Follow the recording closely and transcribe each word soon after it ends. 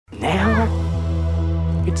Now,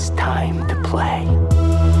 it's time to play.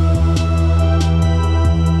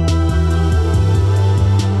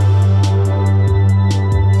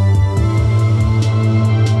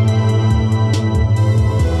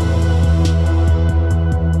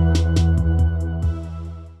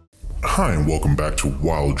 Hi, and welcome back to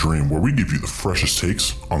Wild Dream, where we give you the freshest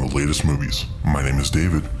takes on the latest movies. My name is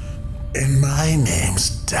David. And my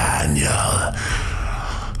name's Daniel.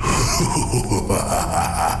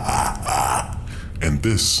 And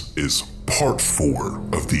this is part 4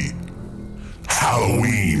 of the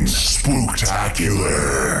Halloween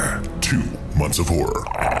Spooktacular. 2 months of horror.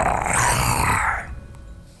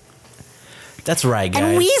 That's right, guys.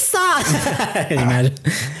 And we saw. Can you imagine?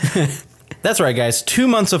 That's right, guys. 2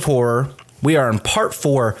 months of horror. We are in part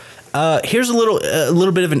 4. Here's a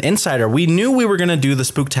little bit of an insider. We knew we were going to do the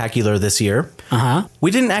Spooktacular this year. We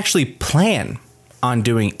didn't actually plan on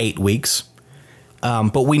doing 8 weeks,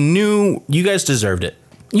 but we knew you guys deserved it.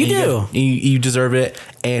 You deserve it,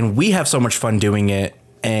 and we have so much fun doing it,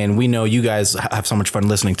 and we know you guys have so much fun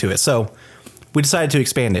listening to it. So we decided to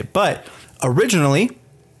expand it. But originally,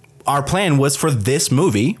 our plan was for this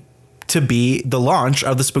movie to be the launch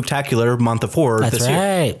of the Spooktacular month of horror this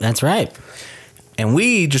year. That's right. And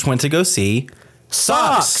we just went to go see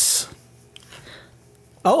Socks.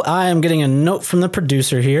 Oh, I am getting a note from the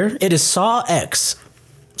producer here. It is Saw X.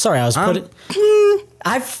 Sorry, I was putting.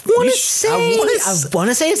 I want to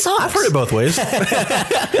say it's Saw X. I've heard it both ways.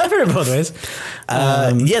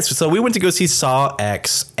 Yes, so we went to go see Saw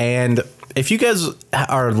X, and if you guys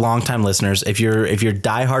are longtime listeners, if you're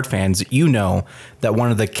diehard fans, you know that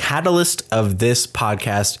one of the catalysts of this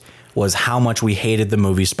podcast was how much we hated the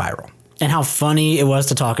movie Spiral. And how funny it was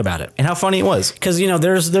to talk about it. Because, you know,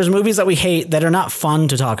 there's movies that we hate that are not fun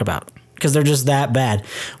to talk about because they're just that bad.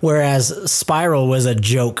 Whereas Spiral was a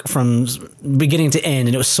joke from beginning to end,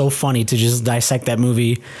 and it was so funny to just dissect that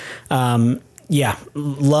movie. Yeah,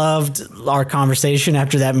 loved our conversation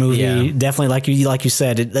after that movie. Yeah. Definitely, like you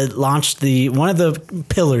said, it launched one of the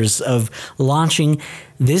pillars of launching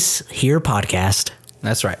this here podcast.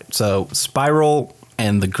 That's right. So Spiral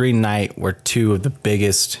and The Green Knight were two of the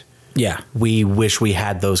biggest. Yeah, we wish we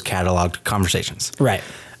had those cataloged conversations. Right.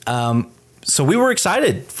 So we were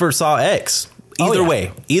excited for Saw X. Either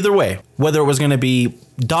way, whether it was going to be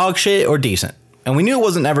dog shit or decent. And we knew it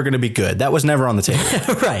wasn't ever going to be good. That was never on the table.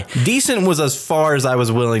 Right. Decent was as far as I was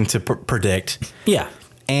willing to predict. Yeah.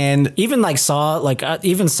 And even like Saw,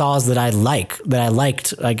 even Saws that I liked,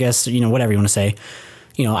 I guess, you know, whatever you want to say.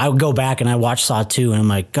 You know, I would go back and I watch Saw 2 and I'm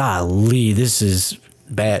like, golly, this is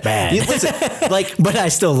bad. Listen, but I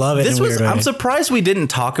still love it. I'm surprised we didn't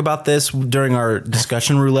talk about this during our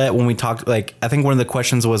discussion roulette when we talked. Like, I think one of the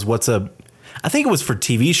questions was, I think it was for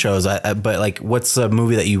TV shows, but like, what's a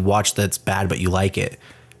movie that you watch that's bad but you like it,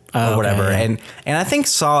 or whatever. And I think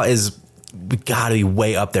Saw is gotta be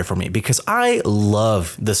way up there for me because I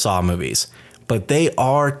love the Saw movies, but they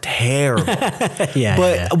are terrible.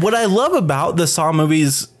 What I love about the Saw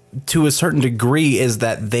movies to a certain degree is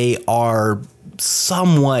that they are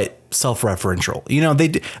somewhat self-referential. You know,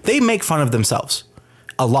 they make fun of themselves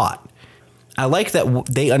a lot. I like that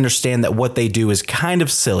they understand that what they do is kind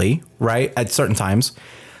of silly, right? At certain times,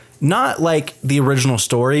 not like the original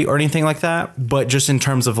story or anything like that, but just in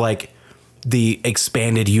terms of like the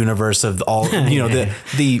expanded universe of all, you know,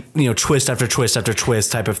 the you know, twist after twist after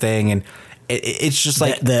twist type of thing. And it's just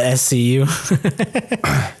like the SCU,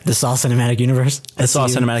 the Saw Cinematic Universe, Saw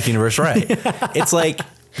Cinematic Universe, right? It's like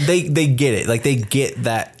they get it, like they get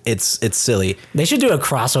that it's silly. They should do a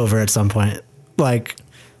crossover at some point, like.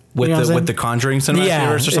 With the Conjuring Cinematic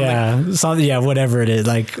Universe or something? Whatever it is.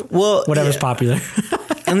 Like, whatever's popular.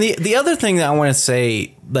 And the other thing that I want to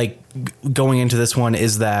say, like, going into this one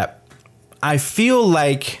is that I feel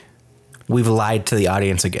like we've lied to the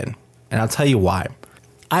audience again. And I'll tell you why.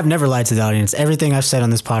 I've never lied to the audience. Everything I've said on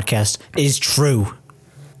this podcast is true.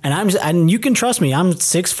 And you can trust me. I'm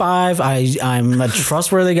 6'5". I'm a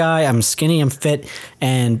trustworthy guy. I'm skinny. I'm fit.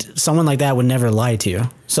 And someone like that would never lie to you.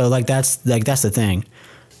 So, that's the thing.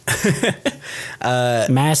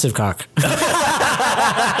 Massive cock.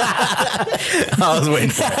 I was waiting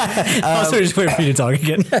for it. I was just waiting for you to talk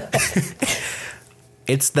again.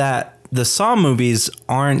 It's that the Saw movies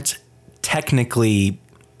aren't technically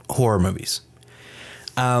horror movies.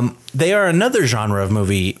 They are another genre of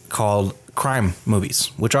movie called crime movies,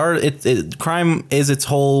 which are crime is its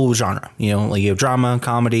whole genre. You know, like you have drama,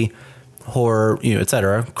 comedy, horror, you know,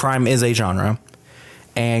 etc. Crime is a genre.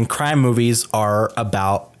 And crime movies are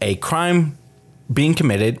about a crime being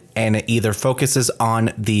committed, and it either focuses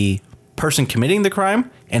on the person committing the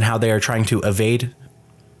crime and how they are trying to evade,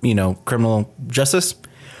 you know, criminal justice,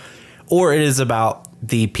 or it is about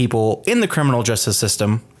the people in the criminal justice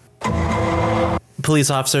system, police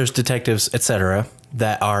officers, detectives, etc.,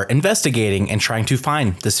 that are investigating and trying to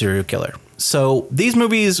find the serial killer. So these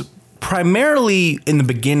movies primarily in the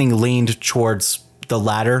beginning leaned towards the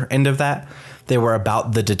latter end of that. They were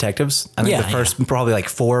about the detectives. I think the first probably like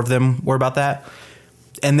 4 of them were about that.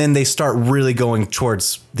 And then they start really going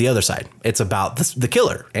towards the other side. It's about the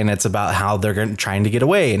killer, and it's about how they're trying to get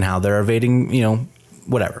away and how they're evading,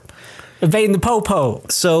 whatever. Evading the po-po.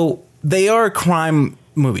 So they are crime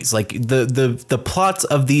movies. Like the plots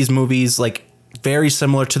of these movies, like very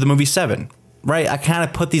similar to the movie Seven, right? I kind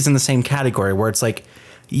of put these in the same category where it's like,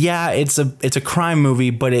 yeah, it's a crime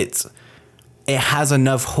movie, but it has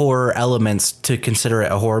enough horror elements to consider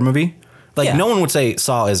it a horror movie. Like no one would say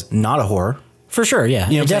Saw is not a horror. For sure, yeah.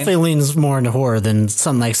 You know it definitely leans more into horror than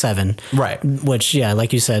something like Seven. Right. Which, yeah,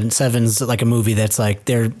 like you said, Seven's like a movie that's like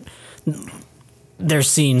there's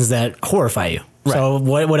scenes that horrify you. Right. So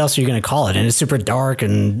what else are you going to call it? And it's super dark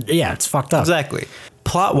and, yeah, it's fucked up. Exactly.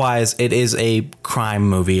 Plot-wise, it is a crime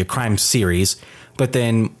movie, a crime series, but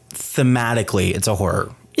then thematically, it's a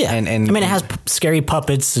horror. Yeah. And I mean, it has scary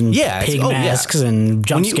puppets and pig masks and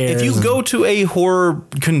jump scares. If you go to a horror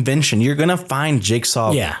convention, you're going to find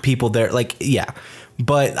Jigsaw people there. Like,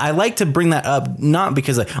 But I like to bring that up, not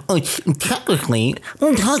because technically,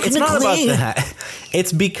 it's not about that.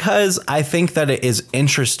 It's because I think that it is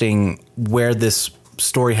interesting where this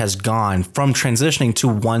story has gone from transitioning to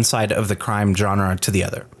one side of the crime genre to the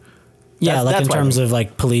other. Yeah, like in terms of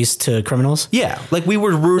like police to criminals. Yeah, like we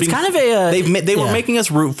were rooting. It's kind of a they were making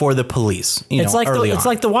us root for the police. It's like it's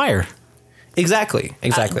like The Wire. Exactly.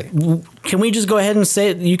 Can we just go ahead and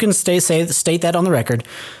say you can state that on the record?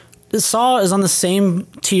 Saw is on the same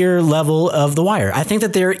tier level of The Wire. I think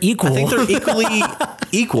that they're equal. I think they're equally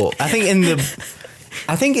equal. I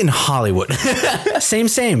think in Hollywood. Same.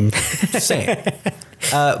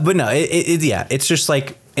 But no, it's just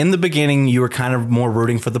like in the beginning you were kind of more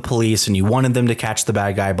rooting for the police and you wanted them to catch the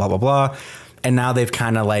bad guy, blah, blah, blah. And now they've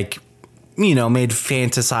kind of like, made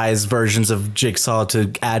fantasized versions of Jigsaw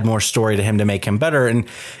to add more story to him to make him better. And,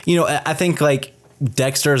 I think like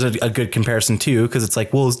Dexter is a good comparison too, because it's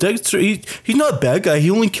like, well, is Dexter, he's not a bad guy. He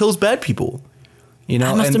only kills bad people. I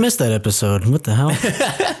must have missed that episode. What the hell?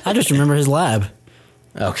 I just remember his lab.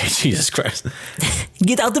 Okay, Jesus Christ.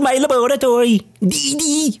 Get out of my laboratory.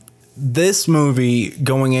 This movie,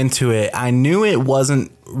 going into it, I knew it wasn't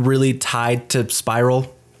really tied to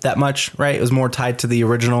Spiral that much, right? It was more tied to the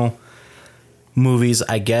original movies,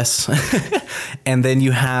 I guess. And then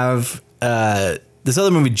you have this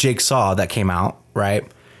other movie, Jigsaw, that came out, right?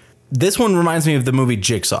 This one reminds me of the movie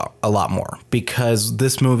Jigsaw a lot more because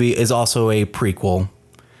this movie is also a prequel.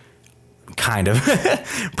 Kind of.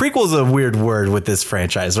 Prequel is a weird word with this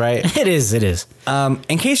franchise, right? It is.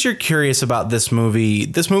 In case you're curious about this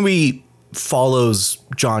movie follows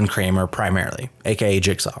John Kramer primarily, aka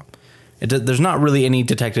Jigsaw. There's not really any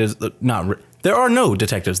detectives. There are no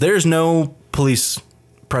detectives. There's no police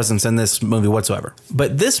presence in this movie whatsoever.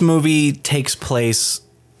 But this movie takes place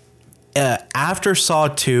after Saw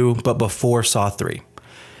 2, but before Saw 3.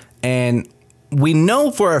 And we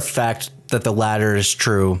know for a fact that the latter is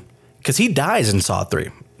true because he dies in Saw 3,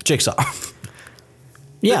 Jigsaw.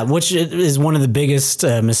 Yeah, which is one of the biggest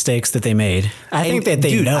mistakes that they made. I think that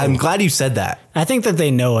they know. I'm glad you said that. I think that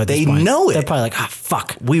they know at this point. They know it. They're probably like,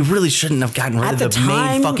 fuck. We really shouldn't have gotten rid of the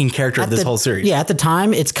main fucking character of this whole series. Yeah, at the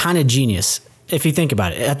time, it's kind of genius if you think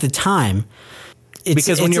about it. At the time,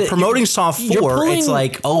 because when you're promoting Saw 4, it's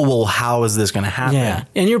like, oh, well, how is this going to happen? Yeah,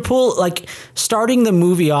 and you're starting the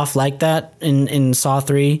movie off like that in Saw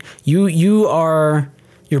 3,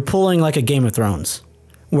 you're pulling like a Game of Thrones,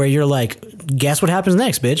 where you're like, guess what happens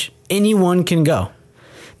next, bitch? Anyone can go.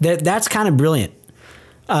 That's kind of brilliant.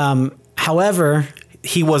 However,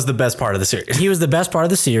 he was the best part of the series. He was the best part of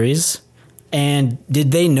the series. And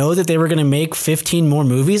did they know that they were going to make 15 more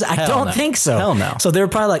movies? I don't think so. Hell no. So they were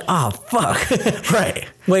probably like, oh, fuck. Right.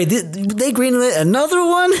 Wait, did they greenlit another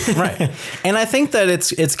one? Right. And I think that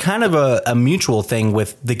it's kind of a mutual thing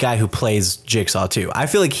with the guy who plays Jigsaw too. I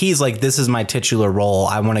feel like he's like, this is my titular role.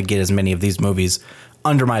 I want to get as many of these movies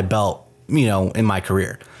under my belt, in my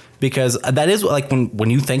career. Because that is like when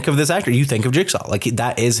you think of this actor, you think of Jigsaw. Like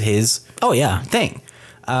that is his thing.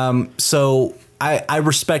 So I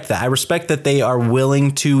respect that. I respect that they are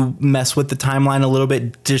willing to mess with the timeline a little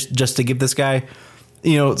bit just to give this guy,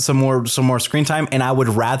 some more screen time. And I would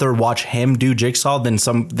rather watch him do Jigsaw than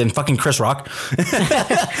fucking Chris Rock.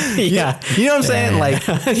 Yeah. You know what I'm saying? Like,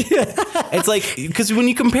 it's like, because when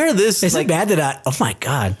you compare this, is it bad that oh my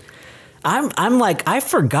God. I'm like, I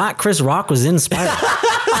forgot Chris Rock was in Spiral.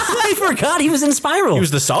 I forgot he was in Spiral. He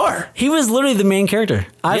was the star. He was literally the main character.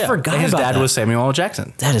 I forgot and his about dad that. was Samuel L.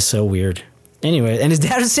 Jackson. That is so weird. Anyway, and his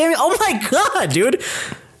dad is Samuel. Oh my God, dude.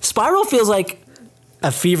 Spiral feels like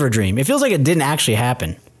a fever dream. It feels like it didn't actually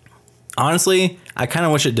happen. Honestly, I kind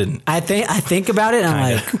of wish it didn't. I think about it and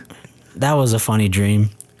I'm like, that was a funny dream.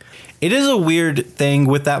 It is a weird thing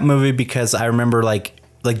with that movie because I remember like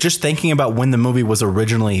just thinking about when the movie was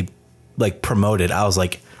originally like promoted. I was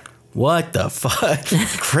like, what the fuck?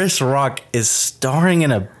 Chris Rock is starring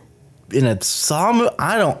in a Saw movie?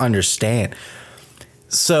 I don't understand.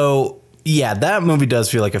 So yeah, that movie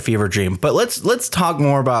does feel like a fever dream. But let's talk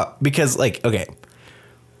more about, because like, okay,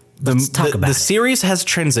 the series has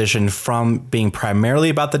transitioned from being primarily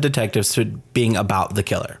about the detectives to being about the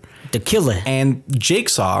killer. The killer. And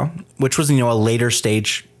Jigsaw, which was, a later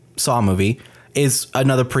stage Saw movie, is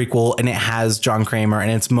another prequel, and it has John Kramer,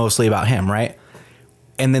 and it's mostly about him, right?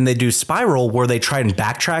 And then they do Spiral, where they try and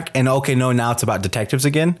backtrack, and okay, no, now it's about detectives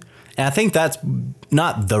again. And I think that's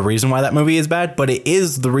not the reason why that movie is bad, but it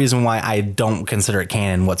is the reason why I don't consider it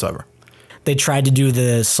canon whatsoever. They tried to do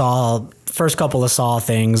the first couple of Saw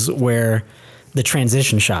things where the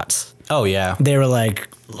transition shots. Oh, yeah. They were like,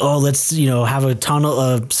 oh, let's, have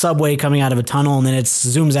a subway coming out of a tunnel, and then it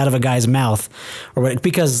zooms out of a guy's mouth, or what,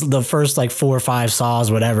 because the first like 4 or 5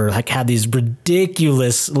 Saws, whatever, like had these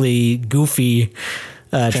ridiculously goofy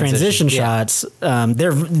transition shots.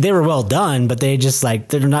 They were well done, but they just like,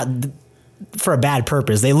 they're not for a bad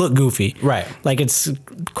purpose. They look goofy, right? Like it's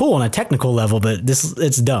cool on a technical level, but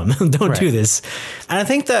it's dumb. Don't do this. And I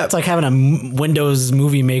think that it's like having a Windows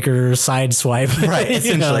Movie Maker side swipe, right?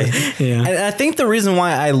 Essentially, Yeah. And I think the reason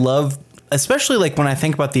why I love, especially like when I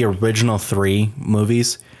think about the original 3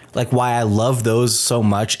 movies, like why I love those so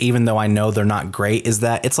much, even though I know they're not great, is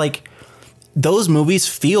that it's like those movies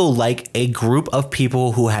feel like a group of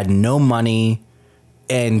people who had no money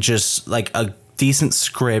and just like a decent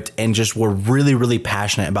script and just were really, really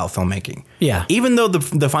passionate about filmmaking. Yeah. Even though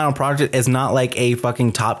the final project is not like a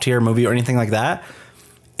fucking top tier movie or anything like that,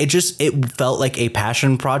 it felt like a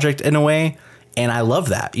passion project in a way. And I love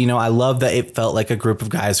that. I love that it felt like a group of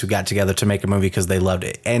guys who got together to make a movie because they loved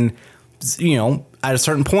it. And, at a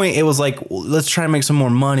certain point, it was like, let's try to make some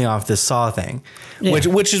more money off this Saw thing,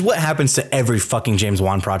 which is what happens to every fucking James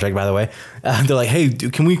Wan project, by the way. They're like, hey,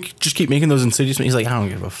 dude, can we just keep making those Insidious? He's like, I don't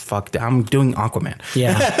give a fuck. I'm doing Aquaman.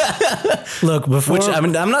 Yeah. Look, which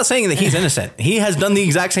I'm not saying that he's innocent. He has done the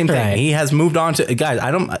exact same thing. Right. He has moved on to guys.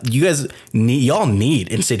 Y'all need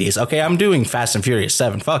Insidious. Okay, I'm doing Fast and Furious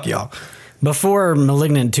 7. Fuck y'all. Before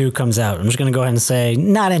Malignant 2 comes out, I'm just going to go ahead and say,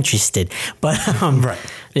 not interested. But, right.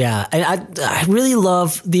 Yeah, I really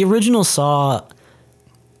love the original Saw.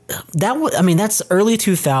 That's early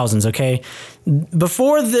 2000s, okay?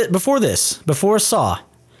 Before Saw,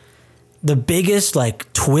 the biggest,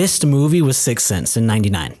 like, twist movie was Sixth Sense in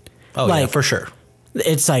 99. Oh, like, yeah, for sure.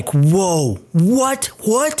 It's like, whoa,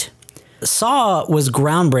 what? Saw was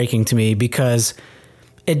groundbreaking to me because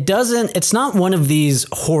it's not one of these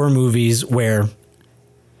horror movies where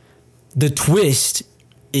the twist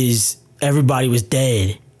is everybody was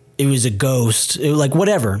dead. It was a ghost. It was like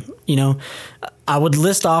whatever, I would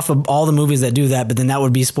list off of all the movies that do that, but then that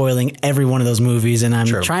would be spoiling every one of those movies. And I'm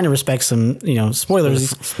trying to respect some,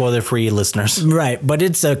 spoilers. Spoiler-free listeners. Right. But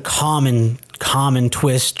it's a common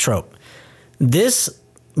twist trope. This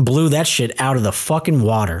blew that shit out of the fucking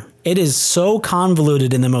water. It is so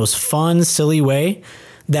convoluted in the most fun, silly way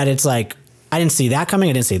that it's like, I didn't see that coming.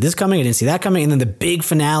 I didn't see this coming. I didn't see that coming. And then the big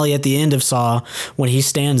finale at the end of Saw, when he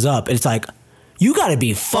stands up, it's like, you got to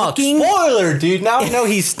be fucking spoiler, dude. Now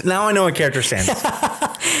I know what character stands.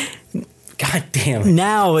 God damn.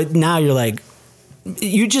 Now you're like,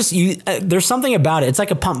 there's something about it. It's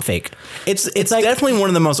like a pump fake. It's like, definitely one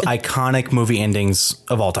of the most iconic movie endings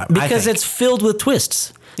of all time because it's filled with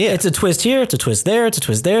twists. Yeah, it's a twist here, it's a twist there, it's a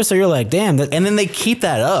twist there. So you're like, damn. And then they keep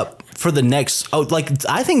that up for the next. Oh, like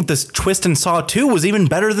I think this twist in Saw 2 was even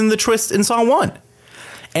better than the twist in Saw 1.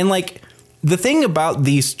 And like the thing about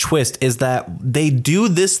these twists is that they do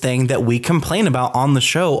this thing that we complain about on the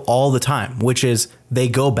show all the time, which is they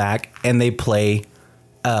go back and they play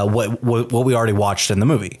what we already watched in the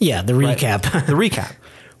movie. Yeah, the recap. Right? The recap.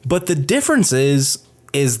 But the difference is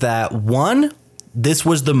that one, this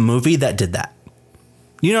was the movie that did that.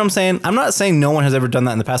 You know what I'm saying? I'm not saying no one has ever done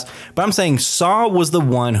that in the past, but I'm saying Saw was the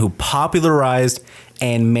one who popularized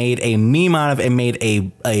and made a meme out of it and made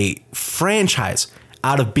a franchise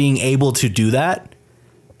out of being able to do that.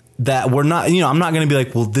 That we're not, I'm not going to be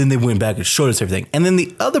like, well, then they went back and showed us everything. And then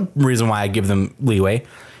the other reason why I give them leeway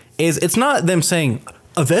is it's not them saying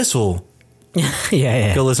a vessel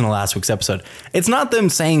Yeah. Go listen to last week's episode. It's not them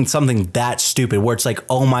saying something that stupid where it's like,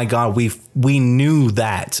 oh my God, we knew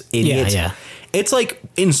that, idiot. Yeah. It's like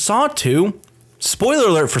in Saw 2, spoiler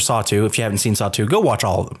alert for Saw 2, if you haven't seen Saw 2, go watch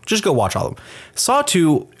all of them. Just go watch all of them. Saw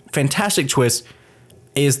 2, fantastic twist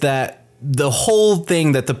is that the whole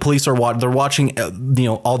thing that the police are they're watching,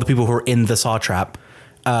 all the people who are in the Saw trap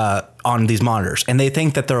on these monitors, and they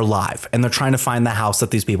think that they're alive, and they're trying to find the house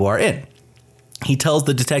that these people are in. He tells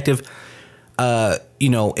the detective,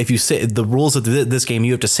 if you sit, the rules of this game,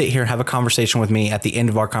 you have to sit here and have a conversation with me. At the end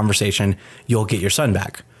of our conversation, you'll get your son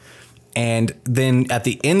back. And then at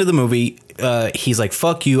the end of the movie, he's like,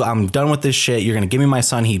 fuck you, I'm done with this shit. You're going to give me my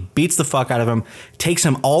son. He beats the fuck out of him, takes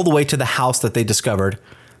him all the way to the house that they discovered.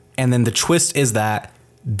 And then the twist is that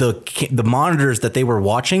the monitors that they were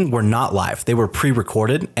watching were not live. They were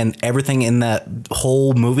pre-recorded, and everything in that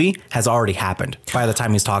whole movie has already happened by the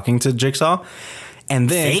time he's talking to Jigsaw. And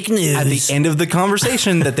then Fake news. At the end of the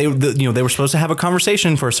conversation that they were supposed to have a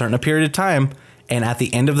conversation for a certain period of time. And at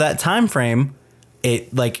the end of that time frame,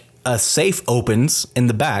 it like a safe opens in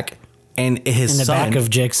the back, and his son back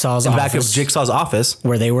of Jigsaw's office. back of Jigsaw's office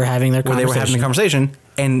Where they were having their conversation.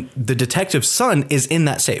 And the detective's son is in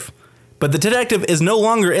that safe. But the detective is no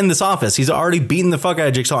longer in this office. He's already beaten the fuck out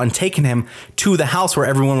of Jigsaw and taken him to the house where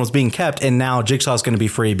everyone was being kept. And now Jigsaw's going to be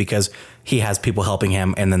free because he has people helping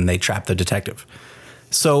him, and then they trap the detective.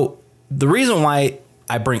 So the reason why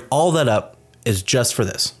I bring all that up is just for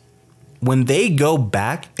this. When they go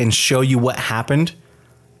back and show you what happened,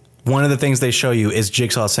 one of the things they show you is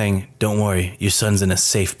Jigsaw saying, "Don't worry, your son's in a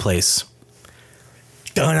safe place."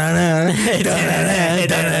 It's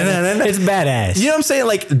badass. You know what I'm saying?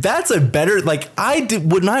 Like, that's a better, like,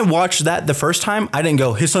 when I watched that the first time, I didn't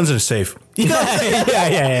go, his son's in a safe. You know what I'm saying?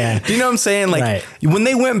 Yeah. Do you know what I'm saying? Like, Right. When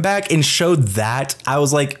they went back and showed that, I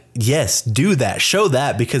was like, yes, do that. Show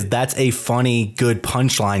that, because that's a funny, good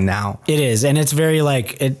punchline now. It is. And it's very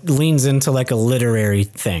it leans into like a literary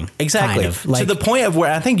thing. Exactly. Kind of, like, to the point of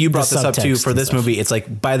where I think you brought this up too subtext for and this stuff. movie. It's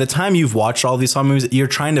like by the time you've watched all these Saw movies, you're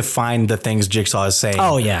trying to find the things Jigsaw is saying.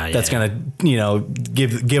 Oh, yeah. That's going to,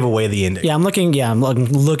 give away the ending. Yeah, I'm looking,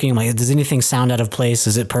 like, does anything sound out of place?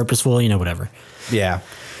 Is it purposeful? Whatever. Yeah.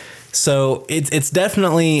 So it's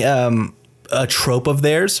definitely a trope of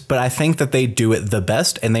theirs, but I think that they do it the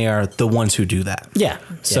best, and they are the ones who do that. Yeah.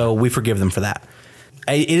 So we forgive them for that.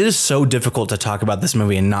 It is so difficult to talk about this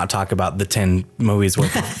movie and not talk about the 10 movies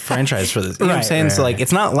worth of franchise for this. You know what I'm saying? Right, So like,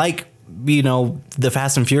 it's not like, the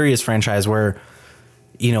Fast and Furious franchise where,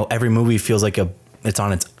 every movie feels like it's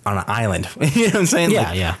on an island. You know what I'm saying?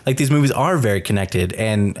 Yeah. Like these movies are very connected,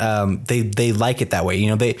 and they like it that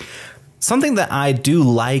way. Something that I do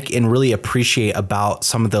like and really appreciate about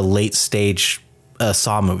some of the late stage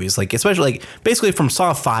Saw movies, like especially like basically from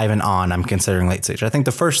Saw 5 and on, I'm considering late stage. I think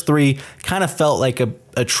the first 3 kind of felt like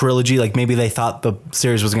a trilogy. Like maybe they thought the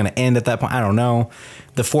series was going to end at that point. I don't know.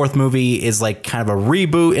 The 4th movie is like kind of a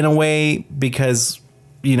reboot in a way because,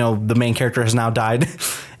 the main character has now died.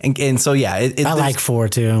 And so, yeah. I like 4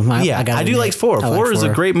 too. I do like 4. 4 is a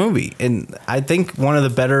great movie. And I think one of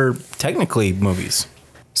the better technically movies.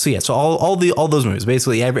 So yeah, so all those movies,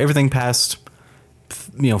 basically everything past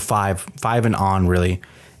 5 and on really,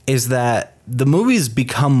 is that the movies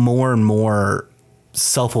become more and more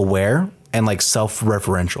self-aware and like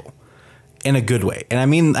self-referential in a good way. And I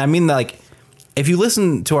mean like, if you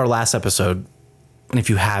listen to our last episode, and if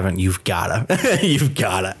you haven't, you've gotta,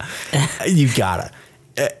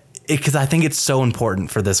 because I think it's so important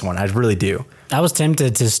for this one. I really do. I was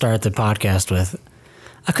tempted to start the podcast with,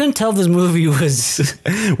 I couldn't tell if this movie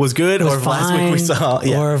was good, or if last week we saw,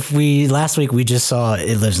 or if last week we just saw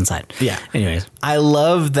It Lives Inside. Yeah. Anyways, I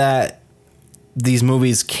love that these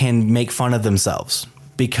movies can make fun of themselves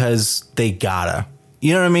because they gotta.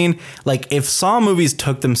 You know what I mean? Like if Saw movies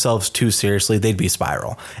took themselves too seriously, they'd be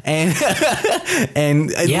Spiral. And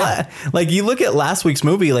Yeah. like you look at last week's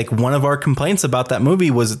movie, like one of our complaints about that movie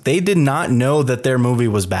was they did not know that their movie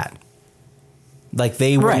was bad. Like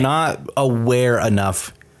they were not aware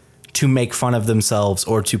enough to make fun of themselves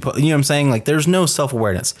or to put, you know what I'm saying? Like there's no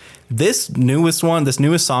self-awareness. This newest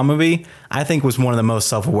Saw movie, I think was one of the most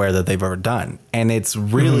self-aware that they've ever done. And it's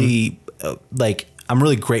really like, I'm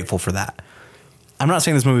really grateful for that. I'm not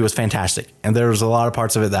saying this movie was fantastic, and there's a lot of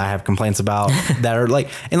parts of it that I have complaints about that are like,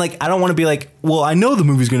 and like, I don't want to be like, well, I know the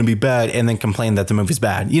movie's going to be bad and then complain that the movie's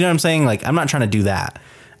bad. You know what I'm saying? Like, I'm not trying to do that.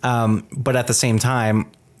 But at the same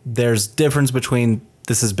time, there's difference between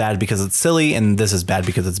this is bad because it's silly and this is bad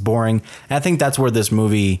because it's boring. And I think that's where this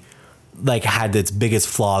movie like had its biggest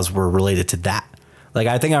flaws were related to that. Like,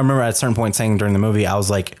 I think I remember at a certain point saying during the movie, I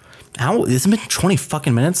was like, how it's been 20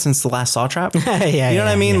 fucking minutes since the last Saw trap. You know what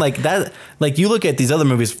I mean? Like that, like you look at these other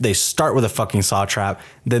movies, they start with a fucking Saw trap,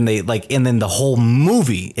 then they like, and then the whole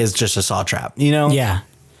movie is just a Saw trap, you know? Yeah.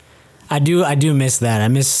 I do miss that. I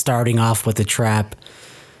miss starting off with a trap,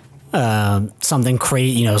 something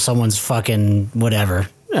crazy, you know, someone's fucking whatever.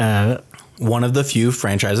 One of the few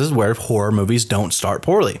franchises where horror movies don't start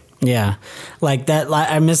poorly. Yeah, like that.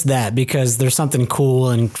 I miss that because there's something cool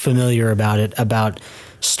and familiar about it, about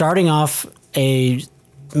starting off a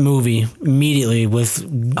movie immediately with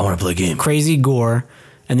I want to play a game. Crazy gore,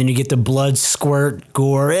 and then you get the blood squirt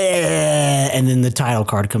gore, and then the title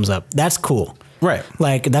card comes up. That's cool. Right.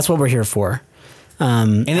 Like, that's what we're here for.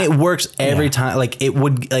 And it works every time. Like, it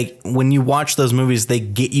would, like, when you watch those movies, they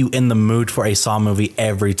get you in the mood for a Saw movie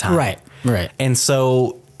every time. Right. And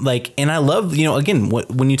so, like, and I love, you know, again,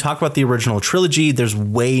 when you talk about the original trilogy, there's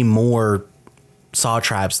way more Saw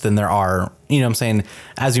traps than there are, you know what I'm saying,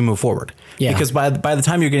 as you move forward. Yeah. Because by the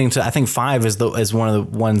time you're getting to, I think 5 is one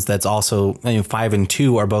of the ones that's also, you know, 5 and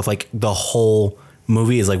 2 are both like the whole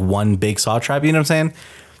movie is like one big Saw trap, you know what I'm saying?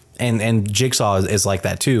 And Jigsaw is like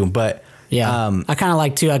that too. But yeah, I kind of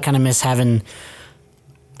like too. I kind of miss having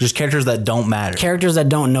just characters that don't matter, characters that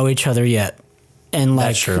don't know each other yet, and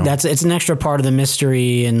like it's an extra part of the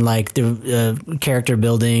mystery and like the character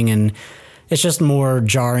building, and it's just more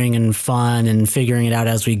jarring and fun and figuring it out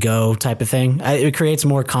as we go type of thing. It creates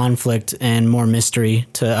more conflict and more mystery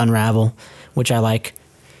to unravel, which I like.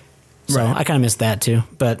 So I kind of miss that too.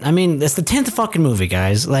 But I mean, it's the 10th fucking movie,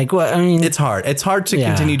 guys. Like, what? I mean, it's hard. It's hard to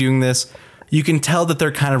continue doing this. You can tell that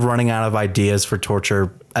they're kind of running out of ideas for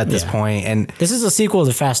torture at this point. And this is a sequel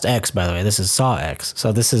to Fast X, by the way. This is Saw X.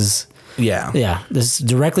 So this is this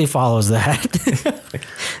directly follows that.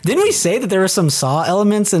 Didn't we say that there were some Saw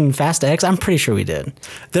elements in Fast X? I'm pretty sure we did.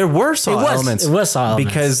 There were Saw elements. It was Saw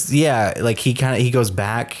elements because like he goes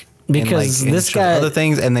back. Because and, like, this guy other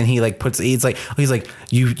things, and then he like he's like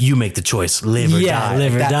you make the choice, live or die,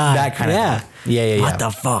 live or die, that kind of thing. Yeah. What the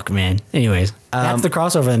fuck, man? Anyways, that's the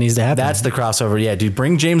crossover that needs to happen. That's the crossover. Yeah, dude,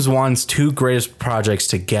 bring James Wan's two greatest projects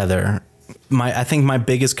together. I think my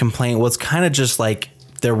biggest complaint was kind of just like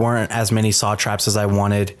there weren't as many Saw traps as I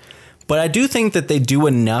wanted, but I do think that they do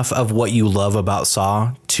enough of what you love about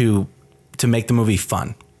Saw to make the movie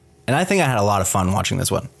fun, and I think I had a lot of fun watching this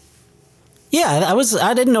one. Yeah,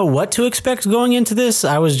 I didn't know what to expect going into this.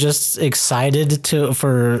 I was just excited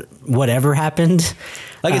for whatever happened.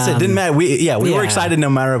 Like I said, it didn't matter. We were excited no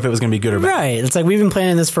matter if it was going to be good or bad. Right. It's like we've been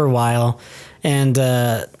planning this for a while. And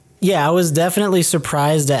I was definitely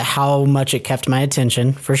surprised at how much it kept my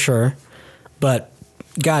attention, for sure. But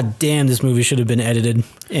god damn, this movie should have been edited.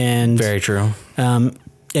 And very true. And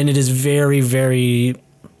it is very, very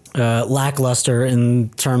lackluster in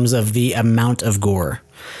terms of the amount of gore.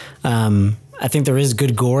 I think there is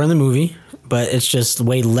good gore in the movie, but it's just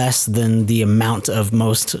way less than the amount of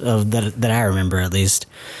most of that I remember, at least.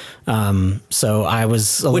 So I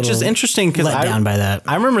was which is interesting because let down by that.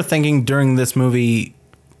 I remember thinking during this movie,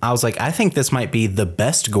 I was like, I think this might be the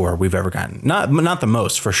best gore we've ever gotten. Not the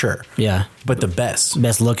most for sure. Yeah, but the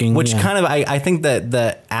best looking. Which kind of I think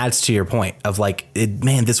that adds to your point of like,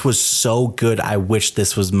 man, this was so good. I wish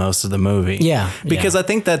this was most of the movie. Yeah, because I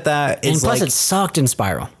think that is, and plus like, it sucked in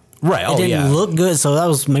Spiral. Right. It didn't look good, so that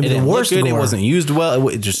was maybe the worst. It wasn't used well. It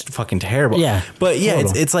was just fucking terrible. Yeah. But yeah,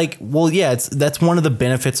 it's like, well, yeah, that's one of the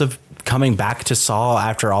benefits of coming back to Saw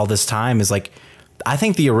after all this time is like, I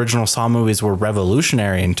think the original Saw movies were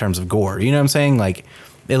revolutionary in terms of gore. You know what I'm saying? Like,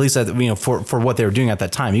 at least for what they were doing at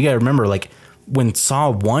that time. You got to remember, like, when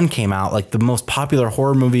Saw 1 came out, like the most popular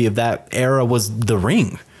horror movie of that era was The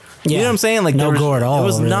Ring. You know what I'm saying? Like, no gore at all. It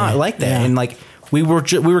was really not like that. Yeah. And like, we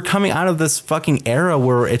were coming out of this fucking era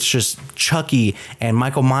where it's just Chucky and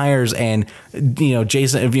Michael Myers and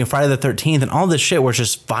Jason, Friday the 13th and all this shit where it's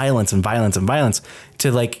just violence and violence and violence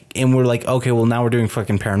to like, and we're like, okay, well now we're doing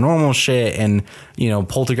fucking paranormal shit and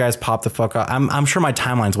Poltergeist pop the fuck up. I'm sure my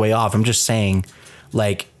timeline's way off. I'm just saying,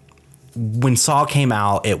 like, when Saw came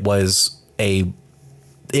out, it was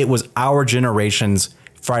our generation's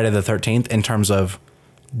Friday the 13th in terms of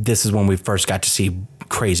this is when we first got to see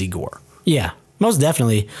crazy gore. Yeah. Most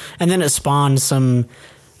definitely. And then it spawned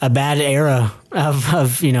a bad era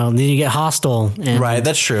of then you get Hostel. And, right,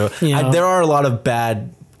 that's true. There are a lot of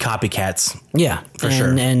bad copycats. Yeah. For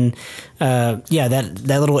sure. And that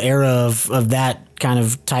little era of that kind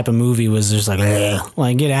of type of movie was just like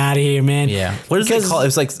get out of here, man. Yeah. What does they call it? It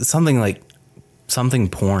was like something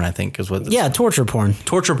porn, I think is what. Torture porn.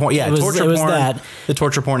 Torture porn. Yeah, torture porn. That. The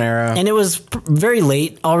torture porn era. And it was very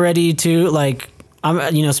late already too, like.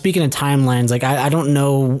 Speaking of timelines, like I don't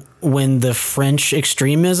know when the French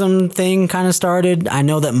extremism thing kind of started. I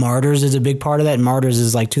know that Martyrs is a big part of that. Martyrs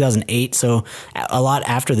is like 2008, so a lot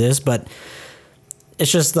after this, but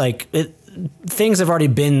it's just like things have already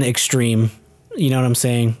been extreme. You know what I'm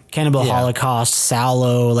saying? Cannibal Holocaust,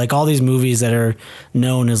 Sallow, like all these movies that are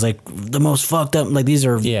known as like the most fucked up. Like these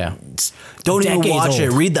are Don't even watch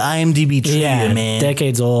it. Read the IMDb trivia, man.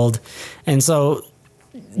 Decades old, and so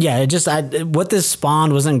what this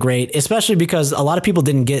spawned wasn't great, especially because a lot of people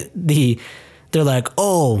didn't get they're like,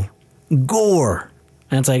 oh, gore.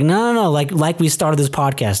 And it's like, no. Like we started this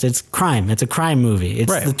podcast. It's crime. It's a crime movie.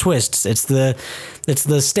 It's the twists. It's the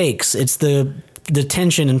stakes. It's the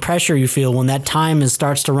tension and pressure you feel when that time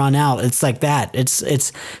starts to run out. It's like that. It's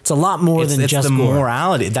a lot more than just the gore.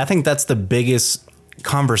 morality. I think that's the biggest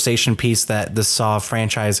conversation piece that the Saw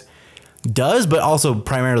franchise does, but also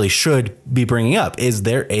primarily should be bringing up is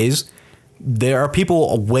there are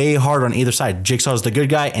people way hard on either side. Jigsaw's the good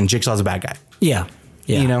guy and Jigsaw's the bad guy. Yeah.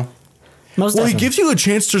 You know? Most well, definitely. he gives you a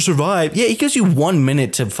chance to survive. Yeah, he gives you 1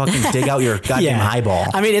 minute to fucking dig out your goddamn eyeball.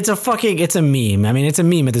 I mean, it's a meme. I mean, it's a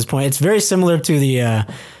meme at this point. It's very similar to the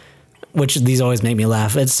which these always make me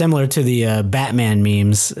laugh. It's similar to the Batman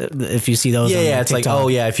memes. If you see those, it's TikTok. like, oh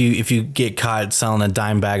yeah, if you get caught selling a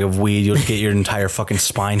dime bag of weed, you'll get your entire fucking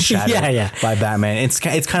spine shattered by Batman. It's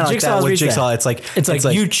kind of like that with Jigsaw. That. It's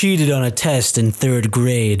like you cheated on a test in 3rd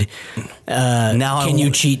grade. Now can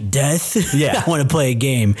you cheat death? Yeah, I want to play a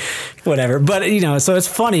game, whatever. But so it's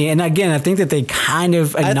funny. And again, I think that they kind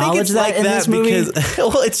of acknowledge that in this movie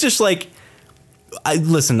because it's just like. I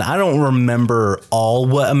don't remember all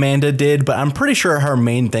what Amanda did, but I'm pretty sure her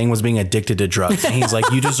main thing was being addicted to drugs. And he's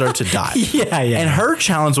like, you deserve to die. Yeah. And her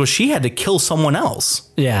challenge was she had to kill someone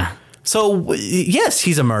else. Yeah. So, yes,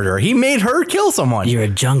 he's a murderer. He made her kill someone. You're a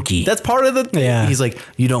junkie. That's part of the thing. Yeah. He's like,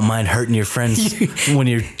 you don't mind hurting your friends when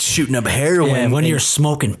you're shooting up heroin. When you're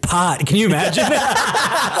smoking pot. Can you imagine?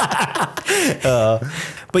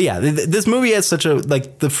 But yeah, this movie has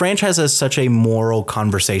the franchise has such a moral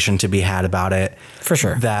conversation to be had about it. For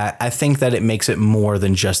sure. That I think that it makes it more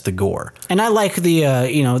than just the gore. And I like the,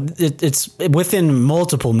 it's within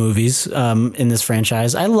multiple movies in this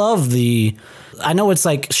franchise. I know it's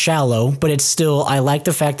like shallow, but it's still, I like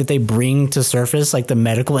the fact that they bring to surface like the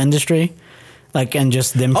medical industry. Like, and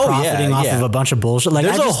just them profiting off of a bunch of bullshit. Like,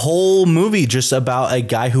 there's a whole movie just about a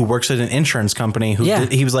guy who works at an insurance company who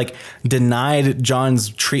he was like denied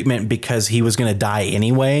John's treatment because he was going to die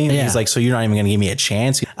anyway. Yeah. He's like, so you're not even going to give me a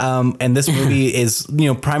chance. And this movie is,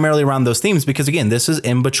 primarily around those themes because again, this is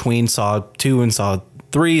in between Saw 2 and Saw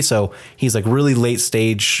 3. So he's like really late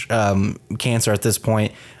stage cancer at this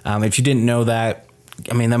point. If you didn't know that,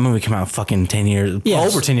 I mean, that movie came out fucking 10 years,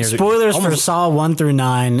 over 10 years ago. Spoilers for Saw 1 through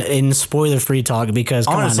 9 in spoiler-free talk because,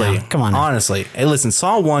 come on now. Honestly. Hey, listen,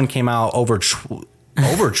 Saw 1 came out over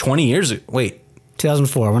 20 years ago. Wait.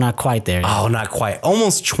 2004. We're not quite there yet. Oh, not quite.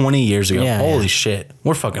 Almost 20 years ago. Yeah, Holy shit.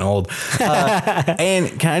 We're fucking old.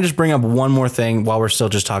 And can I just bring up one more thing while we're still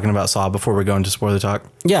just talking about Saw before we go into spoiler talk?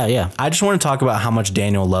 Yeah. I just want to talk about how much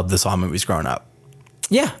Daniel loved the Saw movies growing up.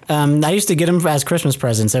 Yeah, I used to get them as Christmas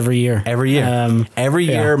presents every year. Every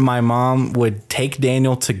year, my mom would take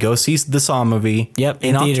Daniel to go see the Saw movie. Yep,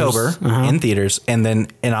 in October in theaters, and then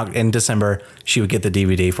in December she would get the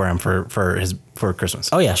DVD for him for Christmas.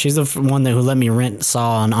 Oh yeah, she's the one who let me rent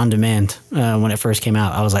Saw on demand when it first came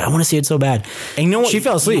out. I was like, I want to see it so bad. And you know what? She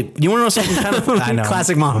fell asleep. You want to know something kind of I know,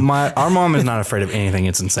 classic mom. Our mom is not afraid of anything.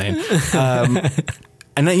 It's insane.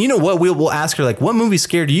 And then you know what? We'll ask her like, what movie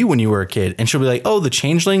scared you when you were a kid? And she'll be like, oh, The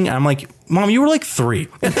Changeling. And I'm like, Mom, you were like 3.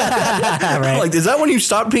 Right. Like, is that when you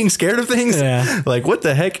stopped being scared of things? Yeah. Like, what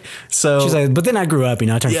the heck? So she's like, but then I grew up, I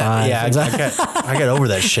turned 5. Yeah, I got over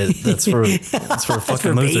that shit. That's for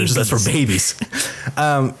fucking losers. That's for babies.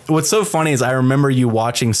 What's so funny is I remember you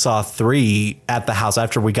watching Saw 3 at the house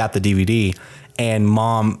after we got the DVD. And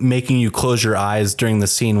Mom making you close your eyes during the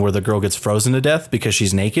scene where the girl gets frozen to death because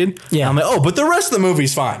she's naked. Yeah, I'm like, oh, but the rest of the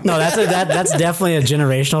movie's fine. No, that's definitely a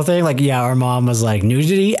generational thing. Like, yeah, our mom was like,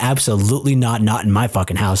 nudity, absolutely not in my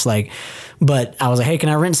fucking house. Like, but I was like, hey, can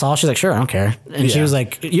I rent Saw? She's like, sure, I don't care. And she was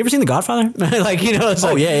like, you ever seen The Godfather? Like, it's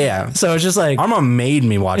like, yeah. So it's just like, our mom made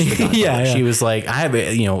me watch The Godfather. Yeah. She was like, I have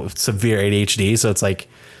severe ADHD, so it's like,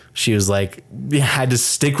 she was like, had to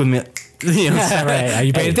stick with me. Right. Are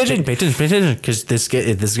you paying attention? Pay attention, because this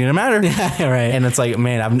is gonna matter. Right. And it's like,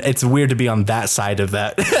 man, it's weird to be on that side of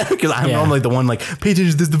that because I'm normally the one like, pay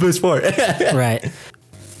attention. This is the best part. Right.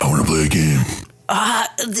 I want to play a game.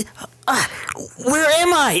 Where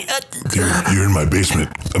am I? You're in my basement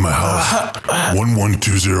at my house.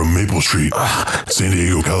 1120 Maple Street, San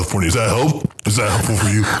Diego, California. Is that help? Is that helpful for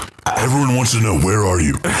you? Everyone wants to know, where are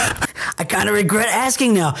you? I kind of regret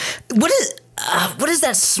asking now. What is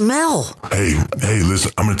that smell? Hey,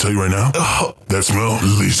 listen, I'm going to tell you right now. That smell,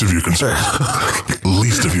 least of your concerns.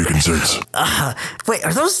 Least of your concerns. Wait,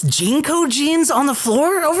 are those Gene Code jeans on the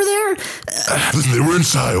floor over there? Listen, they were in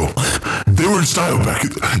style. They were in style back.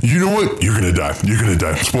 You know what? You're going to die. You're going to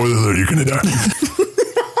die. Spoiler alert, you're going to die.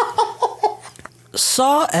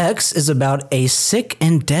 Saw X is about a sick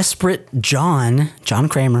and desperate John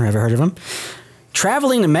Kramer, ever heard of him?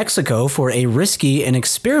 Traveling to Mexico for a risky and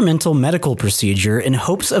experimental medical procedure in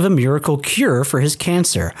hopes of a miracle cure for his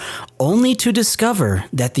cancer, only to discover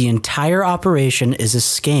that the entire operation is a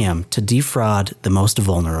scam to defraud the most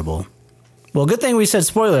vulnerable. Well, good thing we said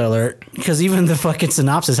spoiler alert, because even the fucking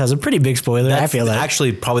synopsis has a pretty big spoiler. That's I feel like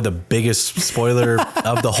actually probably the biggest spoiler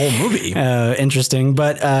of the whole movie. Interesting,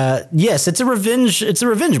 but yes, it's a revenge. It's a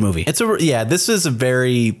revenge movie. This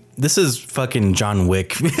is fucking John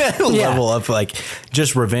Wick level of like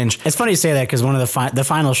just revenge. It's funny you say that because one of the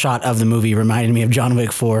final shot of the movie reminded me of John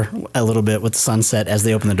Wick 4 a little bit with the sunset as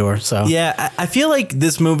they open the door. So yeah, I feel like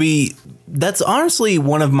this movie. That's honestly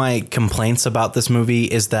one of my complaints about this movie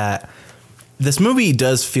is that this movie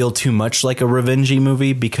does feel too much like a revengey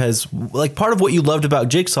movie because like part of what you loved about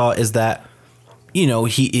Jigsaw is that, you know,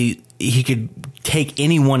 he could take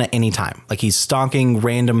anyone at any time. Like he's stalking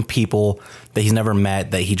random people that he's never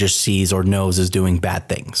met that he just sees or knows is doing bad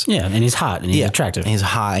things. Yeah, and he's hot and he's attractive. And he's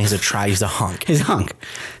hot and he's a hunk. He's a hunk.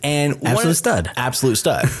 And absolute stud. Absolute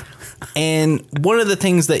stud. And one of the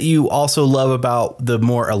things that you also love about the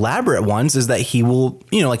more elaborate ones is that he will,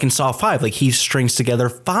 you know, like in Saw 5, like he strings together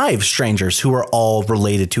 5 strangers who are all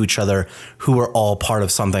related to each other, who are all part of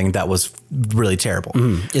something that was really terrible.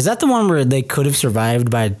 Mm. Is that the one where they could have survived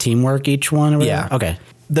by teamwork, each one? Or yeah. Okay.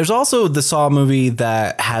 There's also the Saw movie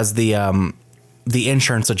that has the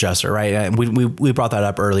insurance adjuster, right? We brought that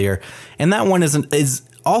up earlier. And that one is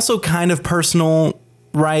also kind of personal,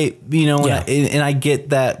 right? You know, yeah. and I get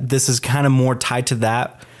that this is kind of more tied to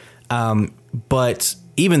that. But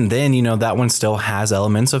even then, you know, that one still has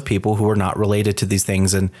elements of people who are not related to these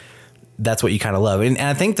things. And that's what you kind of love. And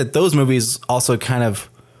I think that those movies also kind of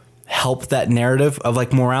help that narrative of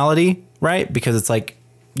like morality, right? Because it's like,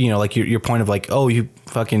 you know, like your point of like, oh, you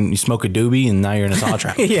smoke a doobie and now you're in a saw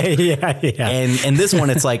trap. yeah. And this one,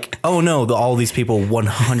 it's like, oh no, all these people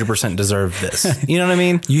 100% deserve this. You know what I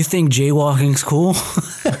mean? You think jaywalking's cool?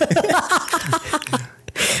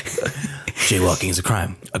 Jaywalking is a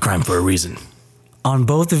crime for a reason. On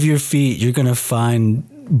both of your feet, you're going to find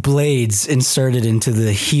blades inserted into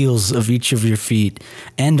the heels of each of your feet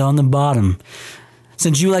and on the bottom.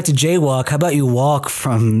 Since you like to jaywalk, how about you walk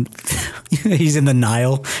from, he's in the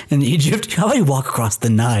Nile in Egypt. How about you walk across the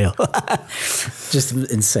Nile? Just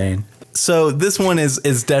insane. So this one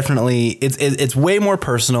is definitely, it's way more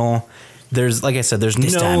personal. There's, like I said, this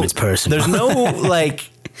time it's personal. There's no like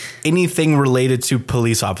anything related to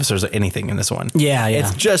police officers or anything in this one. Yeah.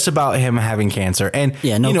 It's just about him having cancer. And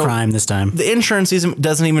yeah, no crime this time. The insurance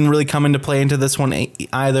doesn't even really come into play into this one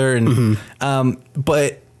either. And,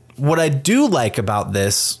 but what I do like about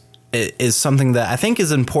this is something that I think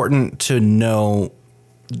is important to know.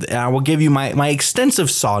 I will give you my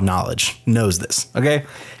extensive Saw knowledge knows this. Okay.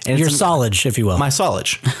 And your solage, if you will. My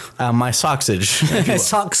solage, my soxage.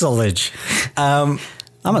 Soxolage.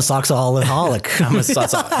 I'm a soxaholic. I'm a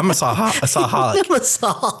sawholic. I'm a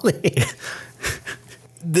sawholic.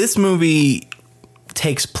 This movie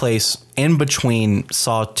takes place in between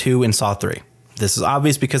Saw 2 and Saw 3. This is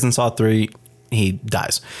obvious because in Saw 3, he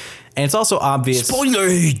dies. And it's also obvious. Spoiler!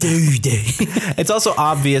 It's also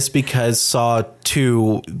obvious because Saw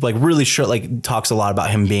 2, like, really talks a lot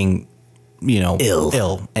about him being, you know,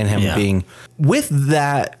 ill and him being. With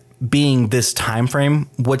that being this time frame,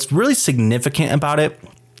 what's really significant about it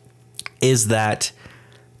is that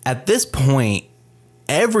at this point,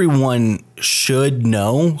 everyone should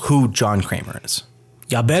know who John Kramer is.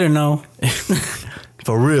 Y'all better know.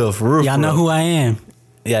 For real. Y'all know who I am.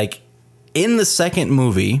 Like, in the second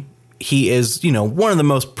movie, he is, you know, one of the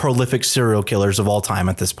most prolific serial killers of all time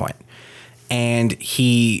at this point. And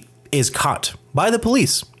he is caught by the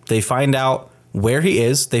police. They find out where he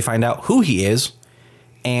is. They find out who he is.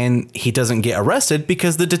 And he doesn't get arrested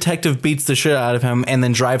because the detective beats the shit out of him and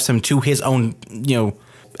then drives him to his own, you know,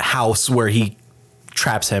 house where he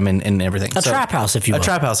traps him and everything. A trap house, if you will. A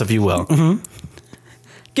trap house, if you will. Mm-hmm.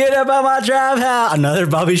 Get up on my trap house. Another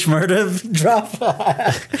Bobby Shmurda drop.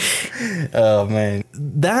 Oh, man.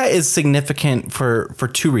 That is significant for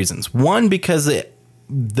 2 reasons. One, because it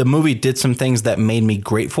the movie did some things that made me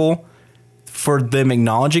grateful for them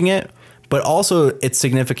acknowledging it, but also it's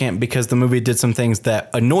significant because the movie did some things that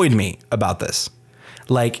annoyed me about this.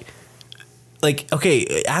 Like,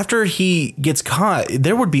 okay, after he gets caught,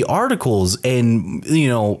 there would be articles and, you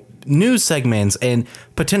know, news segments and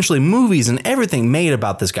potentially movies and everything made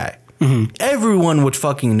about this guy. Mm-hmm. Everyone would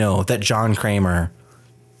fucking know that John Kramer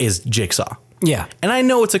is Jigsaw. Yeah. And I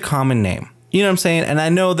know it's a common name. You know what I'm saying? And I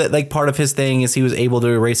know that like part of his thing is he was able to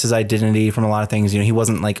erase his identity from a lot of things. You know, he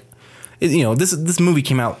wasn't like, you know, this movie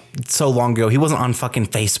came out so long ago. He wasn't on fucking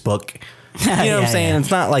Facebook. You know what I'm saying? Yeah.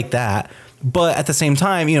 It's not like that. But at the same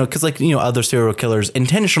time, you know, because like, you know, other serial killers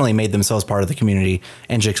intentionally made themselves part of the community,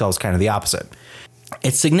 and Jigsaw was kind of the opposite.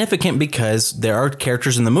 It's significant because there are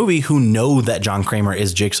characters in the movie who know that John Kramer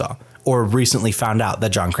is Jigsaw, or recently found out that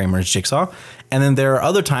John Kramer is Jigsaw. And then there are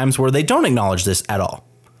other times where they don't acknowledge this at all.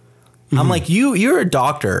 Mm-hmm. I'm like, you're a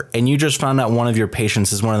doctor and you just found out one of your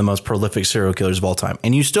patients is one of the most prolific serial killers of all time,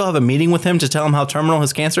 and you still have a meeting with him to tell him how terminal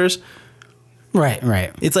his cancer is? Right.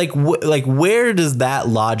 It's like, where does that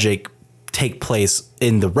logic take place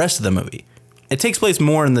in the rest of the movie? It takes place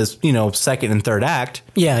more in this, you know, second and third act.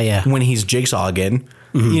 Yeah. When he's Jigsaw again.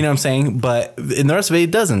 Mm-hmm. You know what I'm saying? But in the rest of it,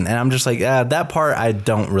 it doesn't. And I'm just like, that part I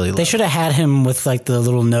don't really love. They should have had him with like the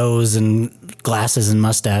little nose and glasses and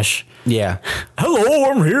mustache. Yeah. Hello,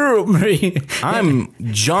 I'm here. I'm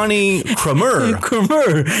Johnny Kramer.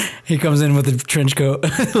 Kramer. He comes in with a trench coat,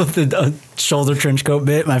 with the shoulder trench coat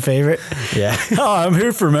bit, my favorite. Yeah. Oh, I'm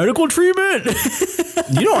here for medical treatment.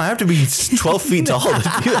 You don't have to be 12 feet tall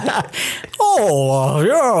to do that. Oh,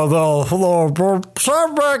 yeah, the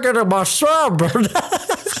sand back into my sand.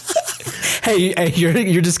 Hey,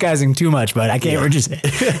 you're disguising too much, bud. I can't read you say.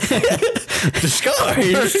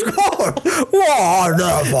 Disguise.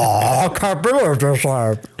 Wonderful. I can't believe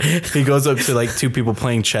this. He goes up to like two people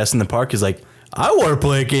playing chess in the park. He's like, I want to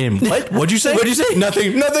play a game. What? What'd you say?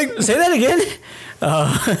 Nothing. Say that again.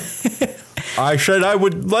 I said I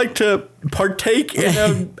would like to partake in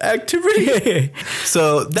an activity.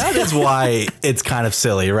 So that is why it's kind of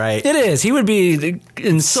silly, right? It is. He would be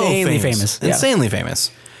insanely famous. Insanely famous.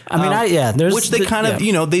 I mean, there's which they kind of,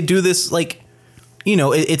 you know, they do this like, you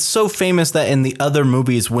know, it's so famous that in the other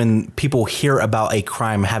movies, when people hear about a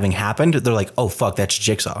crime having happened, they're like, oh, fuck, that's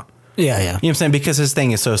Jigsaw. Yeah. You know what I'm saying? Because his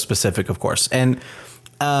thing is so specific, of course. And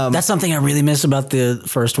that's something I really miss about the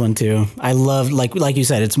first one, too. I love, like you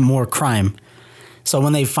said, it's more crime. So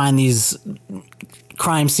when they find these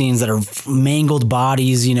crime scenes that are mangled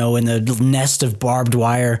bodies, you know, in a nest of barbed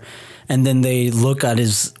wire, and then they look at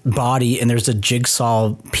his body and there's a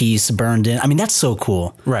jigsaw piece burned in. I mean, that's so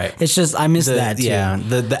cool. Right. It's just, I miss that too. Yeah.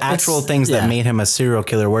 The actual things that made him a serial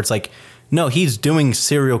killer, where it's like, no, he's doing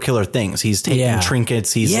serial killer things. He's taking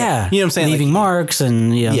trinkets. He's, you know what I'm saying? Leaving like, marks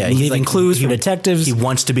and leaving clues for detectives. He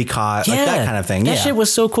wants to be caught, like that kind of thing. That shit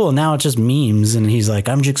was so cool. Now it's just memes and he's like,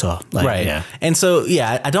 I'm Jigsaw. Like, right. Yeah. And so,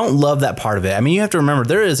 I don't love that part of it. I mean, you have to remember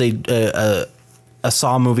there is a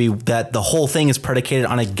Saw movie that the whole thing is predicated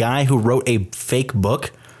on a guy who wrote a fake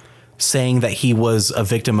book saying that he was a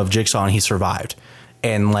victim of Jigsaw and he survived.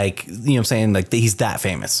 And like, you know what I'm saying? Like he's that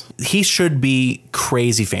famous. He should be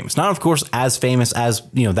crazy famous. Not of course as famous as,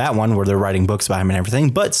 you know, that one where they're writing books about him and everything,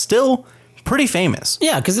 but still pretty famous.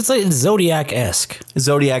 Yeah, because it's like Zodiac-esque.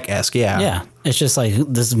 Zodiac-esque, yeah. Yeah. It's just like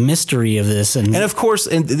this mystery of this. And of course,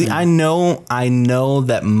 I know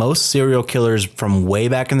that most serial killers from way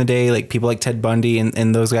back in the day, like people like Ted Bundy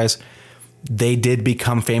and those guys, they did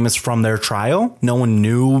become famous from their trial. No one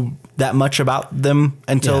knew that much about them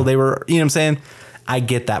until they were, you know what I'm saying? I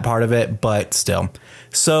get that part of it, but still.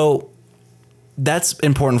 So that's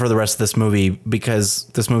important for the rest of this movie because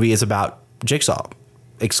this movie is about Jigsaw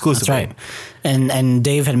exclusively. That's right. And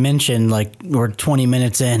Dave had mentioned like we're 20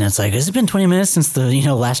 minutes in. It's like, has it been 20 minutes since the, you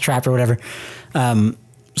know, last trap or whatever?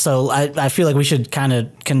 So I feel like we should kind of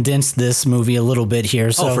condense this movie a little bit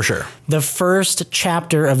here. So for sure. The first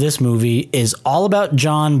chapter of this movie is all about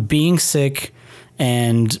John being sick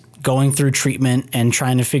and going through treatment and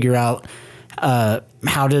trying to figure out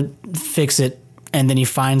how to fix it, and then he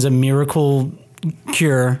finds a miracle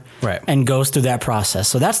cure and goes through that process.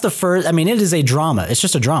 So that's the first. I mean, it is a drama. It's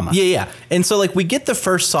just a drama. Yeah. And so like we get the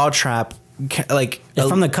first Saw trap like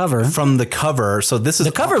from the cover. So this is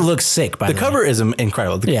the cover looks sick. By the way, the cover is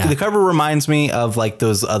incredible. The cover reminds me of like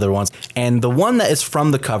those other ones, and the one that is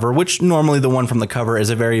from the cover, which normally the one from the cover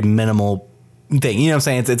is a very minimal thing. You know what I'm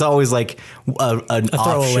saying? It's always like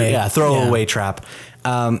a throwaway trap.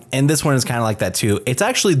 And this one is kind of like that too. It's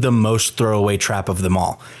actually the most throwaway trap of them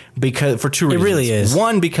all because for two reasons. It really is.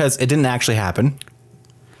 One, because it didn't actually happen.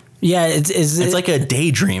 Yeah, it's like a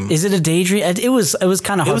daydream. Is it a daydream? It was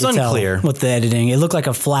kind of hard to unclear tell with the editing. It looked like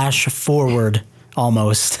a flash forward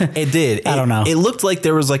almost. It did. I don't know. It looked like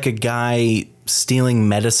there was like a guy stealing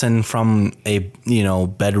medicine from a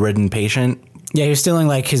bedridden patient. Yeah, he was stealing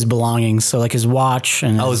like his belongings, so like his watch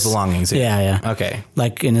and his belongings. Yeah. Okay,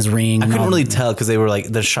 like in his ring. I couldn't really tell because they were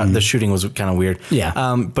like the shooting was kind of weird.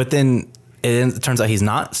 Yeah. But then it turns out he's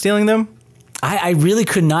not stealing them. I really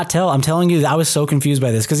could not tell. I'm telling you, I was so confused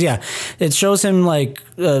by this because it shows him like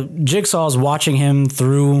Jigsaw's watching him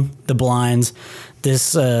through the blinds.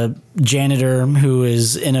 This janitor who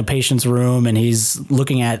is in a patient's room and he's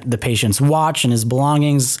looking at the patient's watch and his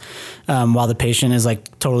belongings while the patient is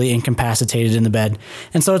like totally incapacitated in the bed.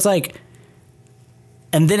 And so it's like,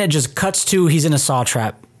 and then it just cuts to he's in a saw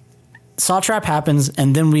trap. Saw trap happens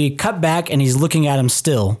and then we cut back and he's looking at him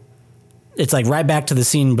still. It's like right back to the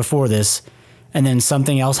scene before this. And then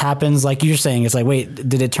something else happens, like you're saying. It's like, wait,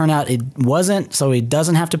 did it turn out it wasn't, so he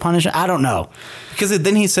doesn't have to punish it? I don't know. Because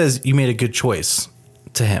then he says, you made a good choice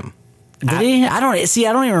to him. Did he? I don't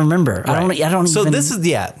even remember. Right. I don't. So this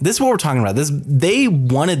is what we're talking about. They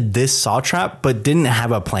wanted this saw trap, but didn't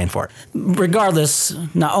have a plan for it. Regardless,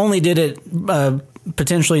 not only did it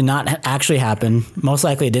potentially not actually happen, most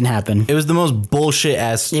likely it didn't happen. It was the most bullshit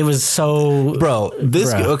ass. It was so,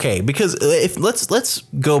 okay. Because if let's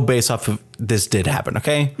go based off of this did happen.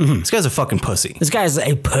 Okay, This guy's a fucking pussy. This guy's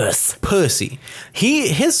a pussy.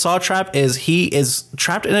 His saw trap is he is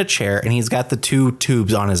trapped in a chair and he's got the two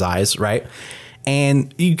tubes on his eyes, right?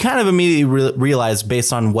 And you kind of immediately realize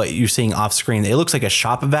based on what you're seeing off screen, it looks like a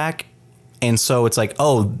shop vac, and so it's like,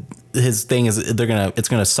 oh, his thing is it's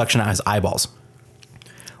gonna suction out his eyeballs.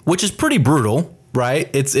 Which is pretty brutal, right?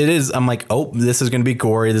 It is. I'm like, oh, this is going to be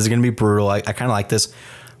gory. This is going to be brutal. I kind of like this.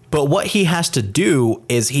 But what he has to do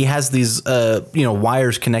is he has these,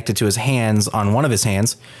 wires connected to his hands on one of his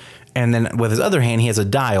hands. And then with his other hand, he has a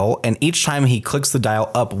dial. And each time he clicks the dial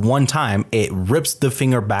up one time, it rips the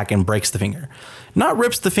finger back and breaks the finger. Not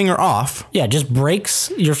rips the finger off. Yeah, just breaks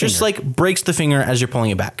your finger. Just like breaks the finger as you're pulling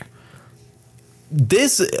it back.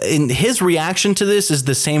 His reaction to this is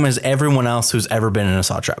the same as everyone else who's ever been in a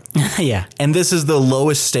saw trap. Yeah. And this is the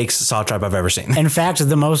lowest stakes saw trap I've ever seen. In fact,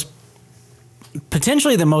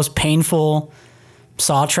 potentially the most painful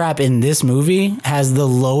saw trap in this movie has the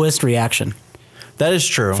lowest reaction. That is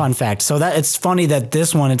true. Fun fact. So that it's funny that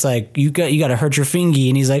this one, it's like you got to hurt your fingy,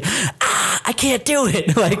 and he's like, I can't do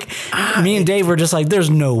it. Like me and Dave were just like, there's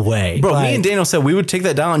no way, bro. Like, me and Daniel said we would take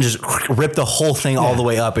that down and just rip the whole thing all the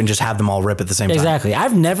way up and just have them all rip at the same time. Exactly. I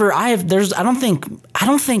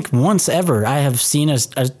don't think once ever I have seen a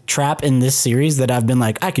trap in this series that I've been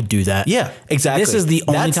like, I could do that. Yeah, exactly. This is the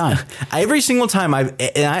only time. Every single time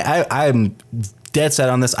I'm dead set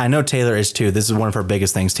on this. I know Taylor is too. This is one of her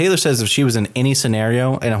biggest things. Taylor says if she was in any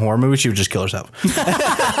scenario in a horror movie, she would just kill herself.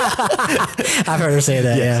 I've heard her say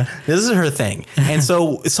that. Yeah. This is her thing. And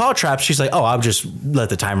so saw traps, she's like, oh, I'll just let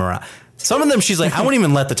the timer run out. Some of them, she's like, I won't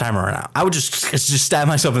even let the timer run out. I would just stab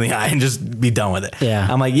myself in the eye and just be done with it. Yeah.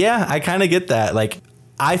 I'm like, yeah, I kind of get that. Like,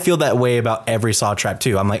 I feel that way about every saw trap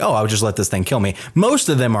too. I'm like, oh, I would just let this thing kill me. Most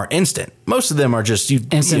of them are instant. Most of them are just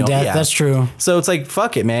instant death. Yeah. That's true. So it's like,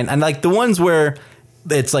 fuck it, man. And like the ones where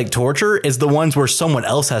it's like torture is the ones where someone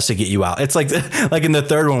else has to get you out. It's like in the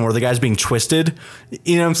third one where the guy's being twisted.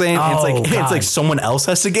 You know what I'm saying? Oh, it's like someone else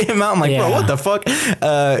has to get him out. I'm like, bro, what the fuck?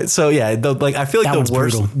 So yeah, I feel like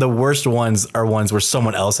the worst ones are ones where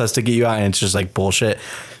someone else has to get you out, and it's just like bullshit.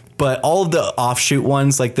 But all of the offshoot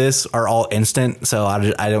ones like this are all instant, so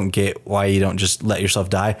I don't get why you don't just let yourself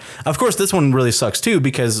die. Of course, this one really sucks too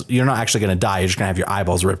because you're not actually going to die. You're just going to have your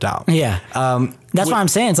eyeballs ripped out. Yeah. That's what I'm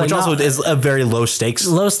saying. It's which like also is a very low stakes.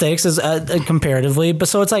 Low stakes is comparatively, but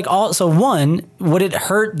so it's like one, would it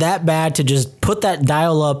hurt that bad to just put that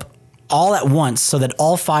dial up all at once so that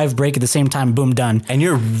all 5 break at the same time, boom, done. And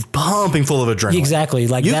you're pumping full of adrenaline. Exactly.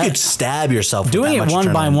 Like you could stab yourself. Doing it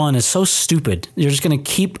one by one is so stupid. You're just going to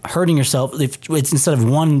keep hurting yourself if it's instead of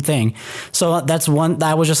one thing. So that's one,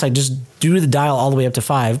 I was just like, just do the dial all the way up to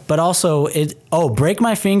 5. But also break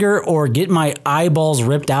my finger or get my eyeballs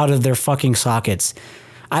ripped out of their fucking sockets.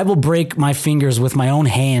 I will break my fingers with my own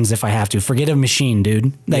hands if I have to. Forget a machine,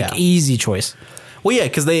 dude. Easy choice. Well, yeah,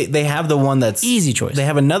 because they have the one that's easy choice. They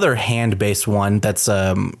have another hand-based one that's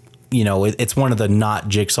it's one of the not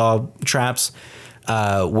jigsaw traps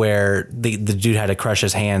where the dude had to crush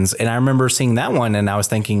his hands, and I remember seeing that one, and I was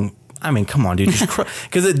thinking, I mean, come on, dude.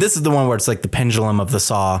 Because this is the one where it's like the pendulum of the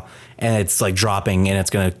saw, and it's like dropping, and it's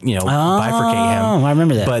gonna, bifurcate him. Oh, I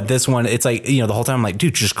remember that. But this one, it's like, the whole time I'm like,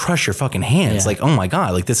 dude, just crush your fucking hands. Yeah. Like, oh my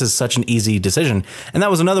god, like this is such an easy decision. And that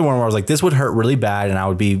was another one where I was like, this would hurt really bad, and I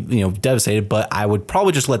would be, devastated. But I would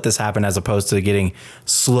probably just let this happen as opposed to getting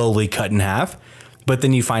slowly cut in half. But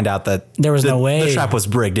then you find out that there was no way the trap was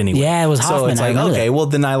rigged anyway. Yeah, it was Hoffman. So it's like, okay, well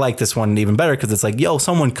then I like this one even better because it's like,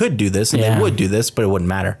 someone could do this and they would do this, but it wouldn't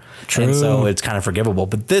matter. True. And so it's kind of forgivable.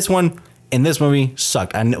 But this one in this movie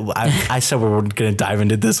sucked. I said we were going to dive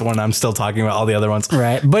into this one. I'm still talking about all the other ones.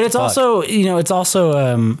 Right, but it's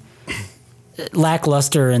also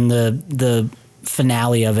lackluster in the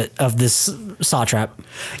finale of this saw trap.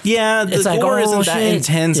 Yeah, the gore isn't that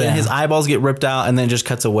intense, and his eyeballs get ripped out, and then just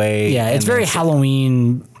cuts away. Yeah, it's very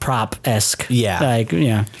Halloween prop-esque. Yeah,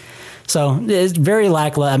 So it's very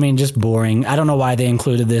lackluster. I mean, just boring. I don't know why they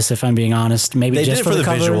included this. If I'm being honest, maybe they just did it for the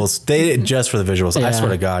cover. visuals. They did it just for the visuals. Yeah. I swear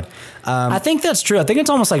to God. I think that's true. I think it's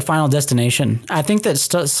almost like Final Destination. I think that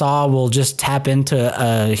Saw will just tap into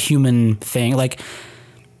a human thing. Like,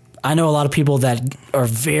 I know a lot of people that are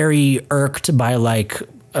very irked by like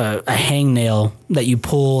a hangnail that you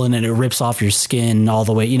pull and then it rips off your skin all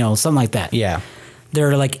the way, something like that. Yeah. There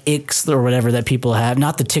are like icks or whatever that people have.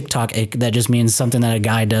 Not the TikTok ick that just means something that a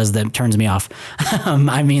guy does that turns me off.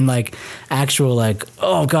 I mean like actual like,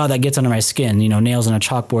 oh God, that gets under my skin, nails on a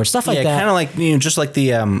chalkboard, stuff like that. Yeah, kind of like, just like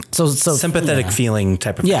the so sympathetic feeling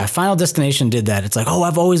type of thing. Yeah, Final Destination did that. It's like, oh,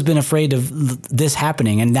 I've always been afraid of this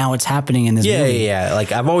happening, and now it's happening in this movie. Yeah.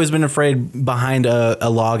 Like, I've always been afraid behind a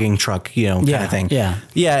logging truck, kind of thing. Yeah.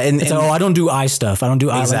 Yeah, and I don't do eye stuff. I don't do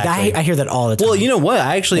eye. Exactly. Like, I hear that all the time. Well, you know what?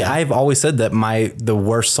 I've always said that the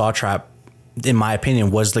worst saw trap, in my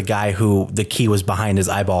opinion, was the guy who the key was behind his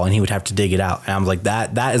eyeball and he would have to dig it out. And I was like,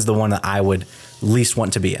 that is the one that I would least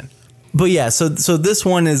want to be in. But yeah, so this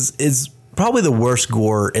one is probably the worst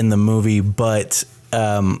gore in the movie, but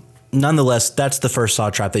nonetheless, that's the first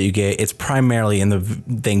saw trap that you get. It's primarily in the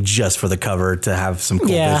thing just for the cover to have some cool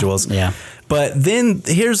visuals. Yeah. But then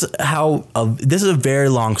here's how this is a very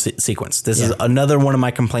long sequence. This is another one of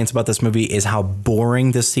my complaints about this movie is how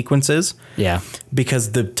boring this sequence is. Yeah.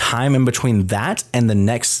 Because the time in between that and the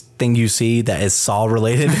next thing you see that is Saw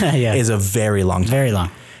related is a very long time. Very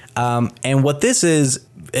long. And what this is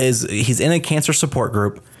he's in a cancer support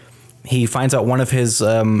group. He finds out one of his,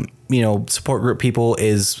 support group people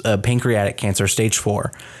is pancreatic cancer, stage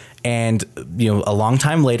 4. And, a long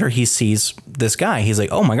time later, he sees this guy. He's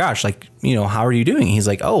like, oh my gosh, like, how are you doing? He's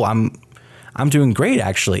like, oh, I'm doing great,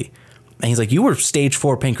 actually. And he's like, you were stage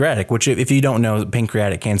 4 pancreatic, which if you don't know,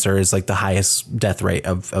 pancreatic cancer is like the highest death rate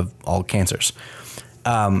of all cancers.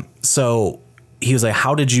 So he was like,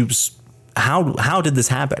 how did this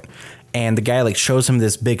happen? And the guy like shows him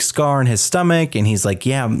this big scar in his stomach. And he's like,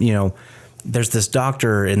 yeah, there's this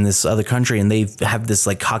doctor in this other country and they have this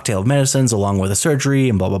like cocktail of medicines along with a surgery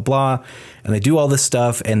and blah, blah, blah. And they do all this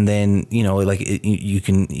stuff. And then, you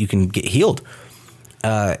can get healed.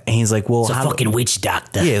 And he's like, well, it's a fucking witch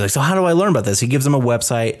doctor. Yeah. Like, so how do I learn about this? He gives him a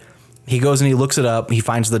website. He goes and he looks it up. He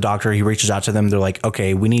finds the doctor. He reaches out to them. They're like,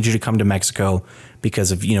 okay, we need you to come to Mexico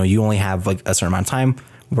because of, you only have like a certain amount of time.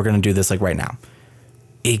 We're going to do this like right now.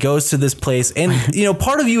 He goes to this place and,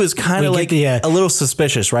 part of you is kind of like a little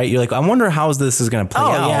suspicious, right? You're like, I wonder how this is going to play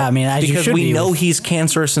out. Yeah. I mean, because we know he's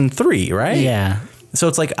cancerous in 3, right? Yeah. So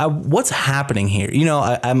it's like, what's happening here?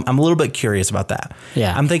 I'm a little bit curious about that.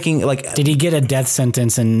 Yeah. I'm thinking like, did he get a death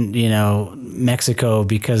sentence in, Mexico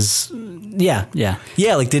because yeah.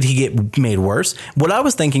 Like, did he get made worse? What I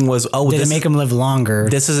was thinking was, did it make him live longer?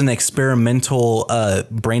 This is an experimental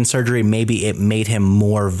brain surgery. Maybe it made him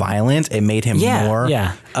more violent. It made him more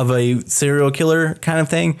of a serial killer kind of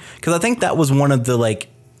thing. Because I think that was one of the like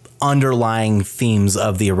underlying themes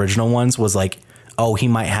of the original ones was like, oh, he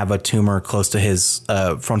might have a tumor close to his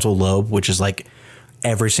frontal lobe, which is like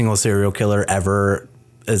every single serial killer ever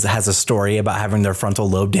has a story about having their frontal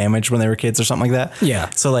lobe damaged when they were kids or something like that. Yeah.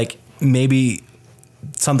 So like maybe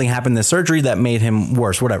something happened in the surgery that made him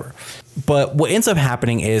worse, whatever. But what ends up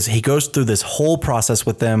happening is he goes through this whole process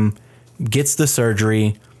with them, gets the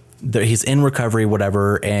surgery, he's in recovery,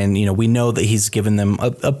 whatever. And, we know that he's given them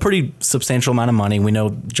a pretty substantial amount of money. We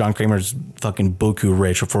know John Kramer's fucking buku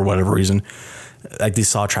rich for whatever reason. Like these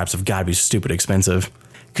Saw traps have got to be stupid expensive.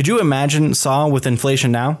 Could you imagine Saw with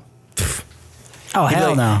inflation now? Oh,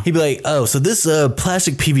 hell no. He'd be like, oh, so this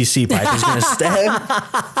plastic PVC pipe is going to stab.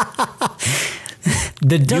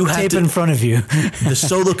 The duct tape in front of you. The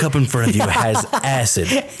solo cup in front of you has acid.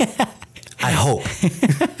 I hope.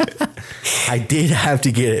 I did have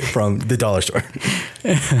to get it from the dollar store.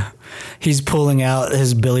 He's pulling out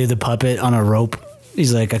his Billy the Puppet on a rope.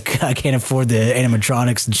 He's like, I can't afford the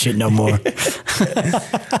animatronics and shit no more.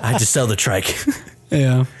 I just sell the trike.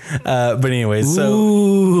 Yeah. But anyways, so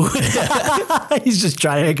Ooh. He's just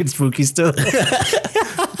trying to make it spooky still.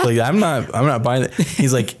 like, I'm not buying it.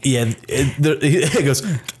 He's like, yeah. He goes,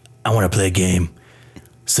 I want to play a game.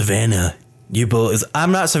 Savannah, you both.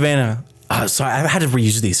 I'm not Savannah. Oh, sorry, I had to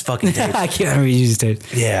reuse these fucking tapes. I can't reuse these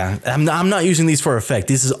tapes. Yeah, I'm not using these for effect.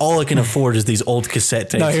 This is all I can afford is these old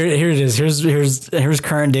cassette tapes. No, here it is. Here's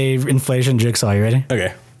current day inflation jigsaw. You ready?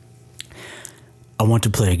 Okay. I want to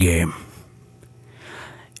play a game.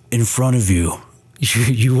 In front of you,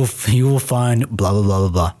 you will find blah blah blah blah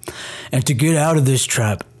blah, and to get out of this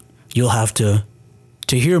trap, you'll have to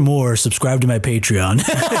hear more. Subscribe to my Patreon.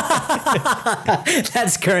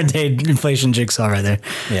 That's current day inflation jigsaw right there.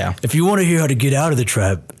 Yeah. If you want to hear how to get out of the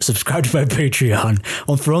trap, subscribe to my Patreon.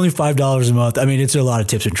 Well, for only $5 a month. I mean, it's a lot of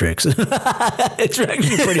tips and tricks. It's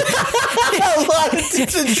actually pretty. A lot of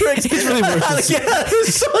tips and tricks. It's really worth it.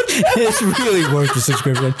 It's really worth the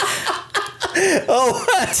subscription. Oh,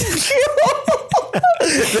 that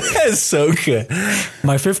is so good.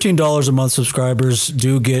 My $15 a month subscribers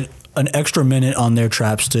do get an extra minute on their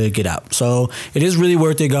traps to get out. So it is really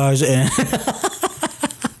worth it, guys. And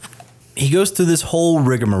he goes through this whole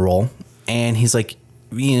rigmarole and he's like,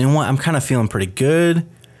 you know what? I'm kind of feeling pretty good.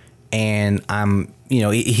 And I'm,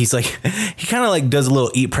 he's like, he kind of like does a little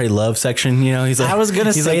eat, pray, love section. He's like, I was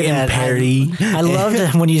gonna say like that in parody. I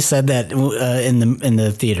loved when you said that in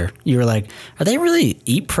the theater. You were like, "Are they really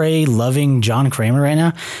eat, pray, loving John Kramer right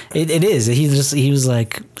now?" It is. He was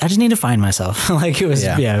like, "I just need to find myself." Like it was,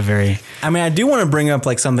 very. I mean, I do want to bring up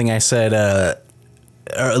like something I said a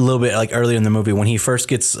little bit like earlier in the movie when he first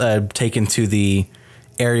gets taken to the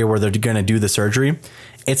area where they're going to do the surgery.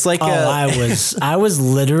 It's like I was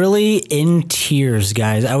literally in tears,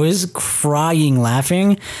 guys. I was crying,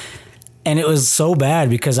 laughing, and it was so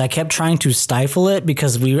bad because I kept trying to stifle it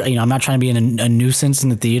because I'm not trying to be a nuisance in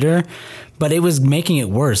the theater, but it was making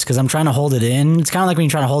it worse because I'm trying to hold it in. It's kind of like when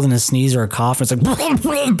you're trying to hold in a sneeze or a cough. It's like, and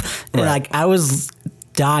like I was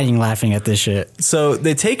dying laughing at this shit. So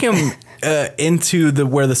they take him into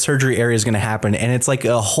where the surgery area is going to happen, and it's like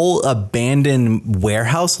a whole abandoned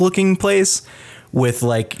warehouse looking place. With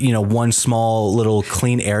like, one small little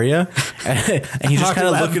clean area. And he's just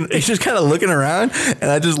kind of looking around.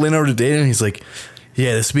 And I just lean over to Dana and he's like,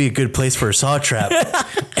 yeah, this would be a good place for a saw trap.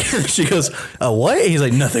 And she goes, what? And he's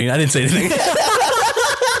like, nothing. I didn't say anything.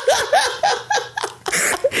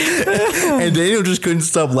 And Daniel just couldn't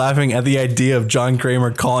stop laughing at the idea of John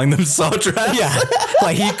Kramer calling them saw traps. Yeah.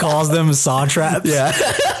 Like he calls them saw traps. Yeah.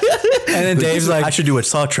 And then Dave's like, I should do a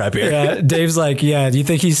saw trap here. Yeah, Dave's like, yeah, do you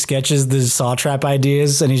think he sketches the saw trap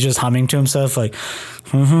ideas and he's just humming to himself like,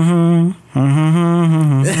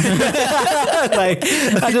 like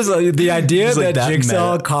I just the idea that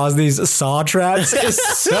Jigsaw caused these saw traps is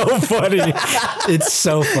so funny. It's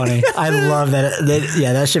so funny. I love that.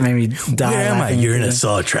 That shit made me die. Where am I? You're in a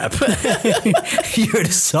saw trap. You're in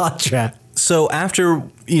a saw trap. So after,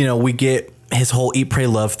 we get his whole eat, pray,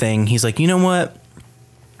 love thing, he's like, you know what?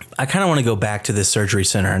 I kind of want to go back to this surgery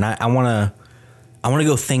center, and I want to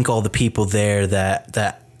go thank all the people there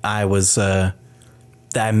that I was that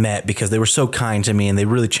I met because they were so kind to me and they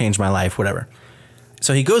really changed my life, whatever.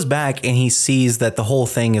 So he goes back and he sees that the whole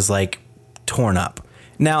thing is like torn up.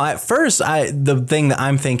 Now, at first, the thing that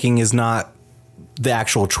I'm thinking is not the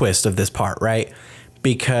actual twist of this part, right?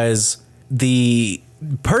 Because the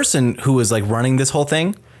person who is like running this whole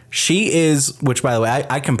thing, she is, which by the way,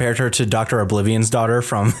 I compared her to Dr. Oblivion's daughter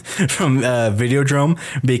from Videodrome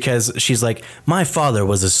because she's like, my father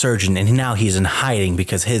was a surgeon and now he's in hiding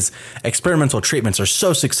because his experimental treatments are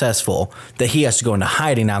so successful that he has to go into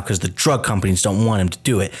hiding now because the drug companies don't want him to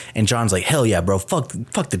do it. And John's like, hell yeah, bro, fuck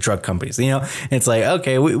the drug companies, And it's like,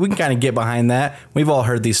 okay, we can kind of get behind that. We've all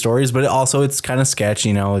heard these stories, but it's kind of sketch,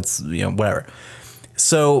 it's, whatever.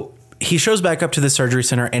 So he shows back up to the surgery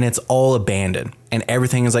center and it's all abandoned and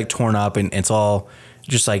everything is like torn up and it's all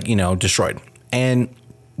just like, destroyed. And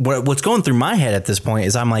what's going through my head at this point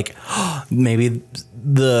is I'm like, maybe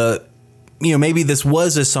maybe this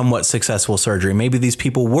was a somewhat successful surgery. Maybe these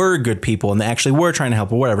people were good people and they actually were trying to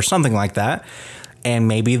help or whatever, something like that. And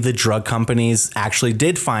maybe the drug companies actually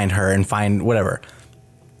did find her and find whatever.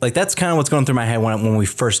 Like that's kind of what's going through my head when we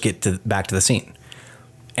first get back to the scene.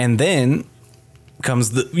 And then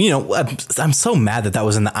comes I'm so mad that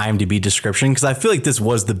was in the IMDb description because I feel like this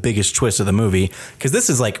was the biggest twist of the movie because this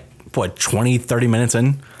is like what 20-30 minutes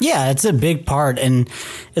in. Yeah, it's a big part and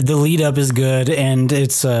the lead up is good and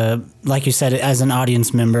it's like you said, as an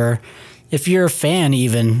audience member, if you're a fan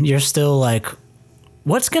even, you're still like,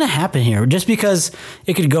 what's going to happen here? Just because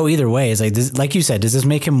it could go either way. It's like, like you said, does this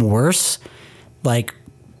make him worse? Like,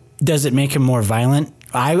 does it make him more violent?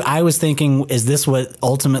 I was thinking, is this what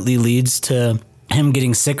ultimately leads to him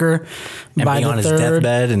getting sicker and by being the on third? his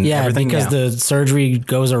deathbed and everything? Because the surgery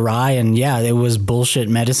goes awry, and it was bullshit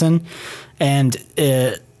medicine. And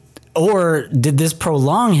or did this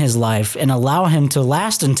prolong his life and allow him to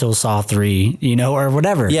last until Saw 3, or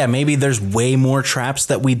whatever? Yeah, maybe there's way more traps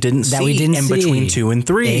that we didn't see in between 2 and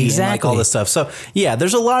 3. Exactly. And like all this stuff. So, yeah,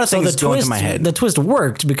 there's a lot of things going through my head. The twist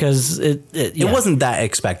worked because it wasn't that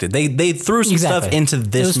expected. They threw some stuff into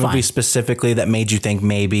this movie specifically that made you think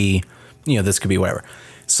maybe, this could be whatever.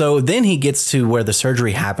 So then he gets to where the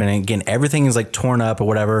surgery happened, and again, everything is like torn up or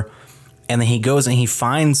whatever. And then he goes and he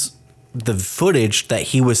finds the footage that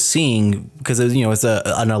he was seeing, because it's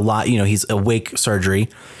he's awake surgery,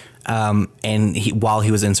 and while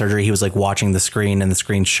he was in surgery, he was like watching the screen, and the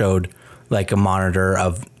screen showed like a monitor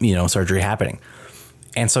of surgery happening,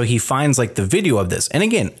 and so he finds like the video of this. And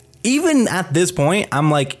again, even at this point,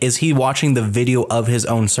 I'm like, is he watching the video of his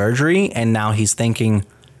own surgery, and now he's thinking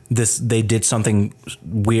they did something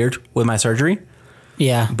weird with my surgery?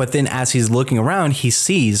 Yeah. But then as he's looking around, he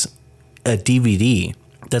sees a DVD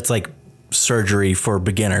that's like surgery for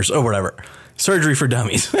beginners or whatever, surgery for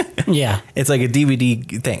dummies. Yeah. It's like a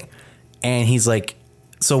DVD thing. And he's like,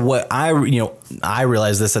 so what I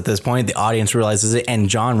realize this at this point, the audience realizes it, and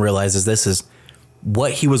John realizes this is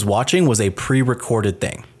what he was watching was a pre-recorded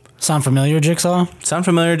thing. Sound familiar, Jigsaw? Sound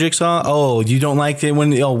familiar, Jigsaw? Oh, you don't like it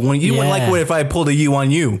when you wouldn't like it if I pulled a you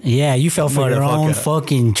on you. Yeah, you fell for your own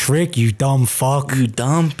fucking trick, you dumb fuck. You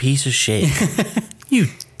dumb piece of shit.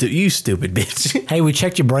 You stupid bitch. Hey, we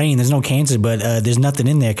checked your brain. There's no cancer, but there's nothing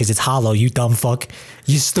in there because it's hollow. You dumb fuck.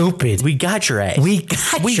 You stupid. We got your ass. We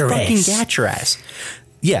fucking got your ass.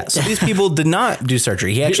 Yeah, so these people did not do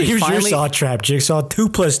surgery. He actually Here's your saw trap, Jigsaw. 2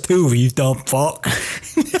 + 2, you dumb fuck.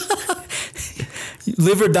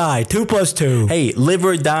 Live or die. 2 + 2. Hey, live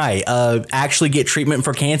or die. Actually get treatment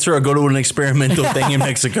for cancer or go to an experimental thing in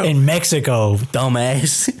Mexico. In Mexico.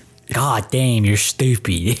 Dumbass. God damn, you're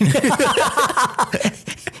stupid.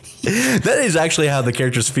 That is actually how the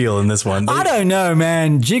characters feel in this one. I don't know,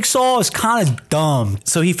 man. Jigsaw is kind of dumb.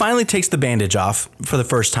 So he finally takes the bandage off for the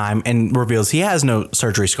first time and reveals he has no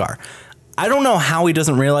surgery scar. I don't know how he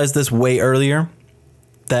doesn't realize this way earlier,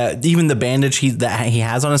 that even the bandage that he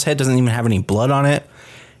has on his head doesn't even have any blood on it.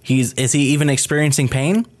 Is he even experiencing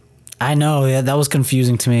pain? I know. Yeah, that was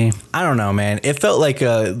confusing to me. I don't know, man. It felt like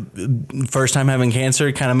a first time having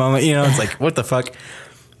cancer kind of moment. It's like, what the fuck?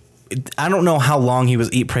 I don't know how long he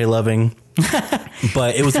was eat, pray, loving,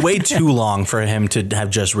 but it was way too long for him to have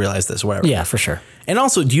just realized this, whatever. Yeah, for sure. And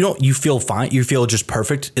also, you feel fine? You feel just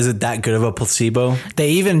perfect? Is it that good of a placebo?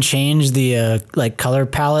 They even changed the color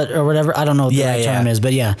palette or whatever. I don't know what the right term is,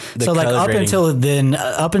 but yeah. So like up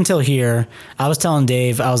until here, I was telling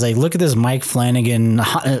Dave, I was like, look at this Mike Flanagan,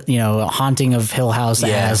 Haunting of Hill House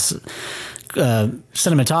ass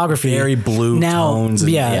cinematography. Very blue tones.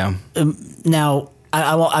 Now,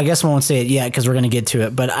 I guess I won't say it yet because we're going to get to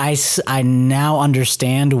it, but I now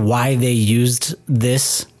understand why they used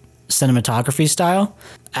this cinematography style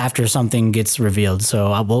after something gets revealed.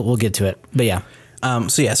 So we'll get to it. But yeah.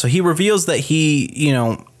 So he reveals that he,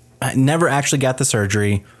 never actually got the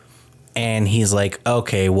surgery, and he's like,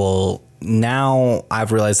 okay, well, now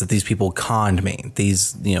I've realized that these people conned me.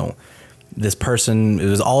 This person, it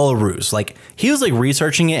was all a ruse. Like, he was like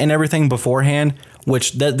researching it and everything beforehand,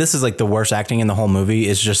 which this is like the worst acting in the whole movie.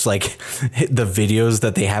 Is just like the videos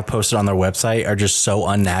that they have posted on their website are just so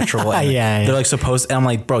unnatural. And they're like supposed, and I'm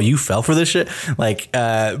like, bro, you fell for this shit. Like,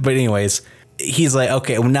 but anyways, he's like,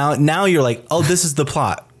 okay, well, now you're like, oh, this is the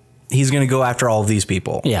plot. He's going to go after all of these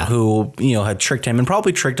people who, had tricked him and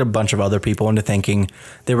probably tricked a bunch of other people into thinking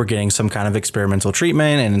they were getting some kind of experimental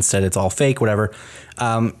treatment, and instead it's all fake, whatever.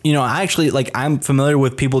 I actually, I'm familiar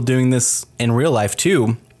with people doing this in real life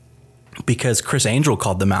too, because Chris Angel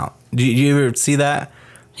called them out. Did you ever see that?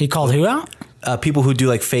 He called who out? People who do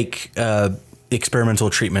like fake experimental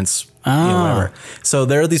treatments, whatever. So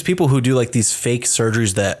there are these people who do like these fake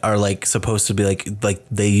surgeries that are like supposed to be like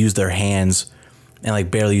they use their hands and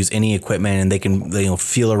like barely use any equipment, and they can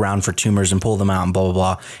feel around for tumors and pull them out and blah blah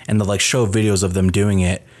blah, and they'll like show videos of them doing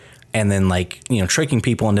it, and then tricking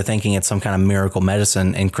people into thinking it's some kind of miracle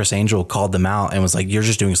medicine. And Chris Angel called them out and was like, you're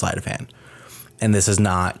just doing sleight of hand, and this is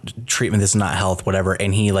not treatment, this is not health, whatever.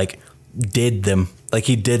 And he did them,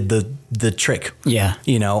 he did the trick, on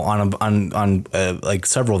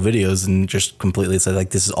several videos, and just completely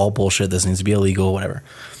said this is all bullshit, this needs to be illegal, whatever.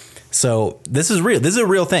 So this is real. This is a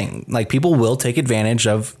real thing. Like, people will take advantage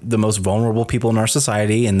of the most vulnerable people in our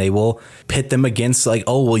society, and they will pit them against, like,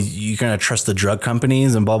 oh, well, you're going to trust the drug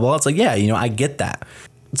companies and blah, blah. It's like, yeah, I get that.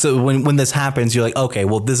 So when this happens, you're like, okay,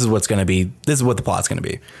 well, this is what's going to be. This is what the plot's going to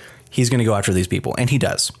be. He's going to go after these people, and he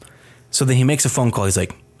does. So then he makes a phone call. He's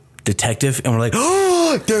like, detective, and we're like,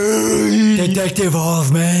 oh, Detective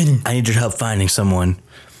Hoffman. I need your help finding someone.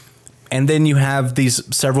 And then you have these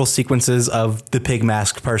several sequences of the pig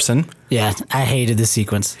mask person. Yeah, I hated this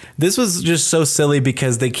sequence. This was just so silly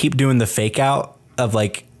because they keep doing the fake out of,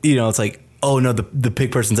 like, it's like, oh no, the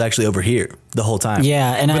pig person's actually over here the whole time.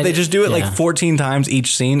 Yeah, but they just do it like 14 times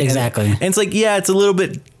each scene. Exactly. And it's like, yeah, it's a little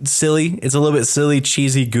bit silly. It's a little bit silly,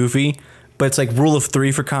 cheesy, goofy. But it's like rule of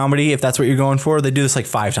 3 for comedy. If that's what you're going for, they do this like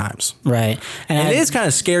 5 times. Right. And it is kind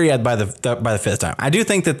of scary by the 5th time. I do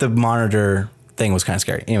think that the monitor thing was kind of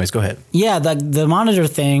scary. Anyways, go ahead. Yeah, the monitor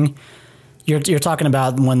thing. You're talking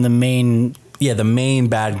about when the main the main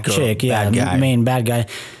bad girl, chick, bad guy, main bad guy.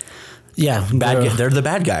 Yeah, they're the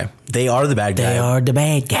bad guy. They are the bad guy. They are the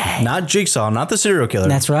bad guy. Not Jigsaw, not the serial killer.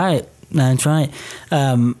 That's right.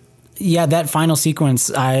 Yeah, that final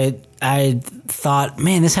sequence, I thought,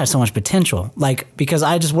 man, this had so much potential. Like, because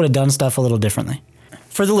I just would have done stuff a little differently.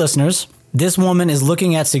 For the listeners, this woman is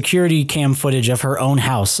looking at security cam footage of her own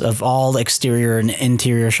house, of all exterior and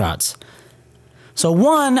interior shots. So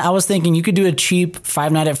one, I was thinking you could do a cheap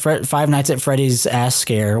Five Nights at Freddy's ass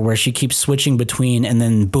scare where she keeps switching between, and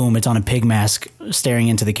then boom, it's on a pig mask staring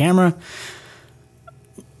into the camera.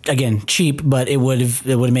 Again, cheap, but it would have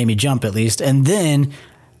made me jump at least. And then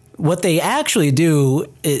what they actually do,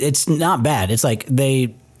 it's not bad. It's like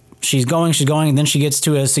she's going, and then she gets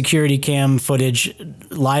to a security cam footage,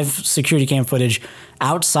 live security cam footage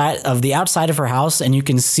outside of her house, and you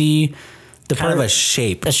can see kind of a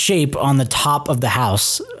shape on the top of the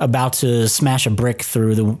house about to smash a brick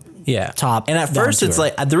through the top. And at first it's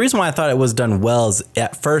like, the reason why I thought it was done well is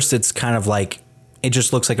at first it's kind of like, it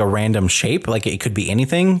just looks like a random shape. Like it could be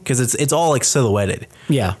anything because it's all like silhouetted.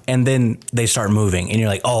 Yeah. And then they start moving and you're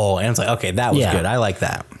like, oh, and it's like, okay, that was good. I like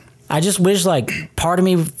that. I just wish, like, part of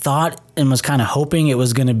me thought and was kind of hoping it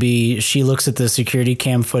was going to be, she looks at the security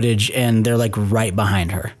cam footage and they're like right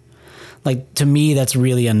behind her. Like, to me, that's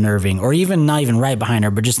really unnerving. Or even not even right behind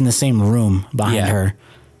her, but just in the same room behind her.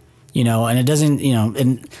 And it doesn't,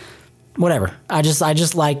 and whatever. I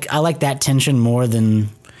like that tension more than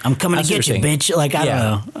I'm coming to get you, bitch. Like,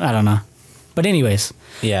 I don't know. But anyways.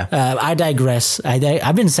 Yeah. I digress.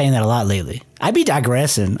 I've been saying that a lot lately. I be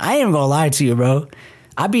digressing. I ain't even gonna lie to you, bro.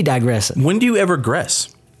 I be digressing. When do you ever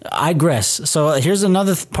gress? I gress. So here's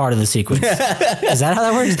another part of the sequence. Is that how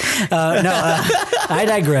that works? I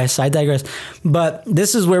digress. But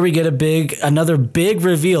this is where we get another big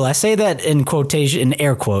reveal. I say that in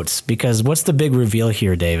air quotes, because what's the big reveal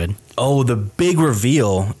here, David? Oh, the big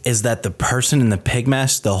reveal is that the person in the pig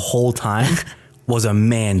mask the whole time was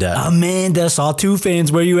Amanda. Amanda, Saw 2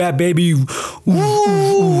 fans, where you at, baby?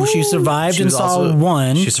 Ooh. She survived in Saw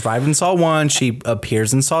 1. She survived in Saw 1. She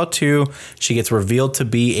appears in Saw 2. She gets revealed to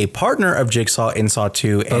be a partner of Jigsaw in Saw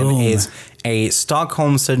 2 and is a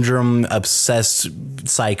Stockholm Syndrome obsessed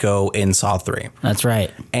psycho in Saw 3. That's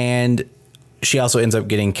right. And she also ends up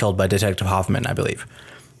getting killed by Detective Hoffman, I believe.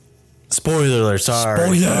 Spoiler alert,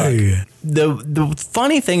 sorry. Spoiler. The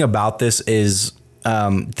funny thing about this is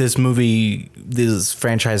this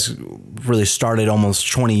franchise really started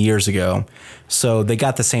almost 20 years ago. So they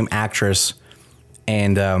got the same actress,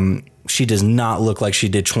 and she does not look like she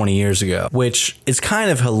did 20 years ago, which is kind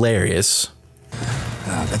of hilarious.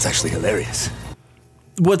 That's actually hilarious.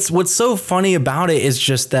 What's so funny about it is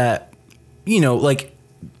just that, like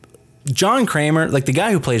John Kramer, like the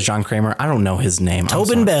guy who plays John Kramer, I don't know his name.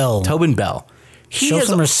 Tobin Bell. Show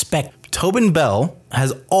some respect. Tobin Bell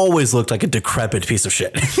has always looked like a decrepit piece of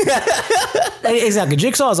shit. Exactly.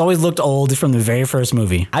 Jigsaw has always looked old from the very first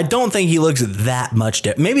movie. I don't think he looks that much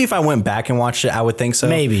different. Maybe if I went back and watched it, I would think so.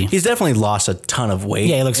 Maybe. He's definitely lost a ton of weight.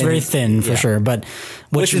 Yeah, he looks very thin for sure, but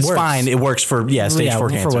which is fine. It works for stage 4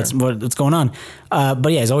 cancer. For what's going on.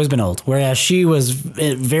 But yeah, he's always been old. Whereas she was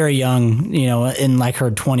very young, in like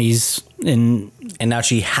her 20s. And now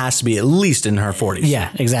she has to be at least in her 40s.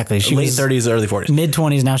 Yeah, exactly. She late was 30s, early 40s. Mid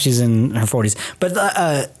 20s, now she's in her 40s. But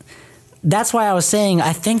that's why I was saying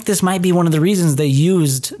I think this might be one of the reasons they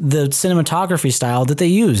used the cinematography style that they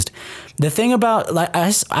used. The thing about, like,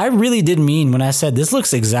 I really did mean when I said this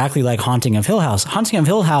looks exactly like Haunting of Hill House. Haunting of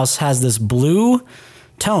Hill House has this blue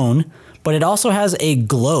tone, but it also has a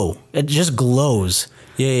glow. It just glows.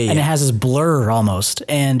 Yeah. And it has this blur almost.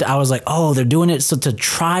 And I was like, oh, they're doing it so to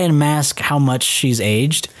try and mask how much she's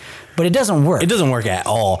aged. but it doesn't work. It doesn't work at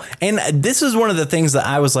all. And this is one of the things that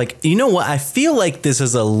I was like, you know what? I feel like this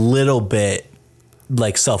is a little bit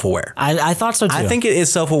like self-aware. I thought so too. I think it is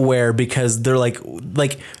self-aware because they're like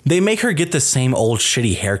they make her get the same old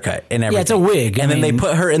shitty haircut and everything. Yeah, it's a wig. And then they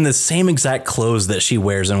put her in the same exact clothes that she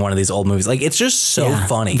wears in one of these old movies. Like, it's just so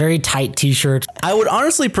funny. Very tight t-shirt. I would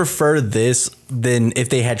honestly prefer this than if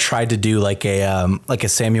they had tried to do like a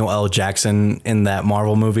Samuel L. Jackson in that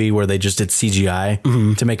Marvel movie where they just did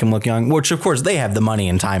CGI to make him look young, which of course they have the money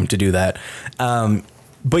and time to do that.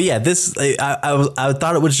 But yeah, this I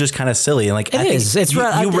thought it was just kind of silly, and like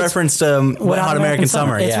you referenced Wet Hot American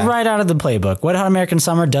Summer. It's right out of the playbook. Wet Hot American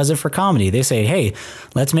Summer does it for comedy. They say, hey,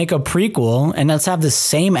 let's make a prequel and let's have the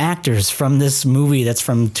same actors from this movie that's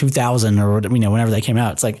from 2000 or whenever that came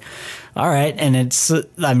out. It's like, all right, and it's so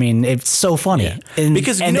funny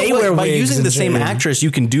because by using the same actress,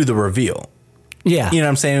 you can do the reveal. Yeah. You know what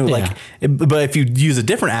I'm saying? Like, but if you use a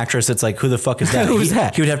different actress, it's like, who the fuck is that? Who's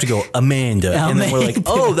that? He would have to go, Amanda. And then we're like,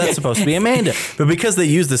 oh, that's supposed to be Amanda. But because they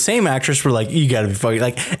use the same actress, we're like, you gotta be fucking,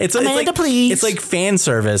 like, Amanda, please. It's like fan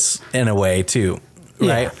service in a way too.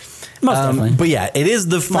 Right? Most definitely. But yeah, it is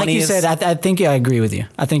the funniest. Like you said, I think I agree with you.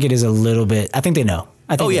 I think it is a little bit, I think they know.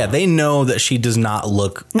 They know that she does not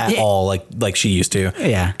look at all like she used to.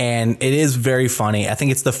 Yeah. And it is very funny. I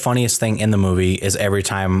think it's the funniest thing in the movie is every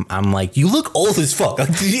time I'm like, you look old as fuck. Like,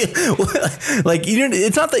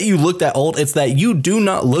 it's not that you look that old, it's that you do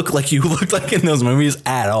not look like you looked like in those movies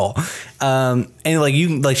at all. And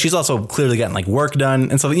she's also clearly gotten like work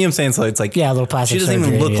done and stuff. You know what I'm saying? So it's like, a little plastic surgery. She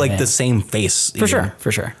doesn't even look like the same face.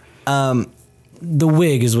 For sure. The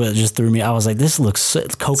wig is what just threw me. I was like, this looks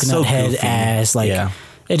coconut head ass. Like,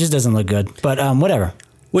 it just doesn't look good. But whatever.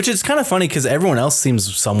 Which is kind of funny because everyone else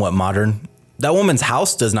seems somewhat modern. That woman's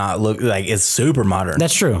house does not look like it's super modern.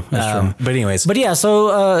 That's true. That's true. But anyways. But yeah,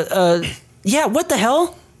 so, what the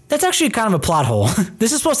hell? That's actually kind of a plot hole.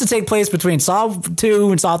 This is supposed to take place between Saw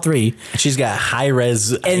 2 and Saw 3. She's got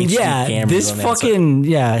high-res HD cameras this fucking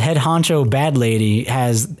head honcho bad lady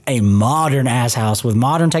has a modern ass house with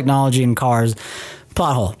modern technology and cars.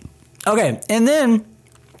 Plot hole. Okay, and then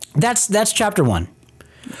that's chapter 1.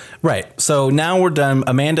 Right. So now we're done.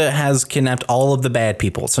 Amanda has kidnapped all of the bad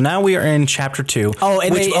people. So now we are in chapter 2.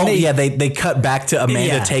 They cut back to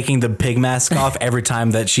Amanda taking the pig mask off every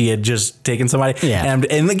time that she had just taken somebody. Yeah.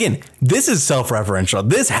 And again, this is self-referential.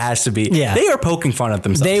 This has to be. Yeah. They are poking fun at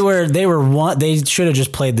themselves. They should have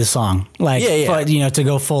just played the song. Like, but, to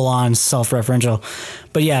go full on self-referential.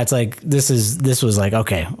 But yeah, it's like this was like,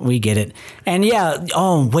 okay, we get it. And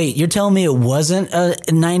you're telling me it wasn't a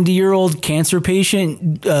 90-year-old cancer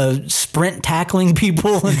patient sprint tackling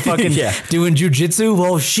people and fucking doing jujitsu?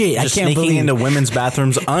 Well, shit, just I can't believe into women's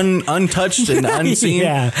bathrooms untouched and unseen.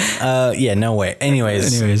 No way.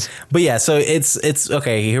 Anyways. But yeah, so it's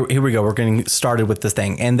okay. Here we go. We're getting started with this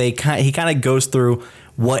thing, and he kind of goes through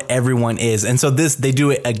what everyone is. And so they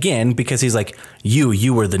do it again because he's like,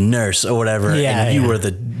 you were the nurse or whatever. And you were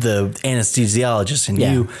the anesthesiologist and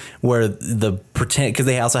you were the pretend, because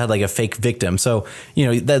they also had like a fake victim. So,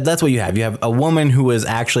 that's what you have. You have a woman who was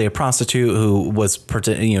actually a prostitute who was,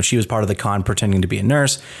 she was part of the con pretending to be a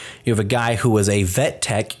nurse. You have a guy who was a vet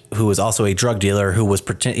tech who was also a drug dealer who was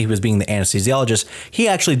he was being the anesthesiologist. He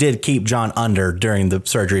actually did keep John under during the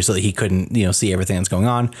surgery so that he couldn't, see everything that's going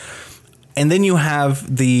on. And then you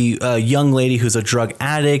have the young lady who's a drug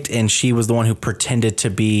addict, and she was the one who pretended to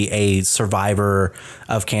be a survivor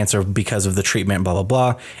of cancer because of the treatment, blah, blah,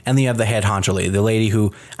 blah. And then you have the head honcho lady, the lady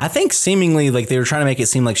who I think seemingly like they were trying to make it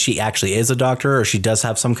seem like she actually is a doctor or she does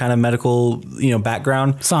have some kind of medical,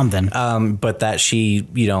 background. Something. But that she,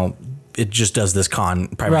 it just does this con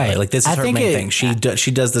primarily. Right. Like this is her main thing.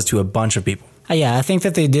 She does this to a bunch of people. Yeah, I think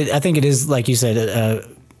that they did. I think it is, like you said,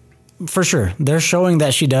 for sure. They're showing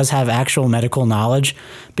that she does have actual medical knowledge,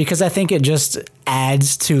 because I think it just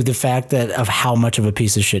adds to the fact of how much of a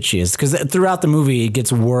piece of shit she is. Because throughout the movie, it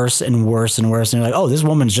gets worse and worse and worse. And you're like, oh, this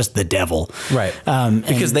woman's just the devil. Right.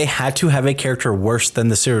 Because they had to have a character worse than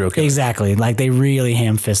the serial killer. Exactly. Like they really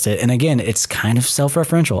ham-fist it. And again, it's kind of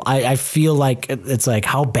self-referential. I feel like it's like,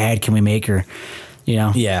 how bad can we make her?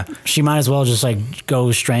 Yeah. She might as well just like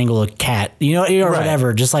go strangle a cat, or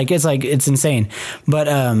whatever. Just like, it's insane. But,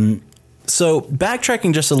 so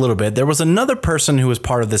backtracking just a little bit, there was another person who was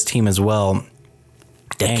part of this team as well.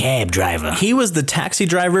 The cab driver. He was the taxi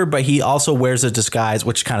driver, but he also wears a disguise,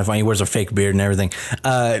 which is kind of funny. He wears a fake beard and everything,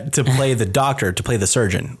 to play the doctor, to play the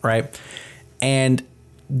surgeon, right? And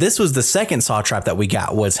this was the second Saw trap that we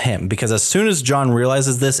got, was him, because as soon as John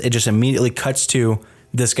realizes this, it just immediately cuts to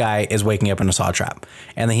this guy is waking up in a saw trap.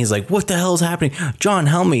 And then he's like, what the hell is happening? John,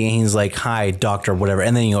 help me. And he's like, hi, doctor, whatever.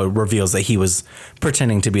 And then, it reveals that he was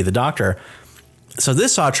pretending to be the doctor. So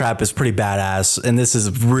this saw trap is pretty badass. And this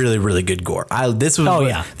is really, really good gore. This is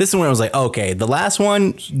when I was like, okay, the last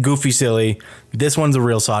one, goofy, silly. This one's a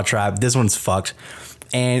real saw trap. This one's fucked.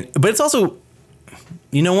 But it's also,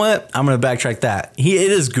 you know what? I'm going to backtrack that.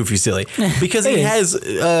 It is goofy, silly. Because he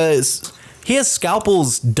has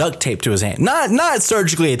scalpels duct taped to his hand, not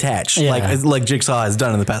surgically attached, like Jigsaw has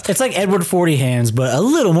done in the past. It's like Edward 40 hands, but a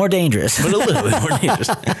little more dangerous.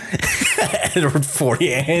 Edward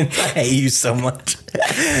 40 hands. I hate you so much.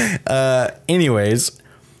 Anyways,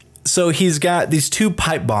 so he's got these 2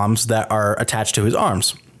 pipe bombs that are attached to his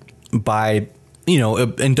arms by,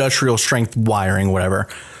 industrial strength wiring, whatever.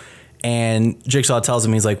 And Jigsaw tells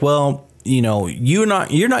him, he's like, well, you're not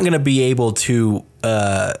going to be able to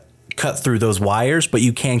cut through those wires, but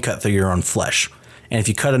you can cut through your own flesh. And if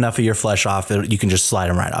you cut enough of your flesh off, you can just slide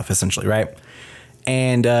them right off, essentially, right?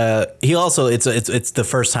 And he also, it's the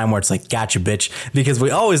first time where it's like, gotcha, bitch, because we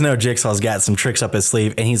always know Jigsaw's got some tricks up his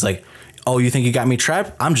sleeve, and he's like, oh, you think you got me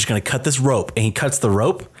trapped? I'm just gonna cut this rope, and he cuts the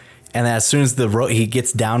rope. And then as soon as he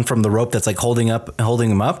gets down from the rope that's like holding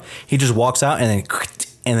him up, he just walks out and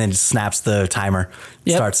then snaps the timer.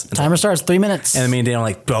 Yep. Timer starts 3 minutes. And me and Dan are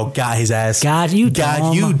like, bro, got his ass. God, you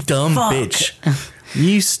dumb bitch.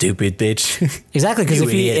 You stupid bitch. Exactly, because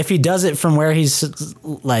if he does it from where he's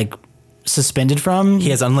like suspended from,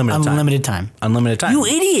 he has unlimited time. Unlimited time. You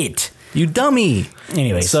idiot. You dummy.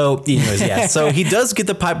 Anyways, yeah. So he does get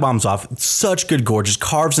the pipe bombs off. Such good gore. Just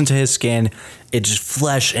carves into his skin. It just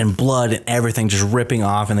flesh and blood and everything just ripping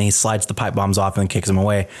off. And then he slides the pipe bombs off and kicks them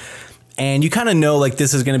away. And you kind of know like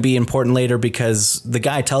this is going to be important later because the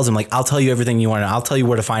guy tells him like, I'll tell you everything you want to know. I'll tell you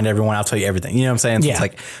where to find everyone. I'll tell you everything. You know what I'm saying? So it's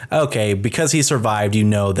like, okay, because he survived,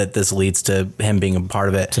 that this leads to him being a part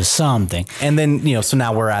of it. To something. And then, so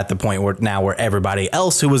now we're at the point where everybody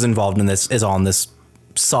else who was involved in this is on this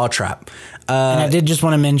saw trap. And I did just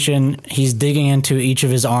want to mention he's digging into each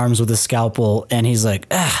of his arms with a scalpel and he's like,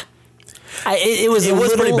 it was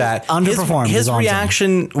pretty bad. Underperformed. His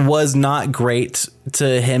reaction was not great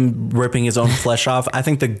to him ripping his own flesh off. I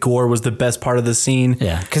think the gore was the best part of the scene.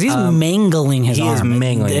 Yeah, because he's mangling his arm.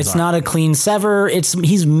 It's not a clean sever. It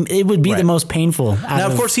would be the most painful. Now,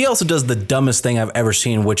 of course, he also does the dumbest thing I've ever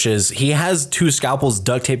seen, which is he has 2 scalpels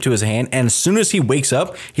duct taped to his hand, and as soon as he wakes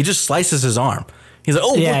up, he just slices his arm. He's like,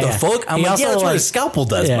 what the fuck? I'm like, that's what a scalpel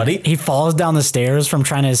does, buddy. He falls down the stairs from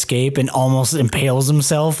trying to escape and almost impales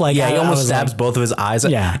himself. Like, he almost stabs both of his eyes.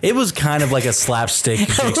 Yeah. It was kind of like a slapstick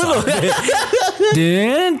Jigsaw. Benny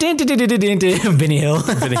Hill. Benny Hill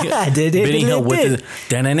with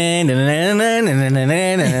the...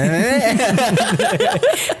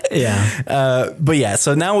 But yeah,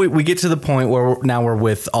 so now we get to the point where we're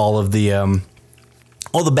with all of the...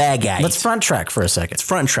 all the bad guys. Let's front track for a second. It's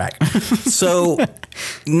front track. So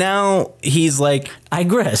now he's like, I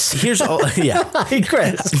gress. Here's all, yeah. I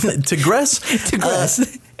gress. To gress?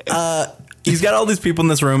 He's got all these people in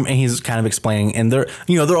this room and he's kind of explaining and they're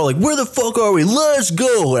all like, where the fuck are we? Let's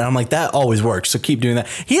go. And I'm like, that always works. So keep doing that.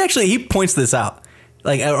 He points this out.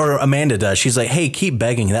 Like, or Amanda does. She's like, hey, keep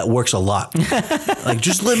begging. That works a lot. Like,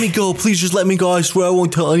 just let me go. Please just let me go. I swear I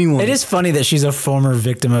won't tell anyone. It is funny that she's a former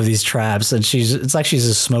victim of these traps. And it's like she's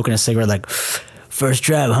just smoking a cigarette like, first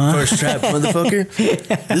trap, huh? First trap, motherfucker.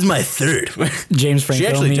 This is my third. James Franco. She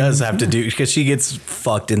actually does have to do, because she gets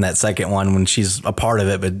fucked in that second one when she's a part of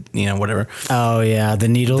it, but, whatever. Oh, yeah. The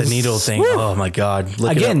needles. The needle thing. Woo. Oh, my God.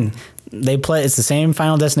 Look Again. They play. It's the same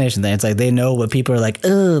Final Destination thing. It's like they know what people are like.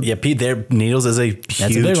 Ugh. Yeah, their needles is a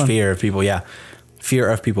huge fear of people. Yeah, fear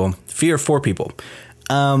of people. Fear for people.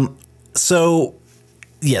 So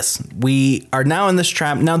yes, we are now in this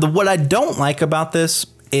trap. Now, what I don't like about this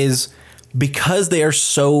is because they are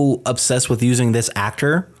so obsessed with using this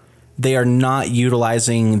actor, they are not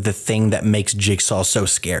utilizing the thing that makes Jigsaw so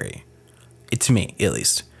scary. To me, at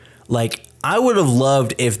least. Like, I would have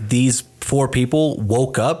loved if these 4 people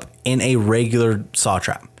woke up in a regular saw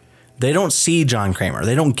trap. They don't see John Kramer.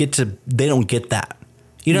 They don't get that.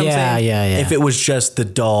 You know what I'm saying? Yeah. If it was just the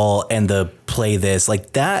doll and the play this,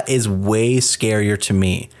 like that is way scarier to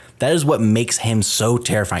me. That is what makes him so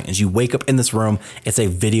terrifying. Is you wake up in this room, it's a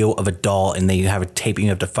video of a doll and they have a tape and you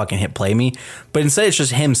have to fucking hit play me. But instead it's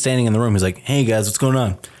just him standing in the room. He's like, hey guys, what's going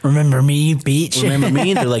on? Remember me, you bitch? Remember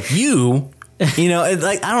me? And they're like, you... it's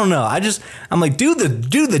like, I don't know. I'm like, do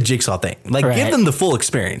the Jigsaw thing. Like, give them the full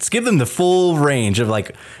experience. Give them the full range of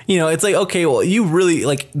like, it's like, okay, well, you really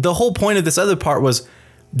like the whole point of this other part was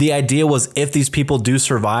the idea was if these people do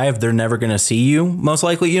survive, they're never going to see you, most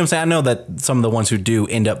likely. You know what I'm saying? I know that some of the ones who do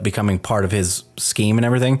end up becoming part of his scheme and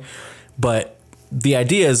everything, but the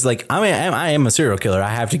idea is like, I am a serial killer. I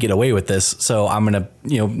have to get away with this, so I'm going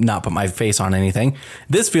to, not put my face on anything.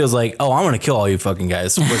 This feels like, oh, I'm going to kill all you fucking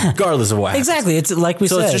guys, regardless of what happens. Exactly. It's like we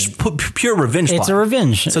said. So it's just pure revenge plot. It's a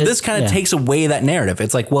revenge. So this kind of takes away that narrative.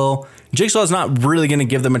 It's like, well, Jigsaw's not really going to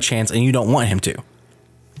give them a chance, and you don't want him to.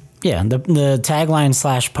 Yeah, the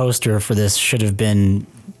tagline / poster for this should have been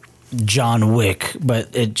John Wick,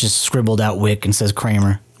 but it just scribbled out Wick and says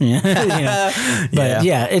Kramer. Yeah. But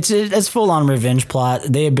it's full on revenge plot.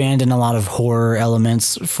 They abandon a lot of horror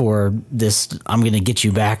elements for this I'm gonna get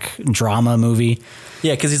you back drama movie.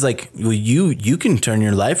 Yeah, because he's like, well, you can turn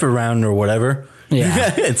your life around or whatever.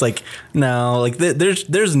 Yeah. It's like, no, like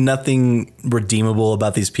there's nothing redeemable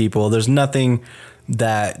about these people. There's nothing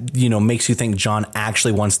that makes you think John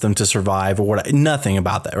actually wants them to survive or what. Nothing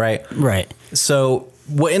about that, right? Right. So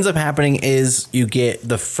what ends up happening is you get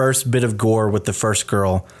the first bit of gore with the first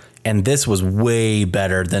girl, and this was way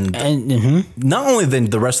better than not only than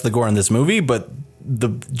the rest of the gore in this movie, but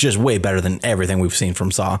just way better than everything we've seen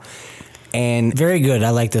from Saw. And very good. I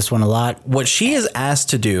like this one a lot. What she is asked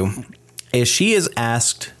to do is she is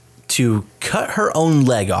asked to cut her own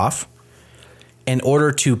leg off in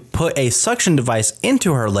order to put a suction device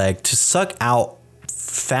into her leg to suck out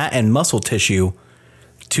fat and muscle tissue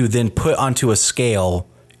to then put onto a scale,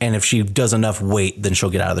 and if she does enough weight, then she'll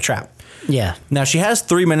get out of the trap. Yeah. Now, she has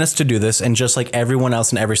 3 minutes to do this, and just like everyone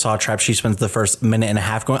else in every Saw trap, she spends the first minute and a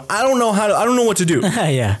half going, I don't know what to do.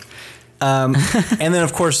 Yeah. And then,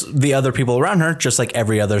 of course, the other people around her, just like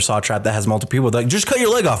every other Saw trap that has multiple people, they're like, just cut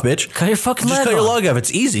your leg off, bitch. Cut your fucking leg off. Just cut your leg off.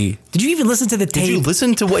 It's easy. Did you even listen to the tape? Did you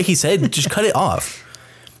listen to what he said? Just cut it off.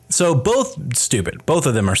 So both stupid. Both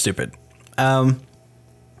of them are stupid.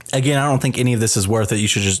 Again, I don't think any of this is worth it. You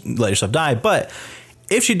should just let yourself die. But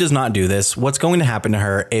if she does not do this, what's going to happen to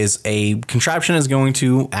her is a contraption is going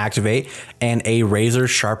to activate and a razor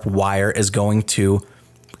sharp wire is going to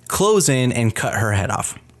close in and cut her head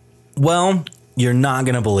off. Well, you're not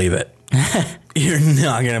going to believe it. You're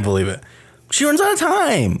not going to believe it. She runs out of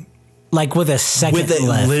time. Like with a second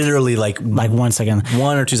left. Literally like 1 second.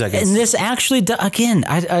 1 or 2 seconds. And this actually, again,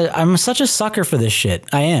 I'm such a sucker for this shit.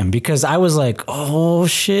 I am, because I was like, oh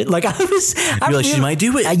shit. Like she might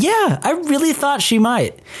do it. Yeah, I really thought she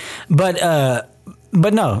might. But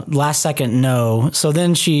no, last second, no. So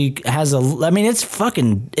then she has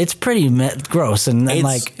it's pretty gross. And then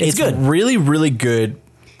it's good. Really, really good.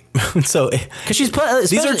 So, because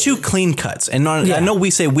these are 2 clean cuts. And I know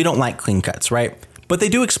we say we don't like clean cuts, right? But they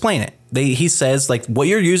do explain it. He says, like, what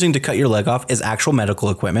you're using to cut your leg off is actual medical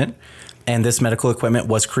equipment. And this medical equipment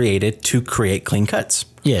was created to create clean cuts.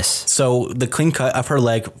 Yes. So the clean cut of her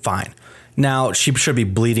leg, fine. Now, she should be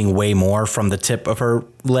bleeding way more from the tip of her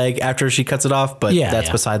leg after she cuts it off. But that's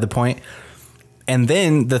beside the point. And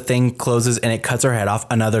then the thing closes and it cuts her head off.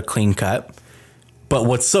 Another clean cut. But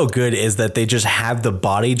what's so good is that they just have the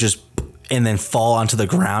body and then fall onto the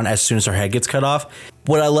ground as soon as her head gets cut off.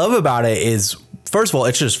 What I love about it is, first of all,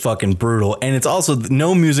 it's just fucking brutal. And it's also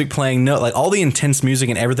no music playing. No, like all the intense music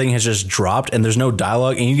and everything has just dropped and there's no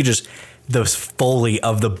dialogue. And you could just, the foley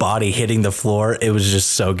of the body hitting the floor. It was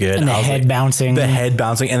just so good. And the head bouncing. The head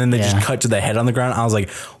bouncing. And then they just cut to the head on the ground. I was like,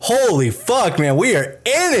 holy fuck, man, we are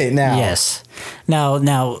in it now. Yes. Now,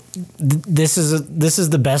 this is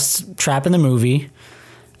the best trap in the movie.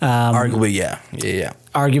 Arguably, yeah.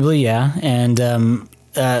 Arguably, yeah. And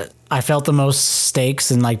I felt the most stakes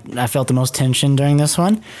and I felt the most tension during this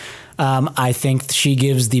one. I think she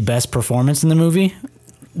gives the best performance in the movie.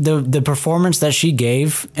 The performance that she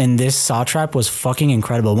gave in this Saw trap was fucking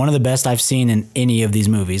incredible. One of the best I've seen in any of these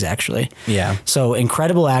movies, actually. Yeah. So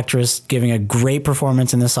incredible actress giving a great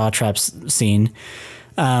performance in the Saw trap scene.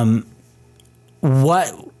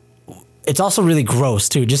 It's also really gross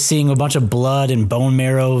too, just seeing a bunch of blood and bone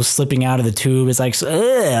marrow slipping out of the tube. It's like,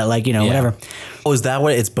 whatever. Oh, is that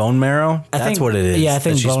what it's bone marrow? That's what it is. Yeah, I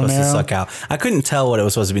think she's bone supposed marrow. to suck out. I couldn't tell what it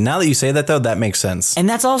was supposed to be. Now that you say that though, that makes sense. And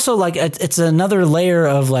that's also it's another layer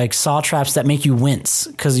of Saw traps that make you wince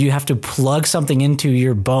because you have to plug something into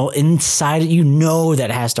your bone inside. That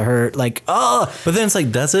has to hurt. But then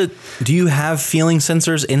it's do you have feeling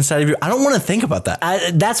sensors inside of you? I don't want to think about that.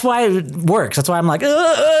 That's why it works. That's why I'm like,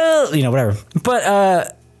 whatever.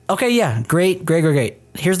 But, okay, yeah, great.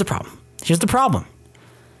 Here's the problem.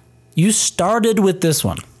 You started with this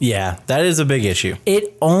one. Yeah, that is a big issue.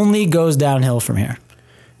 It only goes downhill from here.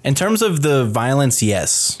 In terms of the violence,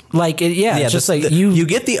 yes. Like, it's just like you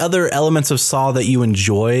get the other elements of Saw that you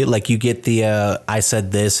enjoy. Like you get the I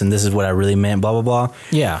said this and this is what I really meant, blah, blah, blah.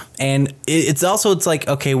 Yeah. And it's like,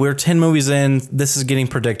 okay, we're 10 movies in. This is getting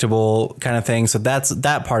predictable kind of thing. So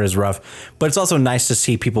that part is rough. But it's also nice to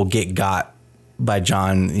see people get got by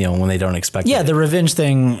John, when they don't expect it. Yeah, the revenge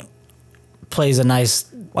thing plays a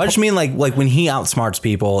nice... I just mean like when he outsmarts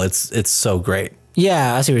people, it's so great.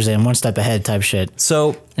 Yeah, I see what you're saying. One step ahead type shit.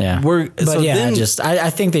 So yeah, I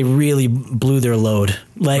think they really blew their load.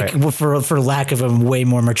 Like right. for lack of a way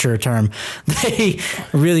more mature term, they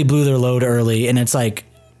really blew their load early, and it's like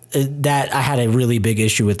that. I had a really big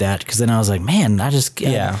issue with that because then I was like, man, I just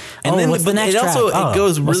and then what's the next trap? It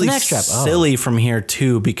goes really silly from here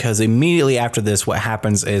too because immediately after this, what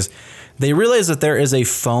happens is they realize that there is a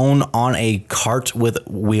phone on a cart with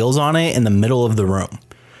wheels on it in the middle of the room.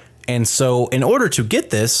 And so in order to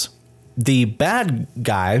get this, the bad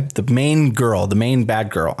guy, the main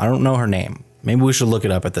bad girl, I don't know her name. Maybe we should look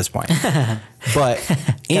it up at this point. But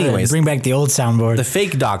anyways, bring back the old soundboard. The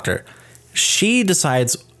fake doctor, she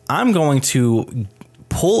decides I'm going to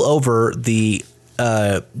pull over the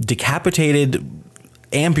decapitated,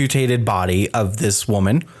 amputated body of this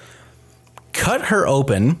woman, cut her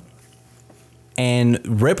open,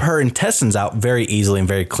 and rip her intestines out very easily and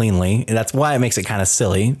very cleanly. And that's why it makes it kind of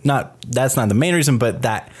silly. That's not the main reason, but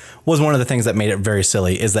that was one of the things that made it very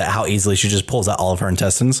silly is that how easily she just pulls out all of her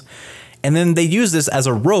intestines. And then they use this as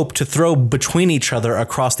a rope to throw between each other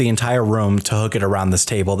across the entire room to hook it around this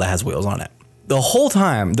table that has wheels on it. The whole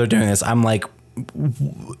time they're doing this, I'm like,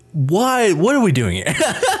 why? What are we doing here?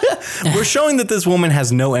 We're showing that this woman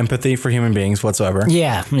has no empathy for human beings whatsoever.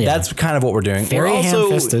 Yeah. That's kind of what we're doing. Very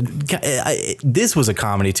ham-fisted. This was a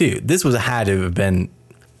comedy too. This had to have been,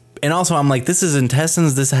 and also I'm like, this is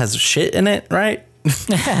intestines. This has shit in it, right?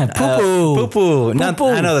 Poo-poo. Poo-poo.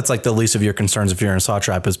 I know that's like the least of your concerns if you're in a saw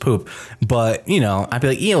trap is poop, but I'd be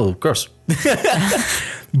like, ew, gross.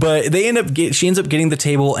 But she ends up getting the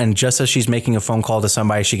table, and just as she's making a phone call to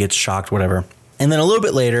somebody, she gets shocked, whatever. And then a little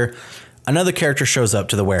bit later, another character shows up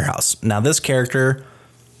to the warehouse. Now, this character,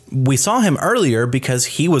 we saw him earlier because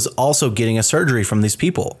he was also getting a surgery from these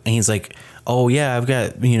people. And he's like, oh, yeah, I've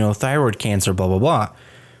got, thyroid cancer, blah, blah, blah.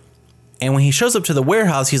 And when he shows up to the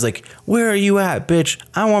warehouse, he's like, where are you at, bitch?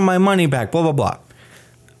 I want my money back, blah, blah, blah.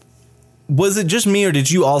 Was it just me, or did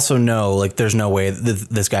you also know, like, there's no way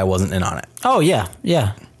this guy wasn't in on it? Oh, yeah.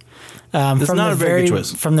 It's not a very good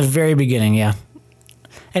twist. From the very beginning, yeah.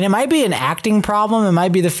 And it might be an acting problem. It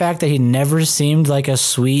might be the fact that he never seemed like a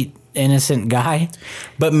sweet, innocent guy.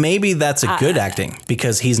 But maybe that's a good acting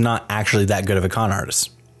because he's not actually that good of a con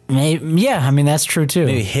artist. Yeah, I mean, that's true, too.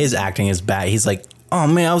 Maybe his acting is bad. He's like, oh,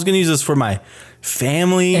 man, I was going to use this for my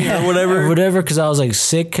family or whatever. Because I was, like,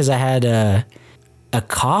 sick because I had a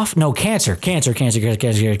cough? No, cancer. I had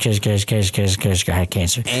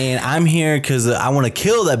cancer. And I'm here because I want to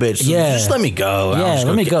kill that bitch. So just let me go. Yeah,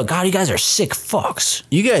 let me go. God, you guys are sick fucks.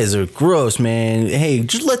 You guys are gross, man. Hey,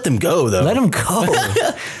 just let them go, though. Let them go.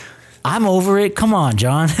 I'm over it. Come on,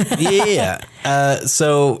 John. Yeah.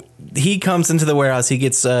 So he comes into the warehouse. He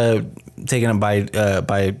gets taken up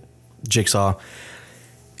by Jigsaw.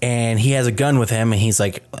 And he has a gun with him, and he's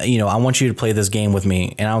like, I want you to play this game with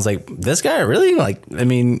me. And I was like, this guy really? Like, I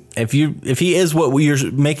mean, if he is what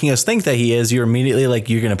you're making us think that he is, you're immediately like,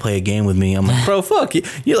 you're going to play a game with me. I'm like, bro, fuck you.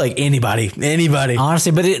 You're like anybody.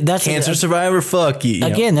 Honestly, but that's cancer survivor. Fuck you.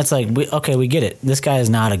 Again, that's like, we get it. This guy is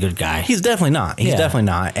not a good guy. He's definitely not. Definitely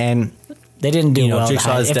not. And they didn't do well.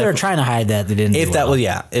 If they were trying to hide that, they didn't. If that was,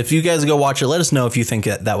 if you guys go watch it, let us know if you think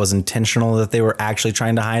that was intentional, that they were actually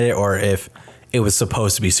trying to hide it, or if it was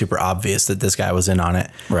supposed to be super obvious that this guy was in on it.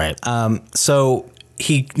 Right. So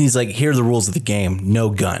he's like, here are the rules of the game. No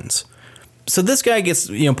guns. So this guy gets,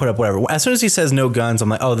 put up whatever. As soon as he says no guns, I'm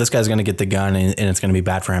like, oh, this guy's going to get the gun and it's going to be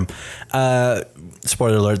bad for him.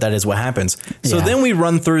 Spoiler alert, that is what happens. So then we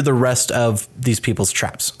run through the rest of these people's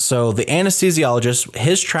traps. So the anesthesiologist,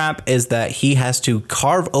 his trap is that he has to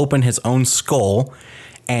carve open his own skull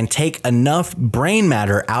and take enough brain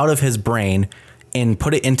matter out of his brain and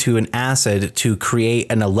put it into an acid to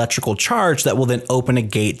create an electrical charge that will then open a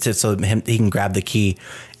gate so he can grab the key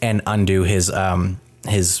and undo his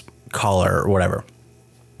collar or whatever.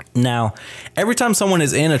 Now, every time someone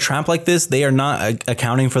is in a trap like this, they are not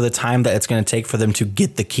accounting for the time that it's going to take for them to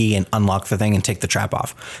get the key and unlock the thing and take the trap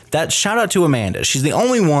off. That shout out to Amanda. She's the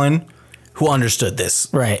only one who understood this.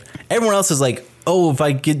 Right. Everyone else is like, oh, if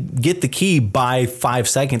I get the key by 5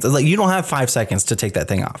 seconds, it's like, you don't have 5 seconds to take that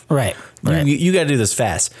thing off. Right. You got to do this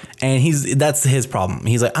fast. And that's his problem.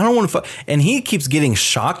 He's like, I don't want to and he keeps getting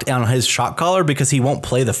shocked on his shock collar because he won't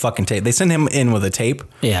play the fucking tape. They send him in with a tape.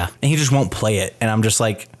 Yeah. And he just won't play it. And I'm just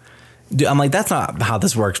like, dude, that's not how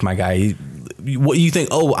this works, my guy. What you think?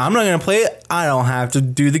 Oh, I'm not going to play it. I don't have to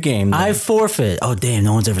do the game then. I forfeit. Oh, damn.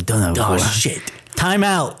 No one's ever done that before. Oh, shit.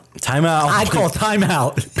 Timeout. I call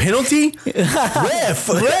timeout. Penalty?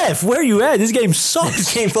 Ref, where you at? This game sucks.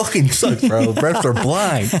 This game fucking sucks, bro. Refs are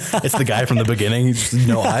blind. It's the guy from the beginning. He's just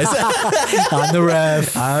no eyes. I'm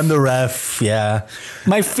the ref. Yeah.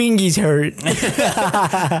 My fingies hurt.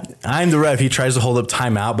 I'm the ref. He tries to hold up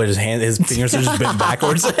timeout, but his fingers are just bent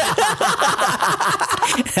backwards.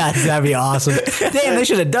 That'd be awesome. Damn, they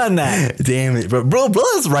should have done that. Damn it, bro.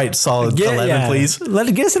 Let's write solid 11, please.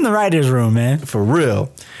 Get us in the writer's room, man. For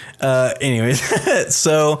real. Anyways,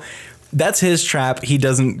 so that's his trap. He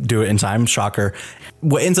doesn't do it in time. Shocker.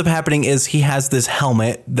 What ends up happening is he has this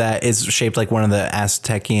helmet that is shaped like one of the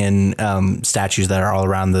Aztecian statues that are all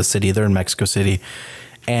around the city. They're in Mexico City.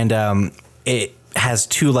 And it has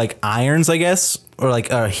two like irons, I guess, or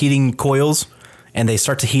like heating coils. And they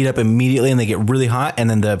start to heat up immediately and they get really hot. And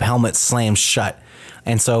then the helmet slams shut.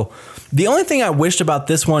 And so the only thing I wished about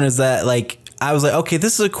this one is that, like, I was like, okay,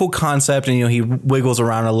 this is a cool concept. And, he wiggles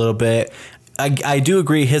around a little bit. I do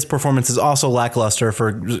agree his performance is also lackluster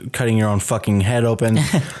for cutting your own fucking head open.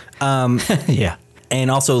 Yeah. And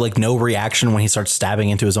also, like, no reaction when he starts stabbing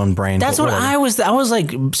into his own brain. That's what I was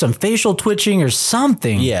like, some facial twitching or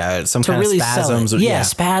something. Yeah, some kind of spasms. Yeah,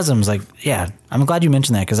 spasms. Like, yeah. I'm glad you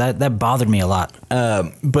mentioned that because that bothered me a lot.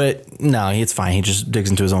 But no, it's fine. He just digs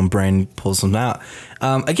into his own brain, pulls them out.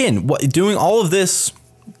 Again, doing all of this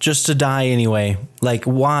just to die anyway. Like,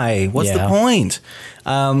 why? What's the point?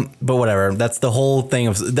 But whatever. That's the whole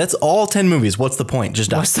thing that's all 10 movies. What's the point?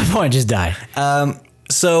 Just die. What's the point? Just die.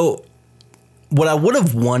 So what I would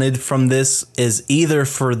have wanted from this is either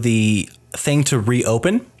for the thing to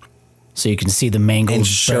reopen. So you can see the mangled and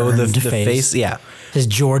show the face. Yeah. His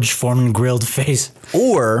George Foreman grilled face.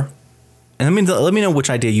 Or, and let me know which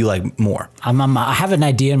idea you like more. I have an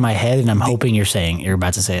idea in my head, and I'm hoping you're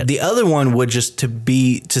about to say it. The other one would just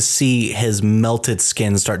to see his melted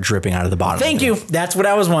skin start dripping out of the bottom. Thank you. That's what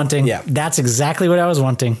I was wanting. Yeah. That's exactly what I was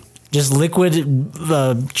wanting. Just liquid,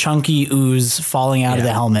 chunky ooze falling out of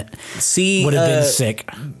the helmet. See, would have been sick.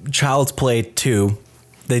 Child's Play 2,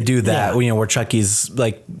 they do that. Yeah. Where Chucky's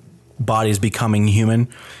like body's becoming human.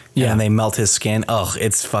 Yeah, and they melt his skin. Ugh,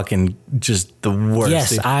 it's fucking just the worst.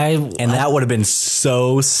 Yes, that would have been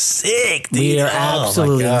so sick. Dude. We are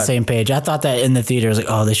absolutely on the same page. I thought that in the theater, I was like,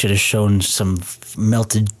 oh, they should have shown some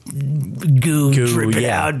melted goo dripping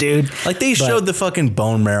out, dude. Like they showed the fucking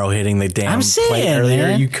bone marrow hitting the damn plate earlier.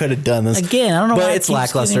 Man. You could have done this again. I don't know, but it's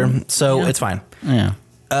lackluster, so it's fine. Yeah.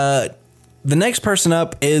 The next person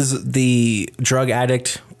up is the drug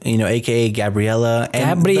addict. AKA Gabriella.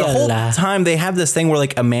 And the whole time they have this thing where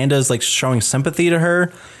like Amanda's like showing sympathy to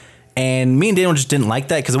her. And me and Daniel just didn't like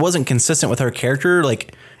that because it wasn't consistent with her character.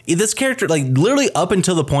 Like this character, like literally up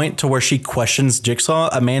until the point to where she questions Jigsaw,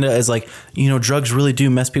 Amanda is like, drugs really do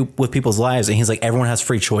mess with people's lives. And he's like, everyone has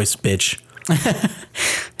free choice, bitch.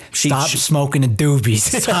 Stop smoking the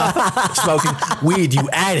doobies. Stop smoking weed, you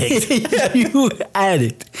addict. You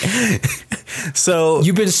addict. So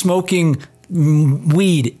you've been smoking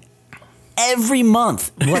weed every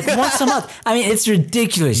month, like once a month. I mean, it's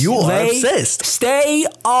ridiculous. You are obsessed. Stay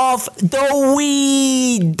off the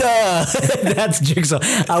weed. That's Jigsaw.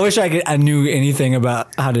 I wish I knew anything about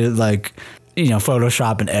how to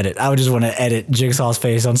Photoshop and edit. I would just want to edit Jigsaw's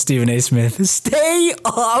face on Stephen A. Smith. Stay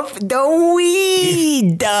off the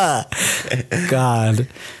weed. God.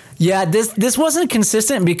 Yeah, this wasn't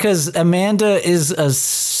consistent because Amanda is a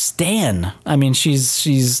stan. I mean,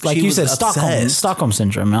 she's like you said, Stockholm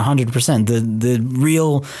syndrome, 100%. The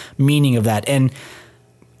real meaning of that. And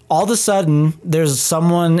all of a sudden, there's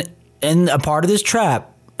someone in a part of this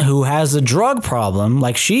trap who has a drug problem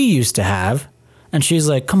like she used to have. And she's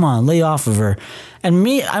like, come on, lay off of her. And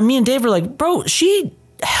me and Dave were like, bro, she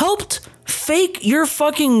helped fake your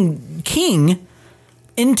fucking king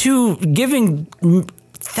into giving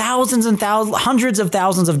thousands and thousands, hundreds of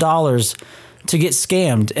thousands of dollars to get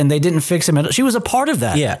scammed, and they didn't fix him. She was a part of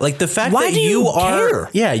that. Yeah, like the fact Why that do you care?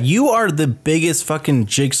 Yeah, you are the biggest fucking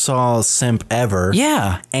Jigsaw simp ever.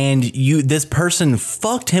 Yeah, and this person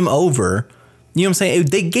fucked him over. You know what I'm saying?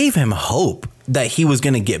 They gave him hope. that he was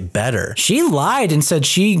going to get better. She lied and said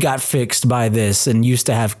she got fixed by this and used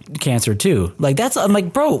to have cancer too. Like I'm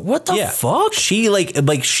like, bro, what the fuck? She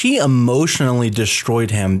she emotionally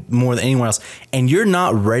destroyed him more than anyone else. And you're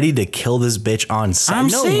not ready to kill this bitch on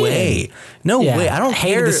sight. No way. No way. I don't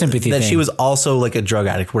Hated care the sympathy that thing. she was also like a drug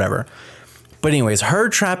addict, whatever. But anyways, her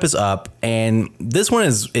trap is up, and this one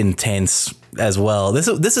is intense as well. This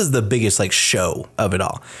is the biggest like show of it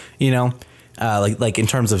all, you know, like in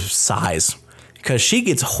terms of size, because she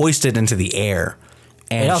gets hoisted into the air.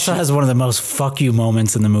 And it also has one of the most fuck you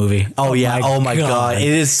moments in the movie. Oh my god. It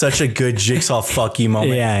is such a good Jigsaw fuck you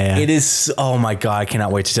moment. Yeah. It is. Oh my god, I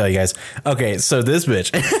cannot wait to tell you guys. Okay, so this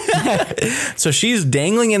bitch. So she's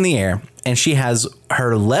dangling in the air, and she has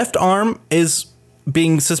her left arm is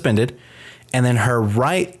being suspended, and then her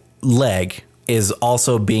right leg is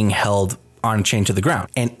also being held on a chain to the ground.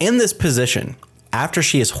 And in this position, after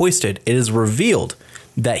she is hoisted, it is revealed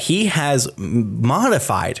that he has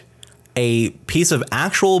modified a piece of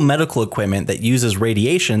actual medical equipment that uses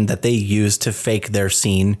radiation that they use to fake their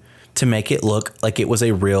scene to make it look like it was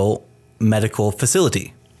a real medical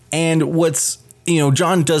facility. And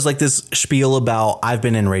John does like this spiel about, I've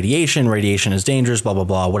been in radiation is dangerous, blah, blah,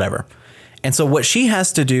 blah, whatever. And so what she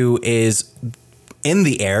has to do is, in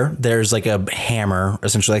the air, there's like a hammer,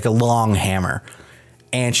 essentially like a long hammer,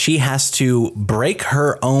 and she has to break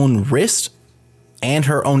her own wrist and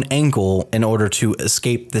her own ankle in order to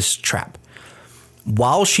escape this trap.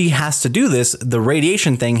 While she has to do this, the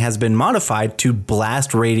radiation thing has been modified to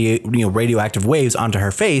blast radioactive waves onto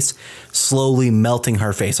her face, slowly melting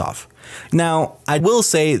her face off. Now, I will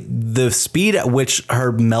say the speed at which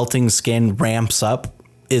her melting skin ramps up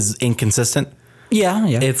is inconsistent. Yeah.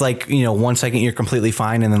 It's like, 1 second you're completely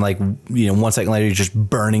fine, and then 1 second later you're just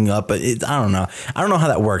burning up. But I don't know. I don't know how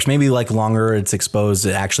that works. Maybe like longer it's exposed,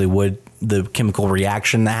 it actually would, the chemical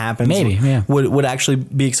reaction that happens would actually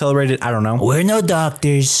be accelerated. I don't know. We're no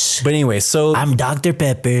doctors. But anyway, so I'm Dr.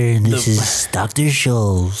 Pepper, and this is Dr.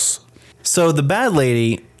 Scholes. So the bad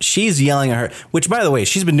lady, she's yelling at her, which, by the way,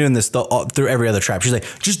 she's been doing this through every other trap. She's like,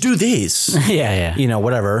 just do this. Yeah.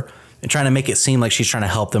 Whatever. And trying to make it seem like she's trying to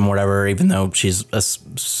help them, whatever, even though she's a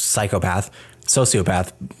sociopath,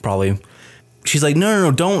 probably. She's like,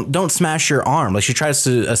 no, don't smash your arm. Like, she tries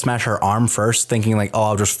to smash her arm first, thinking like, oh,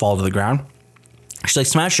 I'll just fall to the ground. She's like,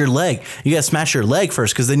 smash your leg. You gotta smash your leg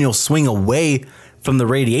first, because then you'll swing away from the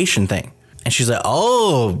radiation thing. And she's like,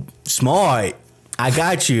 oh, smart. I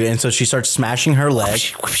got you. And so she starts smashing her leg,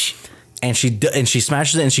 and she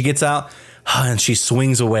smashes it, and she gets out, and she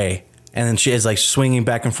swings away. And then she is like swinging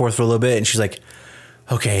back and forth for a little bit. And she's like,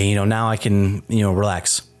 okay, now I can,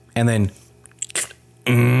 relax. And then,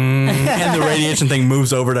 and the radiation thing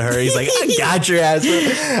moves over to her. He's like, I got your ass.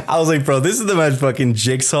 I was like, bro, this is the most fucking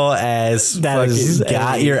Jigsaw ass.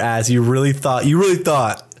 Got your ass. You really thought you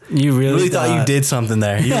thought you did something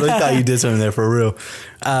there. You really thought you did something there for real.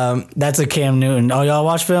 That's a Cam Newton. Oh, y'all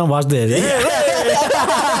watch film? Watch this.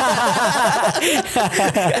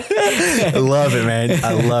 I love it, man.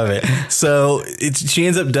 I love it. So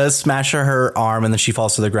she does smash her arm, and then she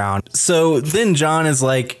falls to the ground. So then John is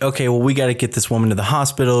like, okay, well, we got to get this woman to the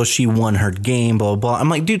hospital. She won her game, blah, blah, blah. I'm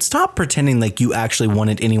like, dude, stop pretending like you actually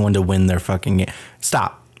wanted anyone to win their fucking game.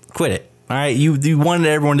 Stop. Quit it. All right. You wanted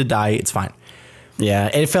everyone to die. It's fine.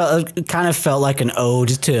 Yeah, it kind of felt like an ode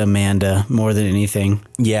to Amanda more than anything.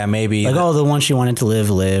 Yeah, maybe. Like, the one she wanted to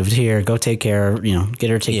live lived. Here, go take care of,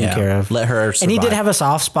 get her taken care of. Let her survive. And he did have a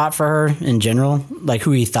soft spot for her in general, like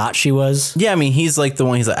who he thought she was. Yeah, I mean, he's like the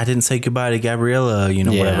one, he's like, I didn't say goodbye to Gabriella,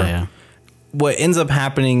 whatever. Yeah. What ends up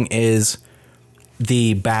happening is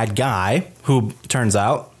the bad guy, who turns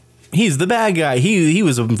out, he's the bad guy. He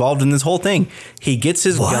was involved in this whole thing. He gets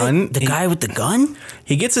his gun. The guy with the gun?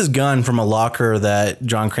 He gets his gun from a locker that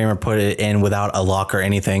John Kramer put it in without a lock or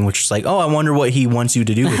anything, which is like, oh, I wonder what he wants you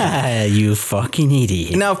to do with it. You fucking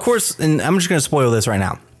idiot. Now, of course, and I'm just going to spoil this right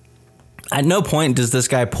now. At no point does this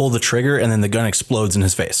guy pull the trigger and then the gun explodes in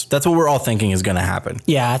his face. That's what we're all thinking is going to happen.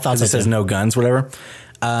 Yeah, I thought so. It says no guns, whatever.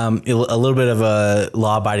 A little bit of a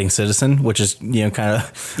law-abiding citizen, which is, kind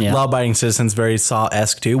of law-abiding citizen's very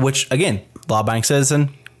Saw-esque too, which, again, law-abiding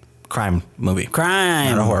citizen, crime movie. Crime.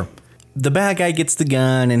 Not a horror. The bad guy gets the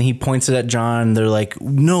gun and he points it at John. They're like,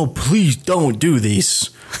 no, please don't do this.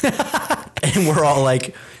 And we're all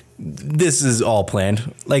like, this is all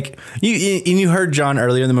planned. Like, you heard John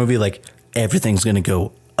earlier in the movie, like, everything's going to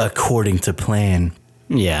go according to plan.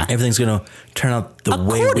 Yeah. Everything's going to turn out the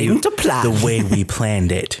way we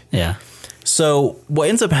planned it. Yeah. So what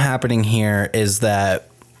ends up happening here is that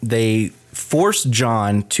they force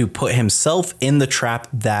John to put himself in the trap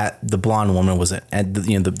that the blonde woman was in, and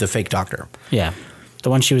the fake doctor. Yeah. The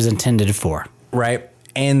one she was intended for. right?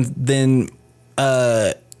 And then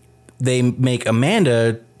they make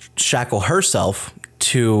Amanda shackle herself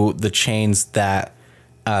to the chains that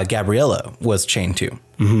Gabriella was chained to.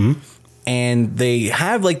 Mm-hmm. And they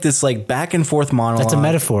have like this like back and forth monologue. That's a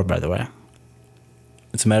metaphor, by the way.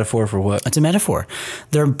 It's a metaphor for what? It's a metaphor.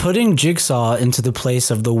 They're putting Jigsaw into the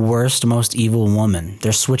place of the worst, most evil woman.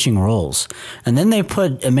 They're switching roles. And then they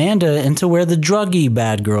put Amanda into where the druggy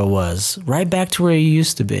bad girl was, right back to where you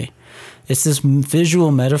used to be. It's this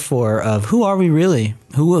visual metaphor of who are we really?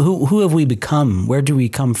 Who have we become? Where do we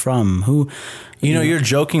come from? You're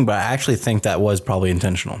joking, but I actually think that was probably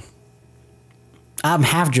intentional. I'm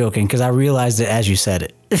half joking because I realized it as you said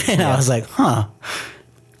it. And I was like, huh.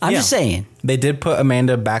 I'm just saying. They did put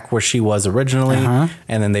Amanda back where she was originally,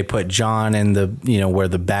 and then they put John in the, where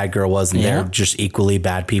the bad girl was, and they're just equally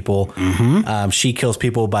bad people. Mm-hmm. She kills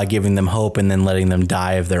people by giving them hope and then letting them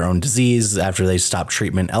die of their own disease after they stop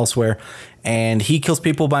treatment elsewhere. And he kills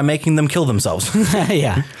people by making them kill themselves.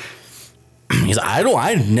 Yeah. He's like, I don't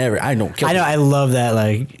kill. I know. I love that.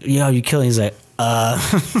 Like, you kill. He's like,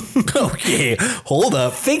 okay, hold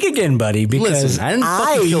up. Think again, buddy. Because listen,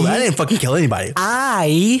 I didn't fucking kill anybody.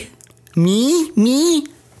 Me.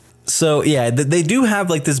 So yeah, they do have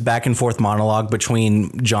like this back and forth monologue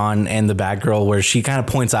between John and the bad girl where she kind of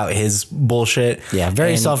points out his bullshit. Yeah,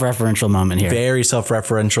 very self-referential moment here. Very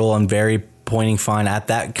self-referential and very pointing fun at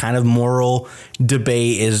that kind of moral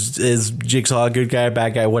debate. Is Jigsaw a good guy,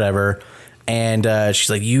 bad guy, whatever. And she's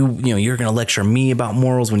like, you're going to lecture me about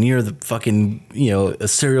morals when you're the fucking, a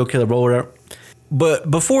serial killer, blah, blah, blah.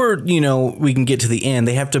 But before, we can get to the end,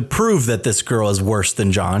 they have to prove that this girl is worse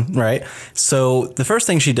than John, right? So the first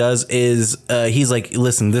thing she does is he's like,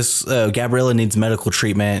 listen, this Gabriella needs medical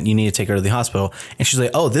treatment. You need to take her to the hospital. And she's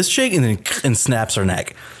like, oh, this chick, and snaps her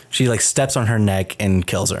neck. She like steps on her neck and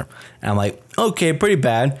kills her. And I'm like, okay, pretty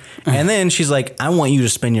bad. And then she's like, I want you to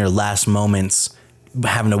spend your last moments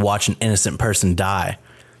having to watch an innocent person die.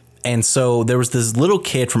 And so there was this little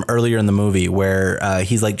kid from earlier in the movie where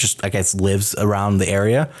he's like just, I guess, lives around the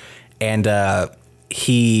area. And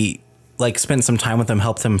he like spent some time with him,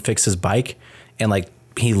 helped him fix his bike. And like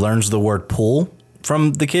he learns the word pull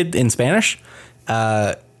from the kid in Spanish.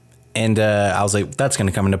 And I was like, that's going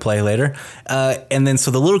to come into play later. And then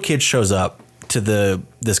so the little kid shows up to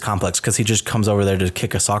this complex because he just comes over there to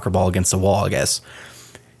kick a soccer ball against the wall, I guess.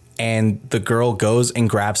 And the girl goes and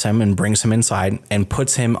grabs him and brings him inside and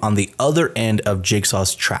puts him on the other end of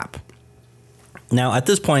Jigsaw's trap. Now, at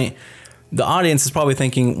this point, the audience is probably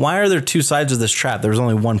thinking, why are there two sides of this trap? There's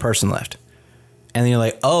only one person left. And then you're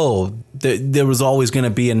like, oh, there was always going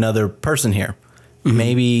to be another person here. Mm-hmm.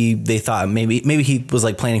 Maybe they thought maybe he was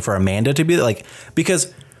like planning for Amanda to be like,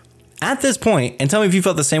 because at this point, and tell me if you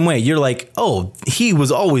felt the same way, you're like, oh, he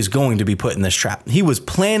was always going to be put in this trap. He was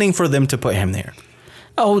planning for them to put him there.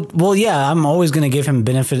 Oh, well, yeah, I'm always going to give him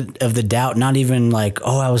benefit of the doubt. Not even like,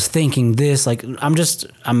 oh, I was thinking this. Like,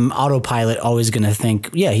 I'm autopilot, always going to think,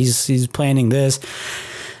 yeah, he's planning this.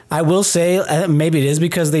 I will say maybe it is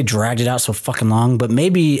because they dragged it out so fucking long, but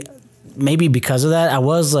maybe because of that, I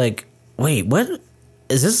was like, wait, what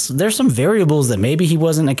is this? There's some variables that maybe he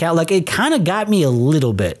wasn't account. Like, it kind of got me a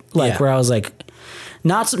little bit, like where I was like,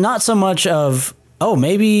 not so much of, oh,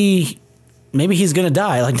 maybe he's going to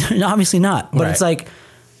die. Like, obviously not. But It's like,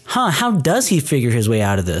 how does he figure his way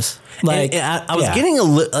out of this? Like, I was getting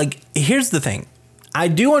like, here's the thing. I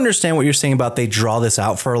do understand what you're saying about they draw this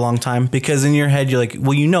out for a long time because in your head, you're like,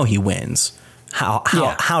 well, he wins.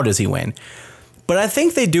 How does he win? But I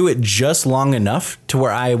think they do it just long enough to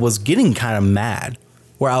where I was getting kind of mad,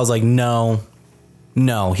 where I was like, no,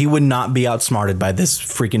 he would not be outsmarted by this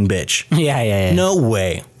freaking bitch. Yeah. No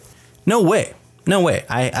way.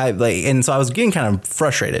 I like, and so I was getting kind of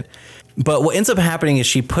frustrated. But what ends up happening is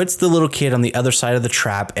she puts the little kid on the other side of the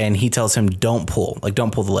trap and he tells him, don't pull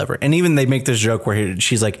the lever. And even they make this joke where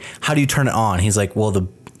she's like, how do you turn it on? He's like, well, the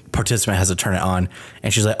participant has to turn it on.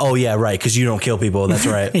 And she's like, oh yeah, right. Cause you don't kill people. That's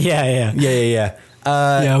right. Yeah.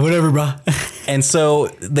 Yeah, whatever, bro. And so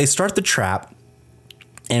they start the trap.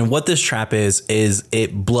 And what this trap is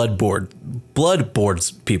it blood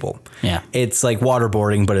boards people. Yeah. It's like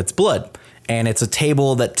waterboarding, but it's blood. And it's a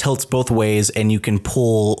table that tilts both ways and you can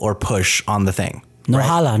pull or push on the thing. No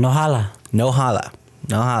hala.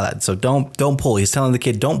 So don't pull. He's telling the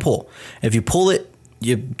kid, don't pull. If you pull it,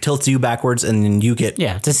 it tilts you backwards and then you get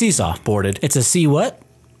it's a seesaw. Boarded. It's a see what?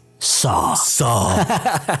 Saw.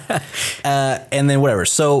 And then whatever.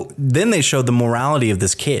 So then they show the morality of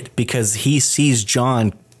this kid because he sees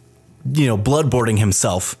John, bloodboarding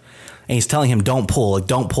himself. And he's telling him, don't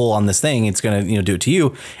pull on this thing. It's going to, do it to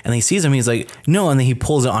you. And he sees him. He's like, no. And then he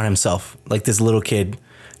pulls it on himself. Like this little kid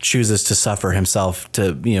chooses to suffer himself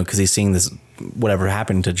to, because he's seeing this, whatever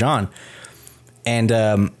happened to John. And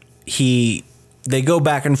they go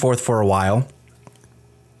back and forth for a while.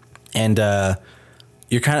 And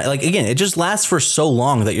you're kind of like, again, it just lasts for so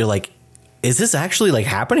long that you're like, is this actually like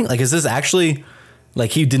happening? Like, is this actually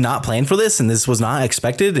like he did not plan for this and this was not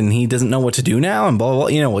expected and he doesn't know what to do now and blah, blah,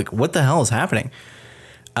 blah, like what the hell is happening?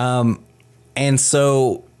 And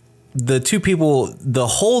so the two people the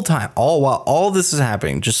whole time, while all this is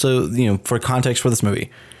happening, just so, for context for this movie,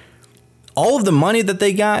 all of the money that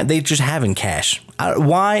they got, they just have in cash.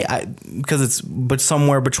 Why? Because but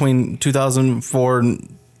somewhere between 2004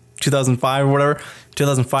 and 2005 or whatever,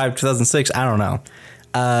 2005, 2006, I don't know.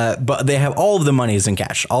 But they have all of the money is in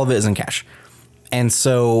cash. All of it is in cash. And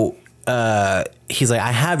so he's like,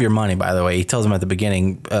 I have your money, by the way. He tells him at the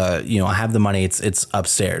beginning, I have the money. It's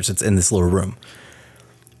upstairs. It's in this little room.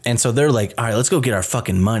 And so they're like, all right, let's go get our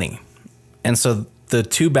fucking money. And so the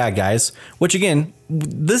two bad guys, which again,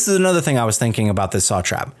 this is another thing I was thinking about this saw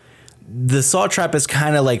trap. The saw trap is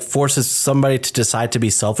kind of like forces somebody to decide to be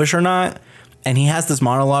selfish or not. And he has this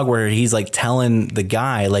monologue where he's like telling the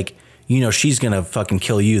guy, like, she's going to fucking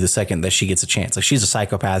kill you the second that she gets a chance. Like, she's a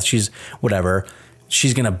psychopath. She's whatever.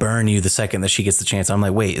 She's going to burn you the second that she gets the chance. I'm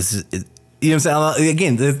like, wait, you know what I'm saying?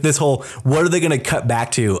 Again, this whole, what are they going to cut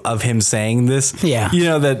back to of him saying this? Yeah.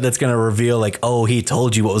 That's going to reveal like, oh, he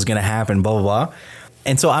told you what was going to happen, blah, blah, blah.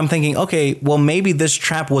 And so I'm thinking, okay, well, maybe this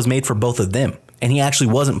trap was made for both of them. And he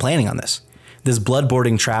actually wasn't planning on this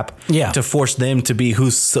bloodboarding trap to force them to be,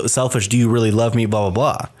 who's so selfish? Do you really love me? Blah,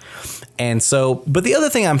 blah, blah. And so, but the other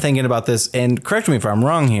thing I'm thinking about this, and correct me if I'm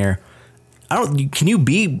wrong here, can you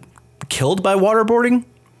be killed by waterboarding?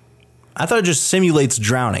 I thought it just simulates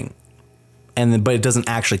drowning, but it doesn't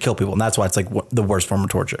actually kill people. And that's why it's like the worst form of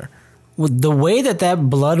torture. Well, the way that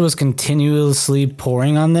blood was continuously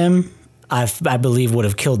pouring on them, I believe would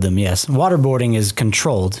have killed them. Yes. Waterboarding is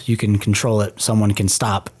controlled. You can control it. Someone can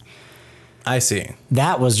stop. I see.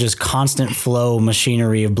 That was just constant flow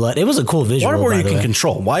machinery of blood. It was a cool visual. Waterboarding you can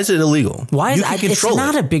control. Why is it illegal? Why is it? It's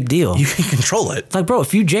not a big deal. You can control it. Like, bro,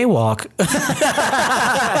 if you jaywalk,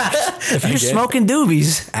 if you're smoking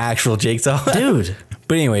doobies, actual jigsaw, dude.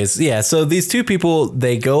 But anyways, yeah. So these two people,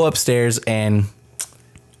 they go upstairs and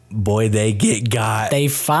boy, they get got. They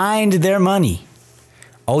find their money.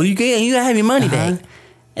 Oh, you have your money back.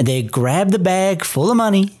 And they grab the bag full of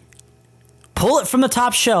money, pull it from the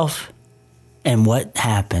top shelf. And what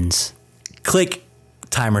happens? Click.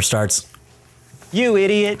 Timer starts. You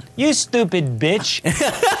idiot. You stupid bitch.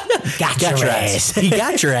 Got your ass. He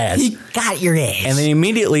got your ass. He got your ass. And then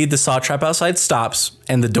immediately the saw trap outside stops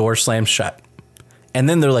and the door slams shut. And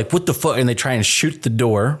then they're like, what the fuck? And they try and shoot the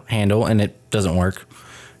door handle and it doesn't work.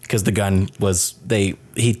 Because the gun was,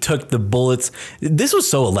 he took the bullets. This was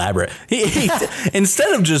so elaborate. He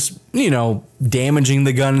instead of just, damaging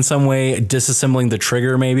the gun in some way, disassembling the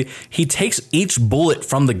trigger maybe, he takes each bullet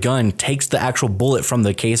from the gun, takes the actual bullet from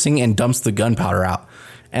the casing and dumps the gunpowder out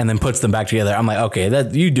and then puts them back together. I'm like, okay,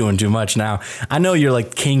 you doing too much now. I know you're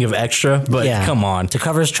like king of extra, but come on. To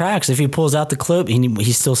cover his tracks, if he pulls out the clip,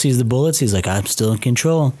 he still sees the bullets. He's like, I'm still in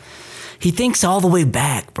control. He thinks all the way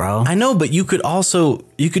back, bro. I know, but you could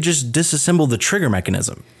just disassemble the trigger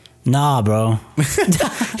mechanism. Nah, bro.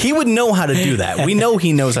 He would know how to do that. We know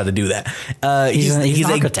he knows how to do that. He's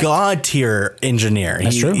a god tier engineer.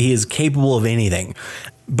 That's true. He is capable of anything.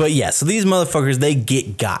 But yeah, so these motherfuckers, they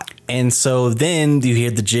get got. And so then you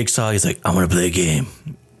hear the jigsaw. He's like, I want to play a game.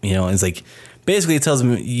 And it's like, basically it tells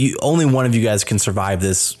him, only one of you guys can survive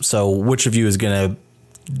this. So which of you is going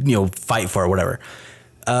to, fight for it, whatever.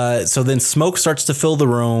 So then smoke starts to fill the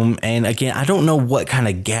room. And again, I don't know what kind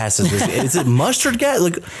of gas is this. Is it mustard gas?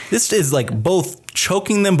 Like, this is like both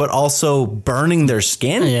choking them, but also burning their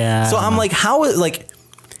skin. Yeah. So I'm like,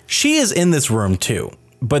 she is in this room too.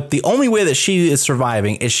 But the only way that she is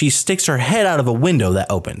surviving is she sticks her head out of a window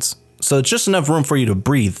that opens. So it's just enough room for you to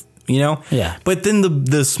breathe, Yeah. But then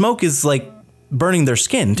the smoke is like burning their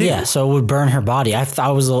skin too. Yeah, so it would burn her body.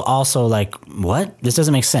 I was also like, what? This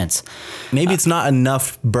doesn't make sense. Maybe it's not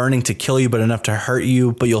enough burning to kill you, but enough to hurt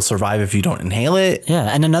you, but you'll survive if you don't inhale it. Yeah,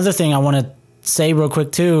 and another thing I want to say real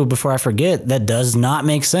quick too, before I forget, that does not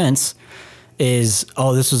make sense, is,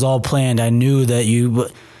 this was all planned. I knew that you...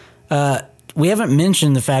 we haven't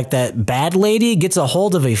mentioned the fact that Bad Lady gets a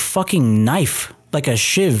hold of a fucking knife, like a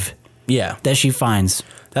shiv. Yeah. That she finds.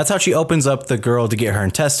 That's how she opens up the girl to get her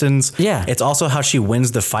intestines. Yeah. It's also how she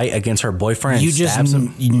wins the fight against her boyfriend and stabs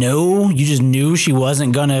him. You just knew she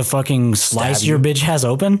wasn't gonna fucking slice your bitch ass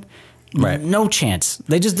open. Right. No chance.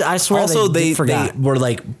 They just, I swear, Also, they forgot. they were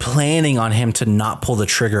like planning on him to not pull the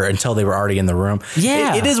trigger until they were already in the room.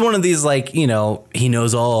 Yeah. It is one of these, like, he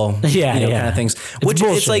knows all, Yeah, kind of things. Which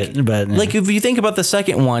it's like, bullshit, but, yeah. like if you think about the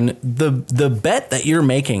second one, the bet that you're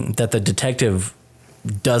making that the detective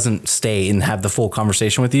doesn't stay and have the full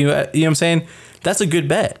conversation with you, you know what I'm saying? That's a good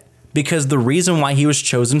bet. Because the reason why he was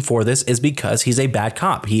chosen for this is because he's a bad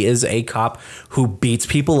cop. He is a cop who beats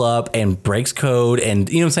people up and breaks code. And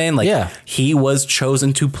you know what I'm saying? Like, he was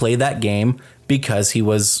chosen to play that game because he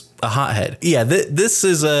was a hothead. Yeah, this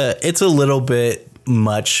is it's a little bit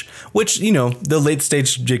much, which, the late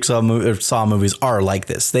stage Jigsaw Saw movies are like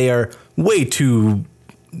this. They are way too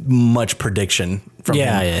much prediction from him.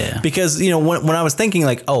 Yeah. Because, when I was thinking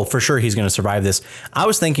like, oh, for sure he's going to survive this, I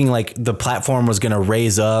was thinking like the platform was going to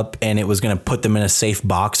raise up and it was going to put them in a safe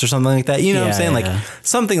box or something like that. You know what I'm saying? Like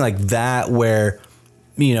something like that where,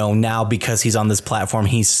 now because he's on this platform,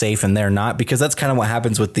 he's safe and they're not, because that's kind of what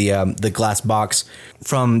happens with the glass box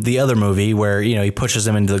from the other movie where, he pushes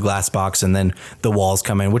him into the glass box and then the walls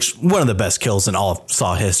come in, which one of the best kills in all of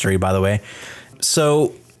Saw history, by the way.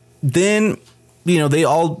 So then, they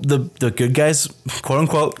all, the good guys, quote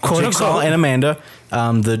unquote, Jigsaw and Amanda,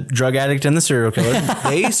 the drug addict and the serial killer,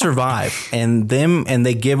 they survive and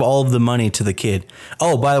they give all of the money to the kid.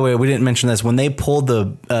 Oh, by the way, we didn't mention this. When they pulled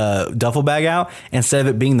the duffel bag out, instead of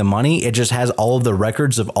it being the money, it just has all of the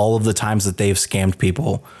records of all of the times that they've scammed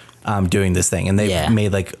people doing this thing. And they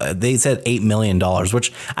made like, they said $8 million,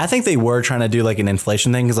 which I think they were trying to do like an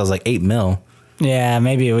inflation thing because I was like, $8 million. Yeah,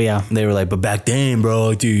 maybe, yeah. They were like, but back then,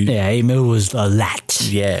 bro, dude. Yeah, $8 million was a lot.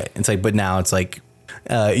 Yeah, it's like, but now it's like,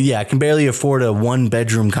 I can barely afford a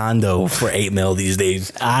 1-bedroom condo for $8 million these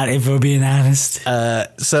days. If we're being honest.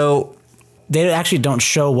 So they actually don't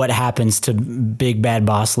show what happens to Big Bad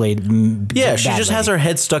Boss Lady. Yeah, she just has her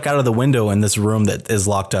head stuck out of the window in this room that is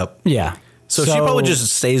locked up. Yeah. So she probably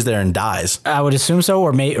just stays there and dies. I would assume so,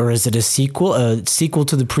 or is it a sequel to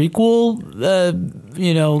the prequel?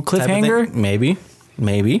 Cliffhanger.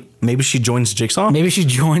 Maybe she joins Jigsaw. Maybe she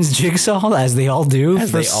joins Jigsaw, as they all do,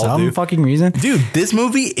 for some fucking reason. Dude, this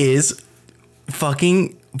movie is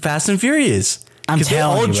fucking Fast and Furious. I'm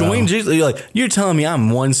telling you, join Jigsaw. You're telling me I'm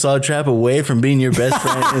one saw trap away from being your best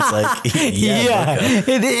friend? It's like,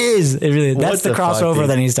 it is. It really. That's the crossover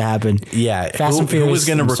that needs to happen. Yeah, Fast and Furious. Who was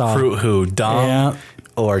going to recruit who? Dom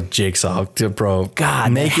or Jigsaw? Bro,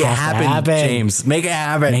 God, make it happen, James. Make it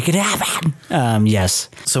happen. Make it happen. Yes.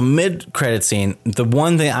 So mid-credit scene, the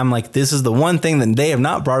one thing I'm like, this is the one thing that they have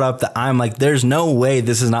not brought up that I'm like, there's no way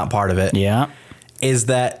this is not part of it. Yeah. Is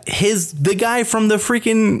that the guy from the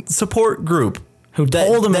freaking support group who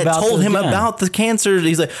told him about the cancer?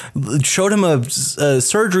 He's like, showed him a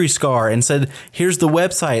surgery scar and said, "Here's the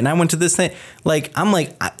website." And I went to this thing. Like,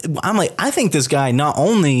 I think this guy not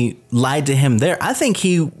only lied to him there. I think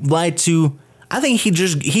he lied to. I think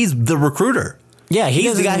he's the recruiter. Yeah,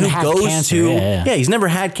 he's the guy who goes cancer. to. Yeah. He's never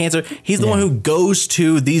had cancer. He's the one who goes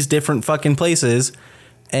to these different fucking places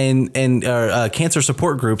and cancer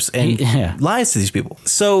support groups and lies to these people.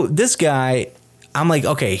 So this guy, I'm like,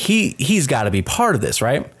 okay, he's got to be part of this,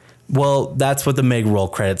 right? Well, that's what the mid-roll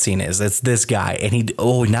credit scene is. It's this guy, and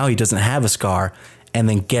now he doesn't have a scar. And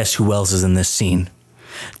then guess who else is in this scene?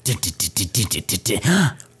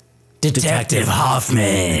 Detective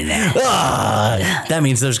Hoffman. That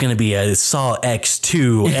means there's going to be a Saw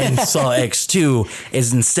X2, and Saw X2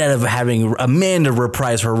 is, instead of having Amanda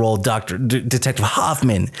reprise her role, Detective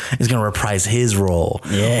Hoffman is going to reprise his role.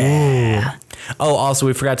 Yeah. Ooh. Oh, also,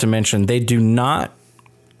 we forgot to mention, they do not,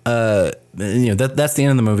 that's the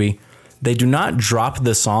end of the movie. They do not drop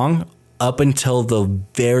the song up until the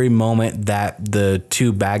very moment that the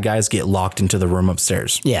two bad guys get locked into the room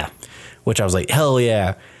upstairs. Yeah. Which I was like, hell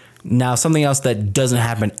yeah. Now, something else that doesn't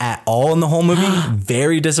happen at all in the whole movie,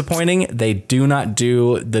 very disappointing. They do not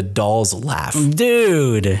do the doll's laugh.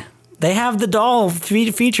 Dude, they have the doll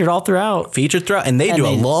featured all throughout. And they do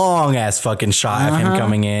a long-ass fucking shot of him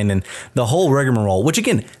coming in and the whole rigmarole, which,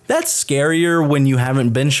 again, that's scarier when you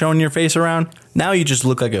haven't been showing your face around. Now you just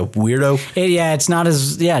look like a weirdo. It's not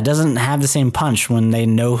as, it doesn't have the same punch when they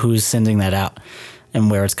know who's sending that out and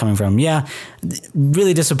where it's coming from. Yeah,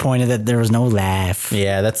 really disappointed that there was no laugh.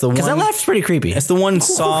 Yeah, that's the one. Because that laugh's pretty creepy. It's the one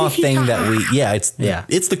Saw thing that it's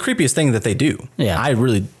the creepiest thing that they do. Yeah, I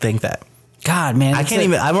really think that. God, man, I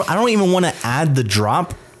don't even want to add the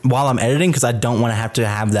drop while I'm editing because I don't want to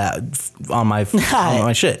have that on my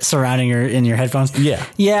shit surrounding in your headphones.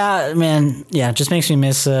 Yeah, man. Yeah, it just makes me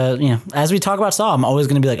miss. As we talk about Saw, I'm always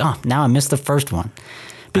going to be like, oh, now I missed the first one.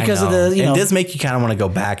 Because of the, it does make you kind of want to go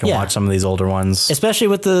back and watch some of these older ones. Especially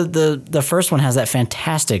with the first one has that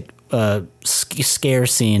fantastic scare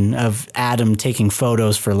scene of Adam taking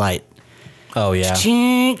photos for light. Oh yeah.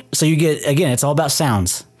 Cha-ching. So you get, again, it's all about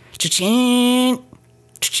sounds. Cha-ching.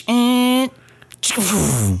 Cha-ching.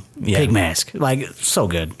 Yeah. Pig mask. Like, so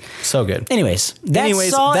good. So good. Anyways,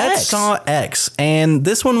 that's Saw X. And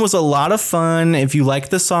this one was a lot of fun. If you like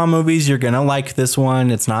the Saw movies, you're going to like this one.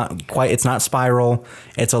 It's not Spiral.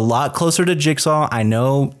 It's a lot closer to Jigsaw. I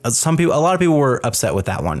know a lot of people were upset with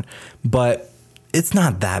that one, but it's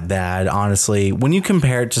not that bad, honestly. When you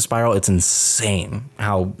compare it to Spiral, it's insane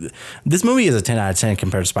how this movie is a 10 out of 10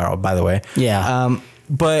 compared to Spiral, by the way. Yeah.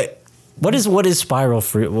 But what is Spiral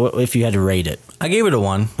for, if you had to rate it? I gave it a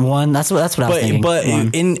 1. 1. That's what I was thinking. But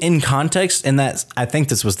 1. in context, in that, I think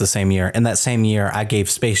this was the same year. In that same year, I gave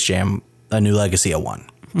Space Jam: A New Legacy a 1.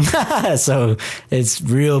 So it's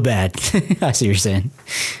real bad. I see what you're saying.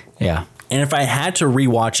 Yeah. And if I had to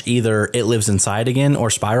rewatch either It Lives Inside again or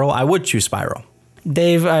Spiral, I would choose Spiral.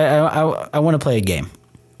 Dave, I want to play a game.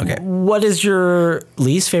 Okay. What is your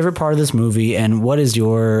least favorite part of this movie, and what is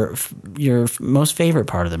your most favorite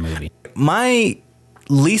part of the movie? My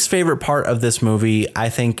least favorite part of this movie, I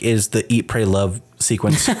think, is the Eat, Pray, Love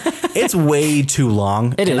sequence. It's way too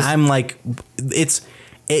long. It is. And I'm like,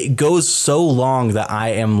 it goes so long that I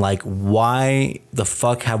am like, why the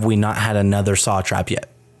fuck have we not had another Saw trap yet?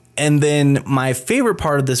 And then my favorite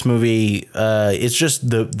part of this movie is just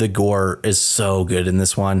the gore is so good in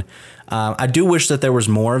this one. I do wish that there was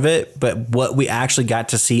more of it, but what we actually got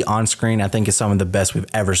to see on screen, I think, is some of the best we've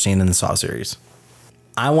ever seen in the Saw series.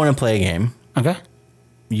 I want to play a game. Okay.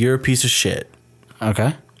 You're a piece of shit.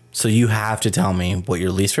 Okay. So you have to tell me what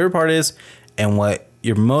your least favorite part is and what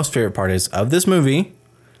your most favorite part is of this movie.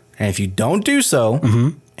 And if you don't do so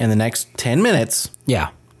in the next 10 minutes... Yeah.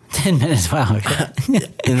 10 minutes. Wow. Okay.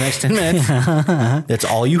 In the next 10 minutes, that's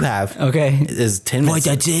all you have. Okay. Is 10 minutes.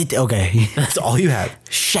 What, that's it? Okay. That's all you have.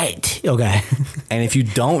 Shit. Okay. And if you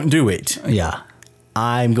don't do it, Yeah.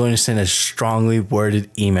 I'm going to send a strongly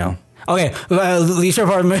worded email. Okay. Least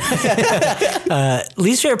favorite part of the movie.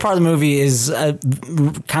 Least favorite part of the movie is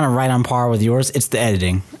kind of right on par with yours. It's the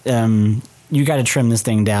editing. You got to trim this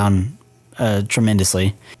thing down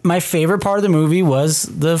tremendously. My favorite part of the movie was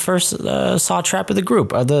the first Saw trap of the group,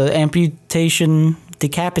 the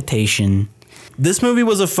decapitation. This movie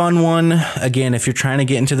was a fun one. Again, if you're trying to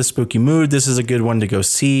get into the spooky mood, this is a good one to go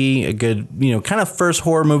see. A good, kind of first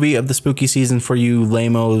horror movie of the spooky season for you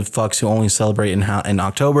lame-o fucks who only celebrate in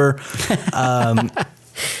October.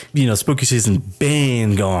 Spooky season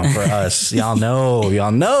been going for us. Y'all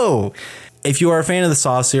know. If you are a fan of the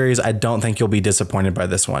Saw series, I don't think you'll be disappointed by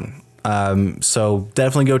this one. So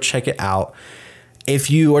definitely go check it out.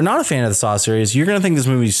 If you are not a fan of the Saw series, you're going to think this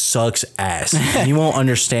movie sucks ass. And you won't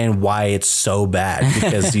understand why it's so bad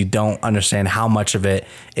because you don't understand how much of it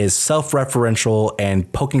is self-referential and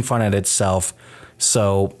poking fun at itself.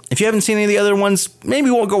 So if you haven't seen any of the other ones,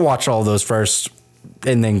 maybe we'll go watch all of those first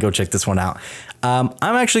and then go check this one out. I'm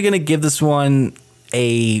actually going to give this one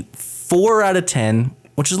a 4 out of 10,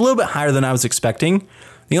 which is a little bit higher than I was expecting.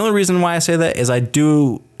 The only reason why I say that is I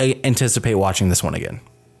do anticipate watching this one again.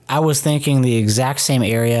 I was thinking the exact same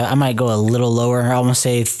area. I might go a little lower. I want to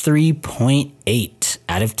say 3.8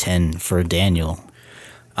 out of 10 for Daniel.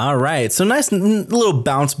 All right. So nice little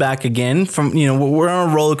bounce back again from, we're on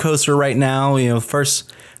a roller coaster right now.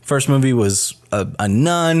 First movie was a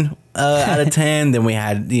Nun out of 10. Then we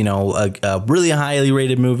had, a really highly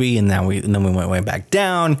rated movie. And then we went way back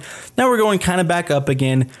down. Now we're going kind of back up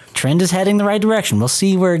again. Trend is heading the right direction. We'll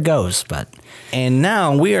see where it goes. And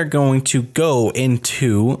now we are going to go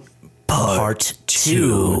into part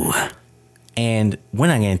 2. And we're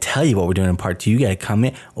not going to tell you what we're doing in part 2. You got to come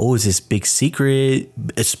in. Oh, is this big secret?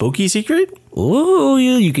 A spooky secret? Ooh,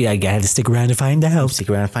 you got to stick around to find out. Stick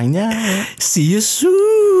around to find out. See you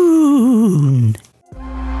soon.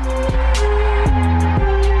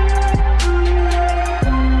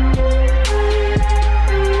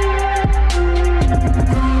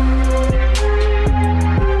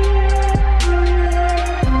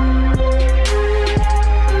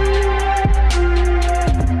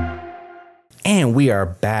 And we are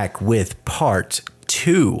back with part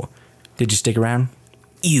 2. Did you stick around?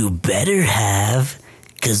 You better have,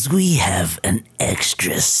 because we have an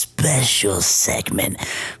extra special segment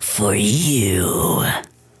for you.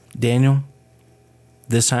 Daniel,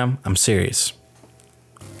 this time I'm serious.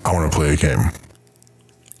 I want to play a game.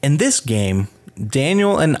 In this game,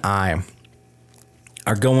 Daniel and I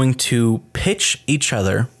are going to pitch each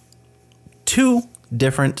other 2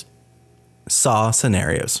 different Saw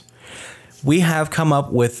scenarios. We have come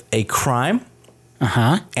up with a crime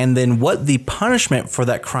and then what the punishment for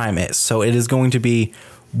that crime is. So it is going to be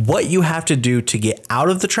what you have to do to get out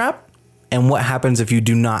of the trap and what happens if you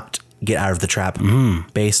do not get out of the trap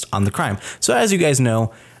based on the crime. So as you guys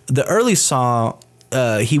know, the early Saw,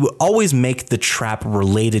 he would always make the trap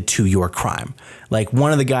related to your crime. Like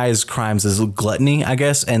one of the guy's crimes is gluttony, I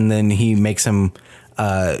guess, and then he makes him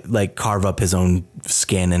like carve up his own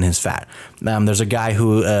skin and his fat. There's a guy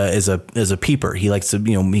who is a peeper. He likes to,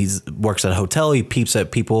 he works at a hotel. He peeps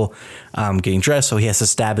at people getting dressed, so he has to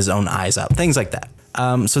stab his own eyes out. Things like that.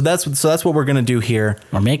 So that's what we're gonna do here.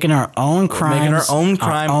 We're making our own crimes, making our own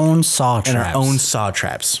crime, our own saw traps, and our own saw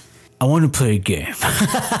traps. I want to play a game.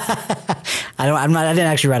 I didn't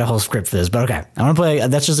actually write a whole script for this, but okay. I want to play.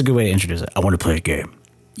 That's just a good way to introduce it. I want to play a game.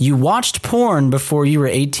 You watched porn before you were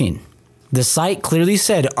 18. The site clearly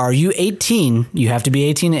said, "Are you 18? You have to be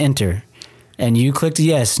 18 to enter," and you clicked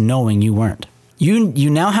yes, knowing you weren't. You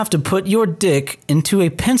now have to put your dick into a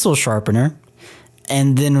pencil sharpener,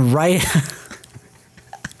 and then write.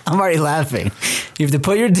 I'm already laughing. You have to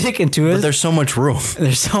put your dick into it. But there's so much room.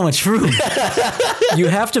 There's so much room. You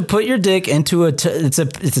have to put your dick into it's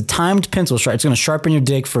a timed pencil sharp. It's going to sharpen your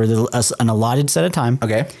dick for an allotted set of time.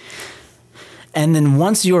 Okay. And then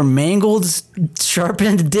once your mangled,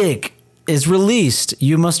 sharpened dick is released,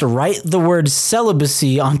 you must write the word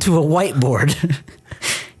celibacy onto a whiteboard.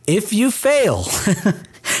 If you fail,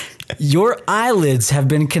 your eyelids have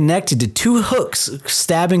been connected to 2 hooks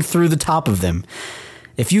stabbing through the top of them.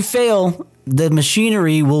 If you fail, the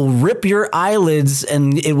machinery will rip your eyelids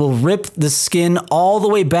and it will rip the skin all the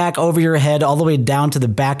way back over your head, all the way down to the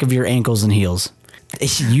back of your ankles and heels.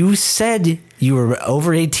 You said you were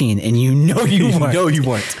over 18 and you know you weren't. No, you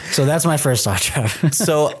weren't. So that's my first saw trap.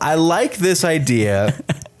 So I like this idea.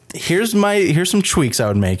 Here's some tweaks I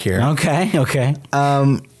would make here. Okay.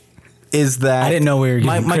 Is that I didn't know we were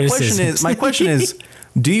getting my question is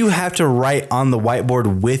do you have to write on the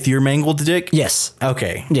whiteboard with your mangled dick? Yes.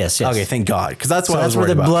 Okay. Yes. Okay, thank God. Because that's what I was where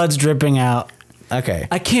worried the about. blood's dripping out. Okay.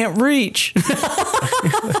 I can't reach.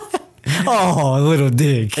 Oh, a little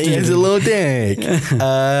dick. It's a little dick.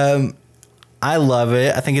 I love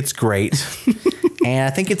it. I think it's great. And I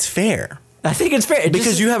think it's fair. I think it's fair.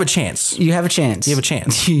 Because you have a chance. You have a chance. You have a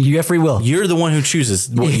chance. You have free will. You're the one who chooses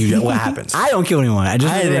what happens. I don't kill anyone. I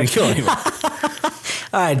didn't kill anyone.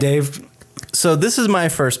 All right, Dave. So this is my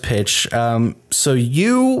first pitch. So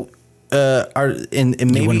you are in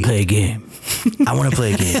maybe You want to play a game? I want to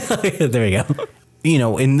play a game. There you go.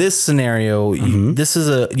 In this scenario,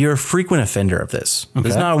 you're a frequent offender of this. Okay.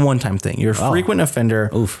 It's not a one-time thing. You're a frequent offender.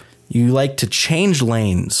 Oof. You like to change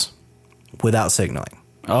lanes without signaling.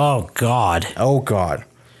 Oh God. Oh God.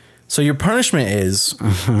 So your punishment is.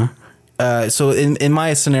 So in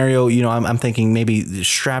my scenario, I'm thinking maybe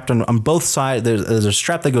strapped on both sides. There's a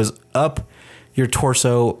strap that goes up your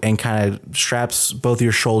torso and kind of straps both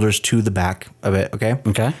your shoulders to the back of it. Okay.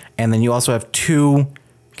 Okay. And then you also have 2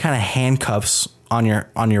 kind of handcuffs on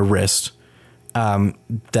your wrist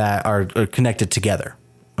that are connected together.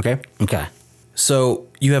 Okay. Okay. So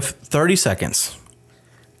you have 30 seconds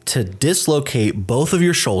to dislocate both of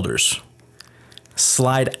your shoulders,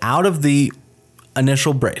 slide out of the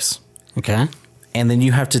initial brace. Okay. And then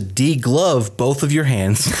you have to deglove both of your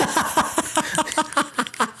hands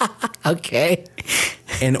Okay.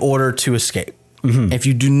 in order to escape. Mm-hmm. If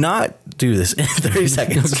you do not do this in 30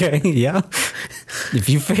 seconds. Okay. Yeah. If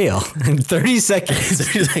you fail in 30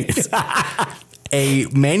 seconds, 30 seconds. A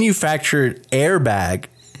manufactured airbag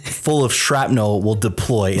full of shrapnel will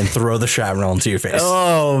deploy and throw the shrapnel into your face.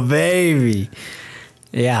 Oh, baby.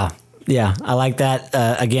 Yeah. I like that.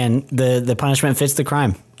 Again, the punishment fits the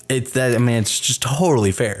crime. It's just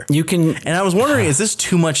totally fair. You can, And I was wondering, is this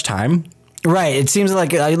too much time? right. It seems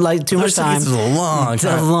like I like too much time. This is a long It's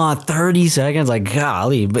time. a long 30 seconds. Like,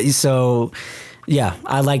 golly. But so, yeah,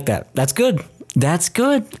 I like that. That's good. That's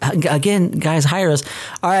good. Again, guys, hire us.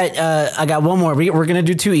 All right. I got one more. We're going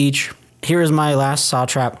to do 2 each. Here is my last saw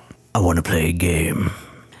trap. I want to play a game.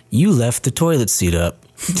 You left the toilet seat up.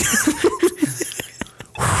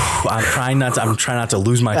 I'm trying not to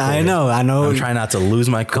lose my cool. I know. I'm trying not to lose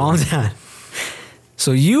my cool. Calm down.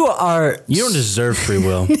 So you don't deserve free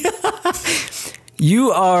will.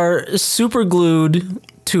 You are super glued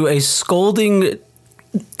to a scalding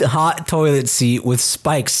hot toilet seat with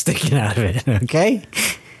spikes sticking out of it. Okay.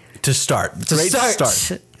 To start.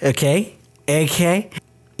 Okay.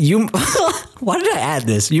 You. Why did I add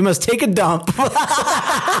this? You must take a dump.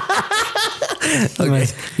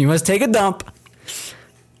 You must take a dump.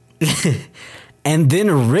 And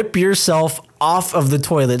then rip yourself off of the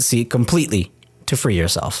toilet seat completely to free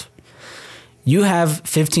yourself. You have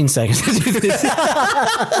 15 seconds to do this.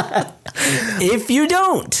 If you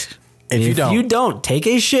don't, If you don't, take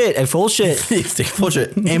a shit, a full shit. take full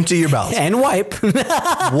shit, empty your bowels. And wipe.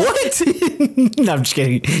 What? No, I'm just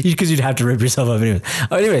kidding. Because you'd have to rip yourself up anyways.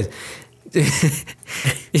 Oh, anyways.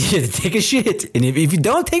 You take a shit. And if you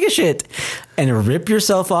don't take a shit and rip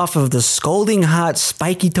yourself off of the scalding hot,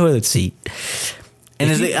 spiky toilet seat.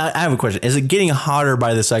 And I have a question. Is it getting hotter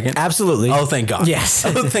by the second? Absolutely. Oh, thank God. Yes.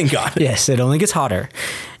 Oh, thank God. Yes, it only gets hotter.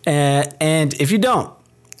 And if you don't,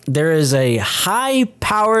 there is a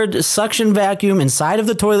high-powered suction vacuum inside of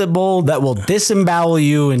the toilet bowl that will disembowel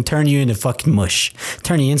you and turn you into fucking mush.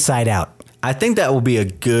 Turn you inside out. I think that will be a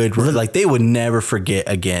good, like, they would never forget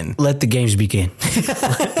again. Let the games begin.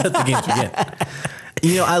 Let the games begin.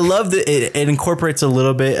 You know, I love that it incorporates a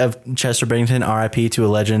little bit of Chester Bennington, R.I.P. to a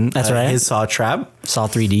legend. That's right. His Saw Trap. Saw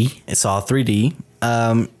 3D. It Saw 3D,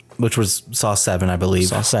 which was Saw 7, I believe.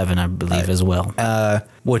 Saw 7, I believe, as well.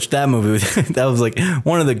 Which that movie, that was like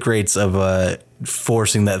one of the greats of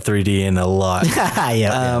forcing that 3D in a lot.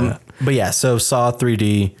 Yeah. But yeah, so Saw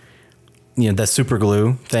 3D, you know, that super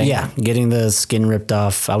glue thing. Yeah, getting the skin ripped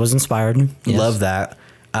off. I was inspired. Yes. Love that.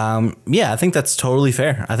 Yeah, I think that's totally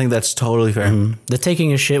fair. The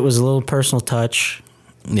taking a shit was a little personal touch.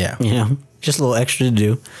 Yeah. You know, just a little extra to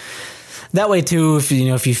do. That way too, if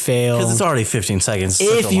you fail, because it's already 15 seconds.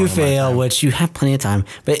 If you fail, which you have plenty of time,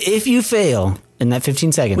 but if you fail in that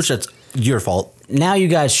 15 seconds, which that's your fault. Now you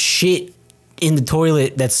got shit in the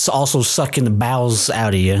toilet that's also sucking the bowels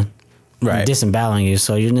out of you, right? Disemboweling you.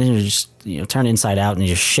 So you're just turn inside out and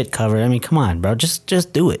you're shit covered. I mean, come on, bro, just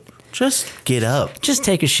do it. Just get up. Just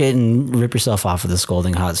take a shit and rip yourself off of the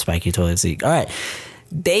scalding hot spiky toilet seat. All right.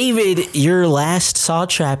 David, your last Saw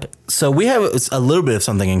Trap. So we have a little bit of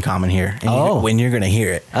something in common here. And when you're going to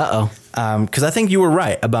hear it. Because I think you were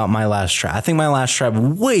right about my last trap. I think my last trap,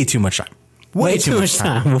 way too much time. Way too much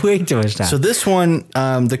time. Way too much time. So this one,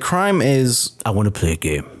 the crime is... I want to play a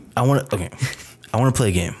game. I want to play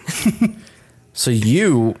a game. So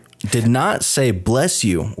you did not say bless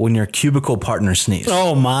you when your cubicle partner sneezed.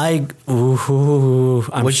 Oh my... Ooh,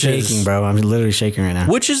 I'm shaking, bro. I'm literally shaking right now.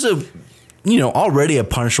 Which is already a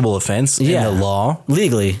punishable offense in the law.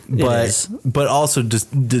 Legally. But also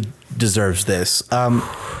deserves this.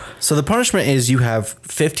 So the punishment is you have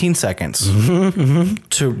 15 seconds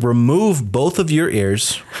to remove both of your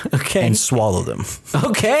ears and swallow them.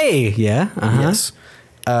 Okay. Yeah. Uh-huh. Yes.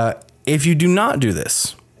 If you do not do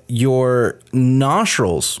this, your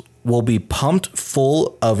nostrils will be pumped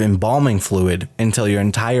full of embalming fluid until your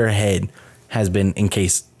entire head has been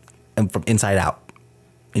encased from inside out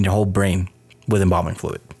in your whole brain with embalming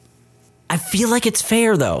fluid. I feel like it's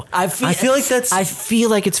fair, though. I feel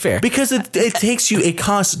like it's fair because it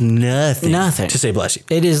costs nothing to say bless you.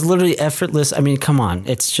 It is literally effortless. I mean, come on,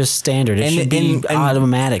 it's just standard. It should be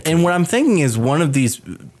automatic. And what I'm thinking is one of these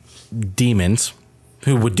demons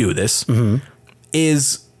who would do this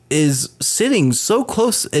is sitting so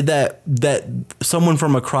close that someone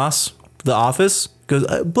from across the office goes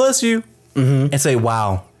bless you and say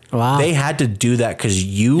wow they had to do that because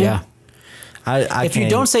you. Yeah. If you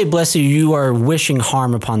don't say bless you, you are wishing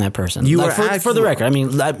harm upon that person. You are for the record. I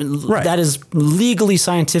mean, that is legally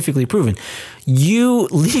scientifically proven. You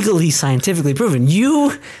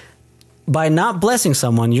by not blessing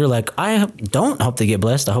someone, you're like, I don't hope they get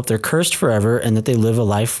blessed. I hope they're cursed forever and that they live a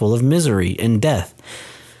life full of misery and death.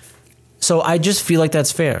 So I just feel like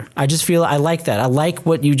that's fair. I like that. I like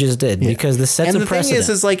what you just did because this sets a precedent. And the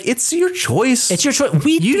thing is like, it's your choice. It's your choice.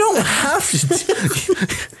 You don't have to.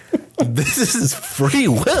 This is free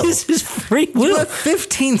will. You have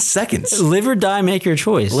 15 seconds. Live or die, make your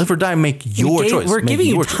choice. Live or die, make your choice. We're giving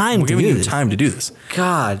you time to do this.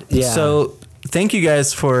 God, yeah. So thank you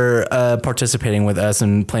guys for participating with us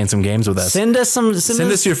and playing some games with us. Send us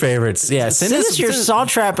your favorites. Yeah, send us your Saw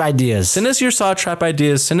Trap ideas. Send us your Saw Trap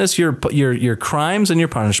ideas. Send us your crimes and your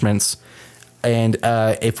punishments. And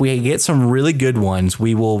if we get some really good ones,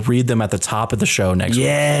 we will read them at the top of the show next week.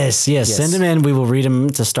 Yes. Send them in. We will read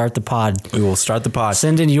them to start the pod. We will start the pod.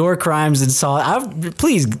 Send in your crimes and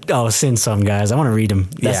please send some, guys. I want to read them.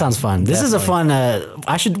 That sounds fun. This is a fun.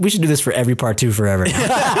 We should do this for every part 2 forever.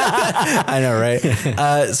 I know,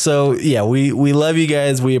 right? So yeah, we love you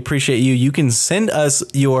guys. We appreciate you. You can send us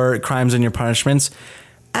your crimes and your punishments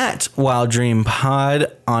at Wild Dream Pod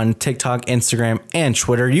on TikTok, Instagram, and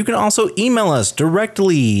Twitter. You can also email us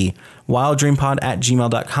directly,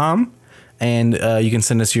 wilddreampod@gmail.com. And you can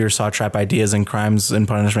send us your Saw Trap ideas and crimes and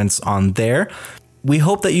punishments on there. We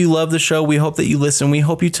hope that you love the show. We hope that you listen. We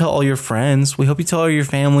hope you tell all your friends. We hope you tell all your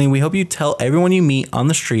family. We hope you tell everyone you meet on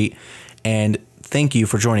the street. And thank you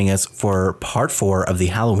for joining us for part 4 of the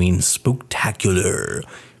Halloween Spooktacular.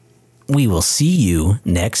 We will see you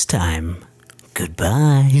next time.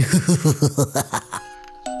 Goodbye.